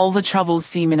 All the troubles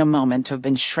seem in a moment to have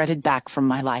been shredded back from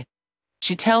my life.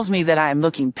 She tells me that I am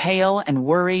looking pale and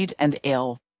worried and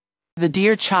ill. The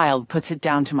dear child puts it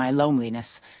down to my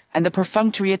loneliness and the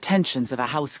perfunctory attentions of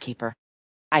a housekeeper.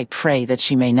 I pray that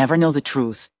she may never know the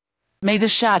truth. May the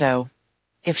shadow,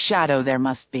 if shadow there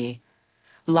must be,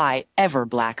 lie ever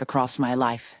black across my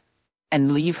life,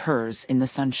 and leave hers in the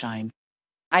sunshine.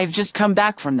 I've just come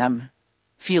back from them,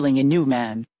 feeling a new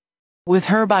man. With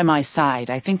her by my side,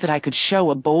 I think that I could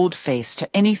show a bold face to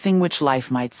anything which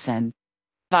life might send.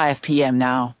 5 p.m.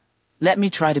 now. Let me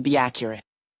try to be accurate.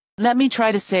 Let me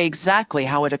try to say exactly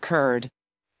how it occurred.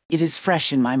 It is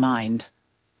fresh in my mind,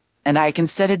 and I can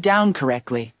set it down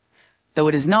correctly, though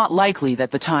it is not likely that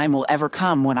the time will ever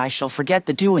come when I shall forget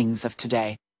the doings of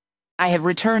today. I had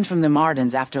returned from the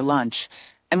Mardens after lunch,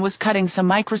 and was cutting some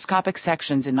microscopic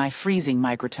sections in my freezing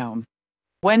microtome,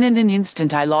 when in an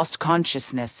instant I lost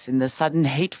consciousness in the sudden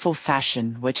hateful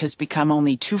fashion which has become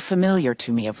only too familiar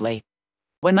to me of late.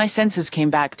 When my senses came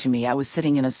back to me, I was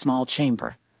sitting in a small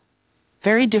chamber,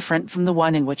 very different from the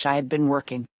one in which I had been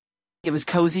working. It was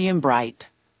cozy and bright,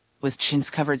 with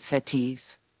chintz-covered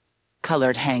settees,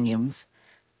 colored hangings,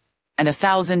 and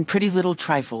 1,000 pretty little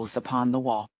trifles upon the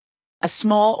wall. A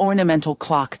small ornamental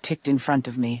clock ticked in front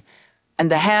of me,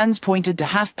 and the hands pointed to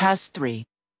 3:30.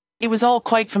 It was all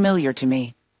quite familiar to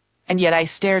me, and yet I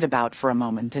stared about for a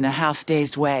moment in a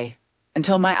half-dazed way,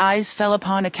 until my eyes fell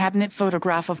upon a cabinet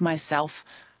photograph of myself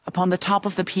upon the top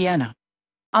of the piano.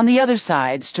 On the other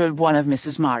side stood one of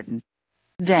Mrs. Marden.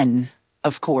 Then,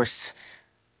 of course,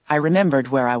 I remembered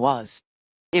where I was.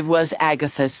 It was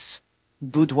Agatha's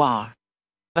boudoir.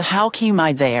 But how came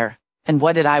I there, and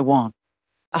what did I want?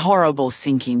 A horrible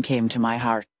sinking came to my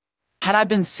heart. Had I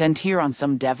been sent here on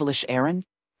some devilish errand?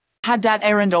 Had that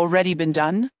errand already been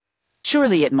done?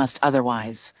 Surely it must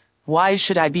otherwise. Why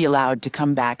should I be allowed to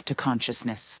come back to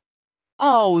consciousness?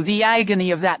 Oh, the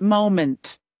agony of that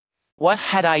moment!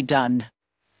 What had I done?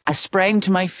 I sprang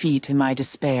to my feet in my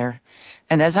despair,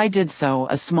 and as I did so,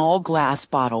 a small glass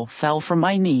bottle fell from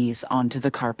my knees onto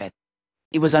the carpet.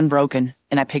 It was unbroken,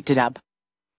 and I picked it up.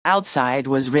 Outside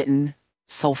was written,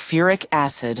 sulfuric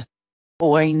acid,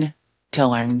 oin,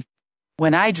 tillern.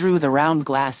 When I drew the round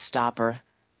glass stopper,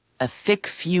 a thick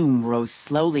fume rose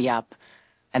slowly up,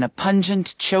 and a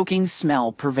pungent, choking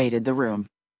smell pervaded the room.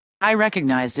 I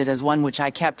recognized it as one which I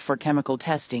kept for chemical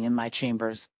testing in my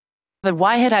chambers. But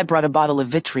why had I brought a bottle of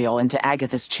vitriol into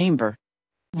Agatha's chamber?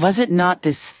 Was it not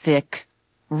this thick,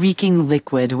 reeking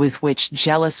liquid with which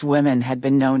jealous women had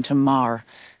been known to mar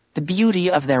the beauty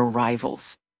of their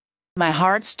rivals? My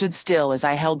heart stood still as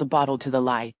I held the bottle to the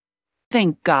light.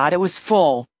 Thank God it was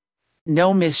full.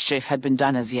 No mischief had been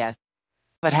done as yet.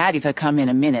 But had Agatha come in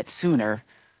a minute sooner,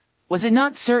 was it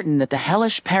not certain that the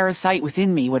hellish parasite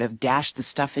within me would have dashed the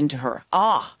stuff into her?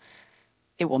 Ah!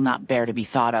 It will not bear to be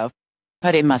thought of.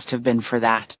 But it must have been for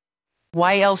that.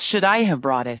 Why else should I have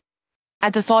brought it?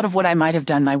 At the thought of what I might have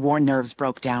done, my worn nerves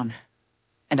broke down,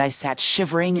 and I sat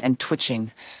shivering and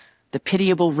twitching, the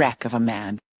pitiable wreck of a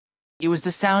man. It was the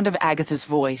sound of Agatha's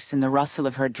voice and the rustle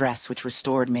of her dress which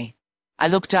restored me. I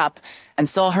looked up and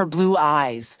saw her blue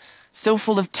eyes, so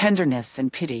full of tenderness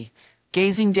and pity,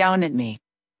 gazing down at me.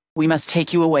 "We must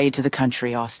take you away to the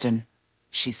country, Austen,"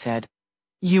 she said.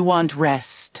 "You want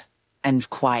rest and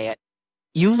quiet.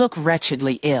 You look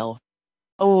wretchedly ill."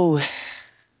 "Oh,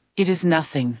 it is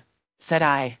nothing," said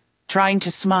I, trying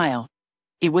to smile.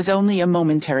 "It was only a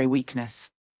momentary weakness.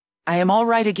 I am all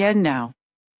right again now.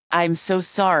 I'm so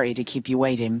sorry to keep you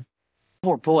waiting.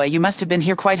 Poor boy, you must have been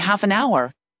here quite half an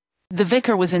hour." The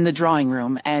vicar was in the drawing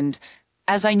room, and,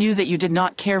 as I knew that you did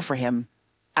not care for him,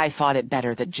 I thought it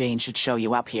better that Jane should show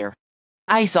you up here.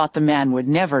 I thought the man would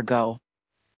never go.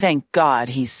 Thank God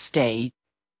he's stayed.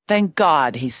 Thank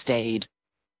God he stayed.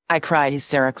 I cried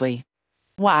hysterically.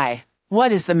 "Why,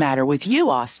 what is the matter with you,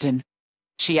 Austen?"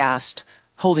 she asked,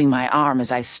 holding my arm as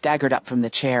I staggered up from the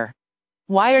chair.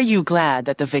 "Why are you glad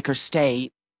that the vicar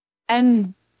stayed?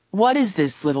 And what is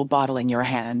this little bottle in your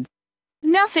hand?"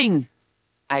 "Nothing,"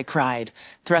 I cried,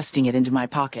 thrusting it into my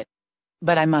pocket.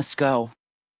 "But I must go.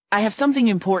 I have something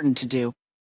important to do."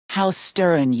 "How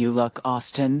stern you look,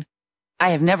 Austen.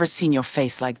 I have never seen your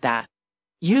face like that.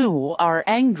 You are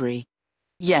angry."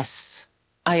 "Yes,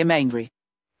 I am angry.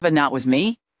 But not with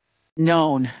me?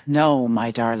 No, no,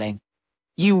 my darling.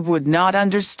 You would not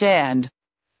understand.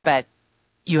 But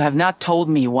you have not told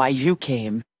me why you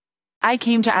came." "I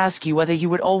came to ask you whether you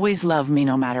would always love me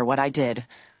no matter what I did,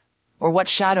 or what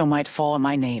shadow might fall on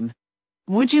my name.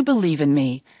 Would you believe in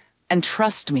me, and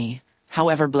trust me,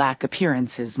 however black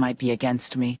appearances might be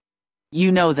against me?"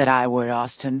 "You know that I would,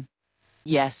 Austen."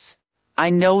 "Yes,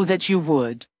 I know that you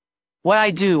would. What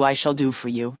I do, I shall do for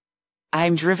you. I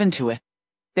am driven to it.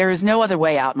 There is no other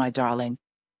way out, my darling."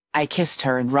 I kissed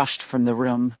her and rushed from the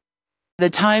room. The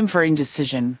time for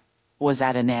indecision was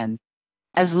at an end.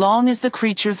 As long as the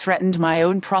creature threatened my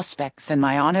own prospects and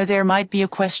my honor, there might be a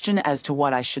question as to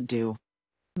what I should do.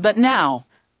 But now,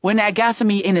 when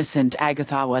innocent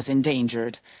Agatha was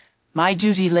endangered, my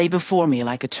duty lay before me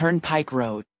like a turnpike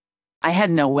road. I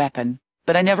had no weapon,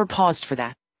 but I never paused for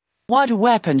that. What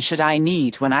weapon should I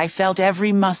need when I felt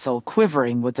every muscle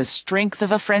quivering with the strength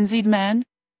of a frenzied man?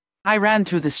 I ran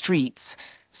through the streets,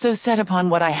 so set upon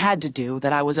what I had to do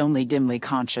that I was only dimly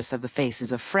conscious of the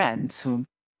faces of friends whom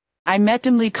I met,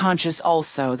 dimly conscious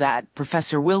also that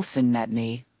Professor Wilson met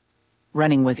me,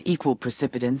 running with equal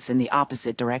precipitance in the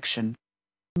opposite direction.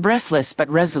 Breathless but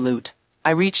resolute, I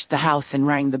reached the house and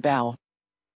rang the bell.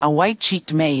 A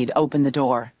white-cheeked maid opened the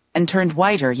door, and turned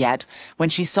whiter yet when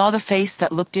she saw the face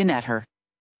that looked in at her.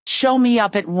 "Show me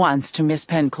up at once to Miss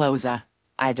Penclosa,"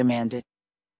 I demanded.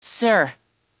 "Sir,"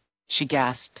 she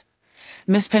gasped.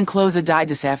 "Miss Penclosa died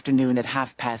this afternoon at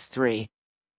 3:30.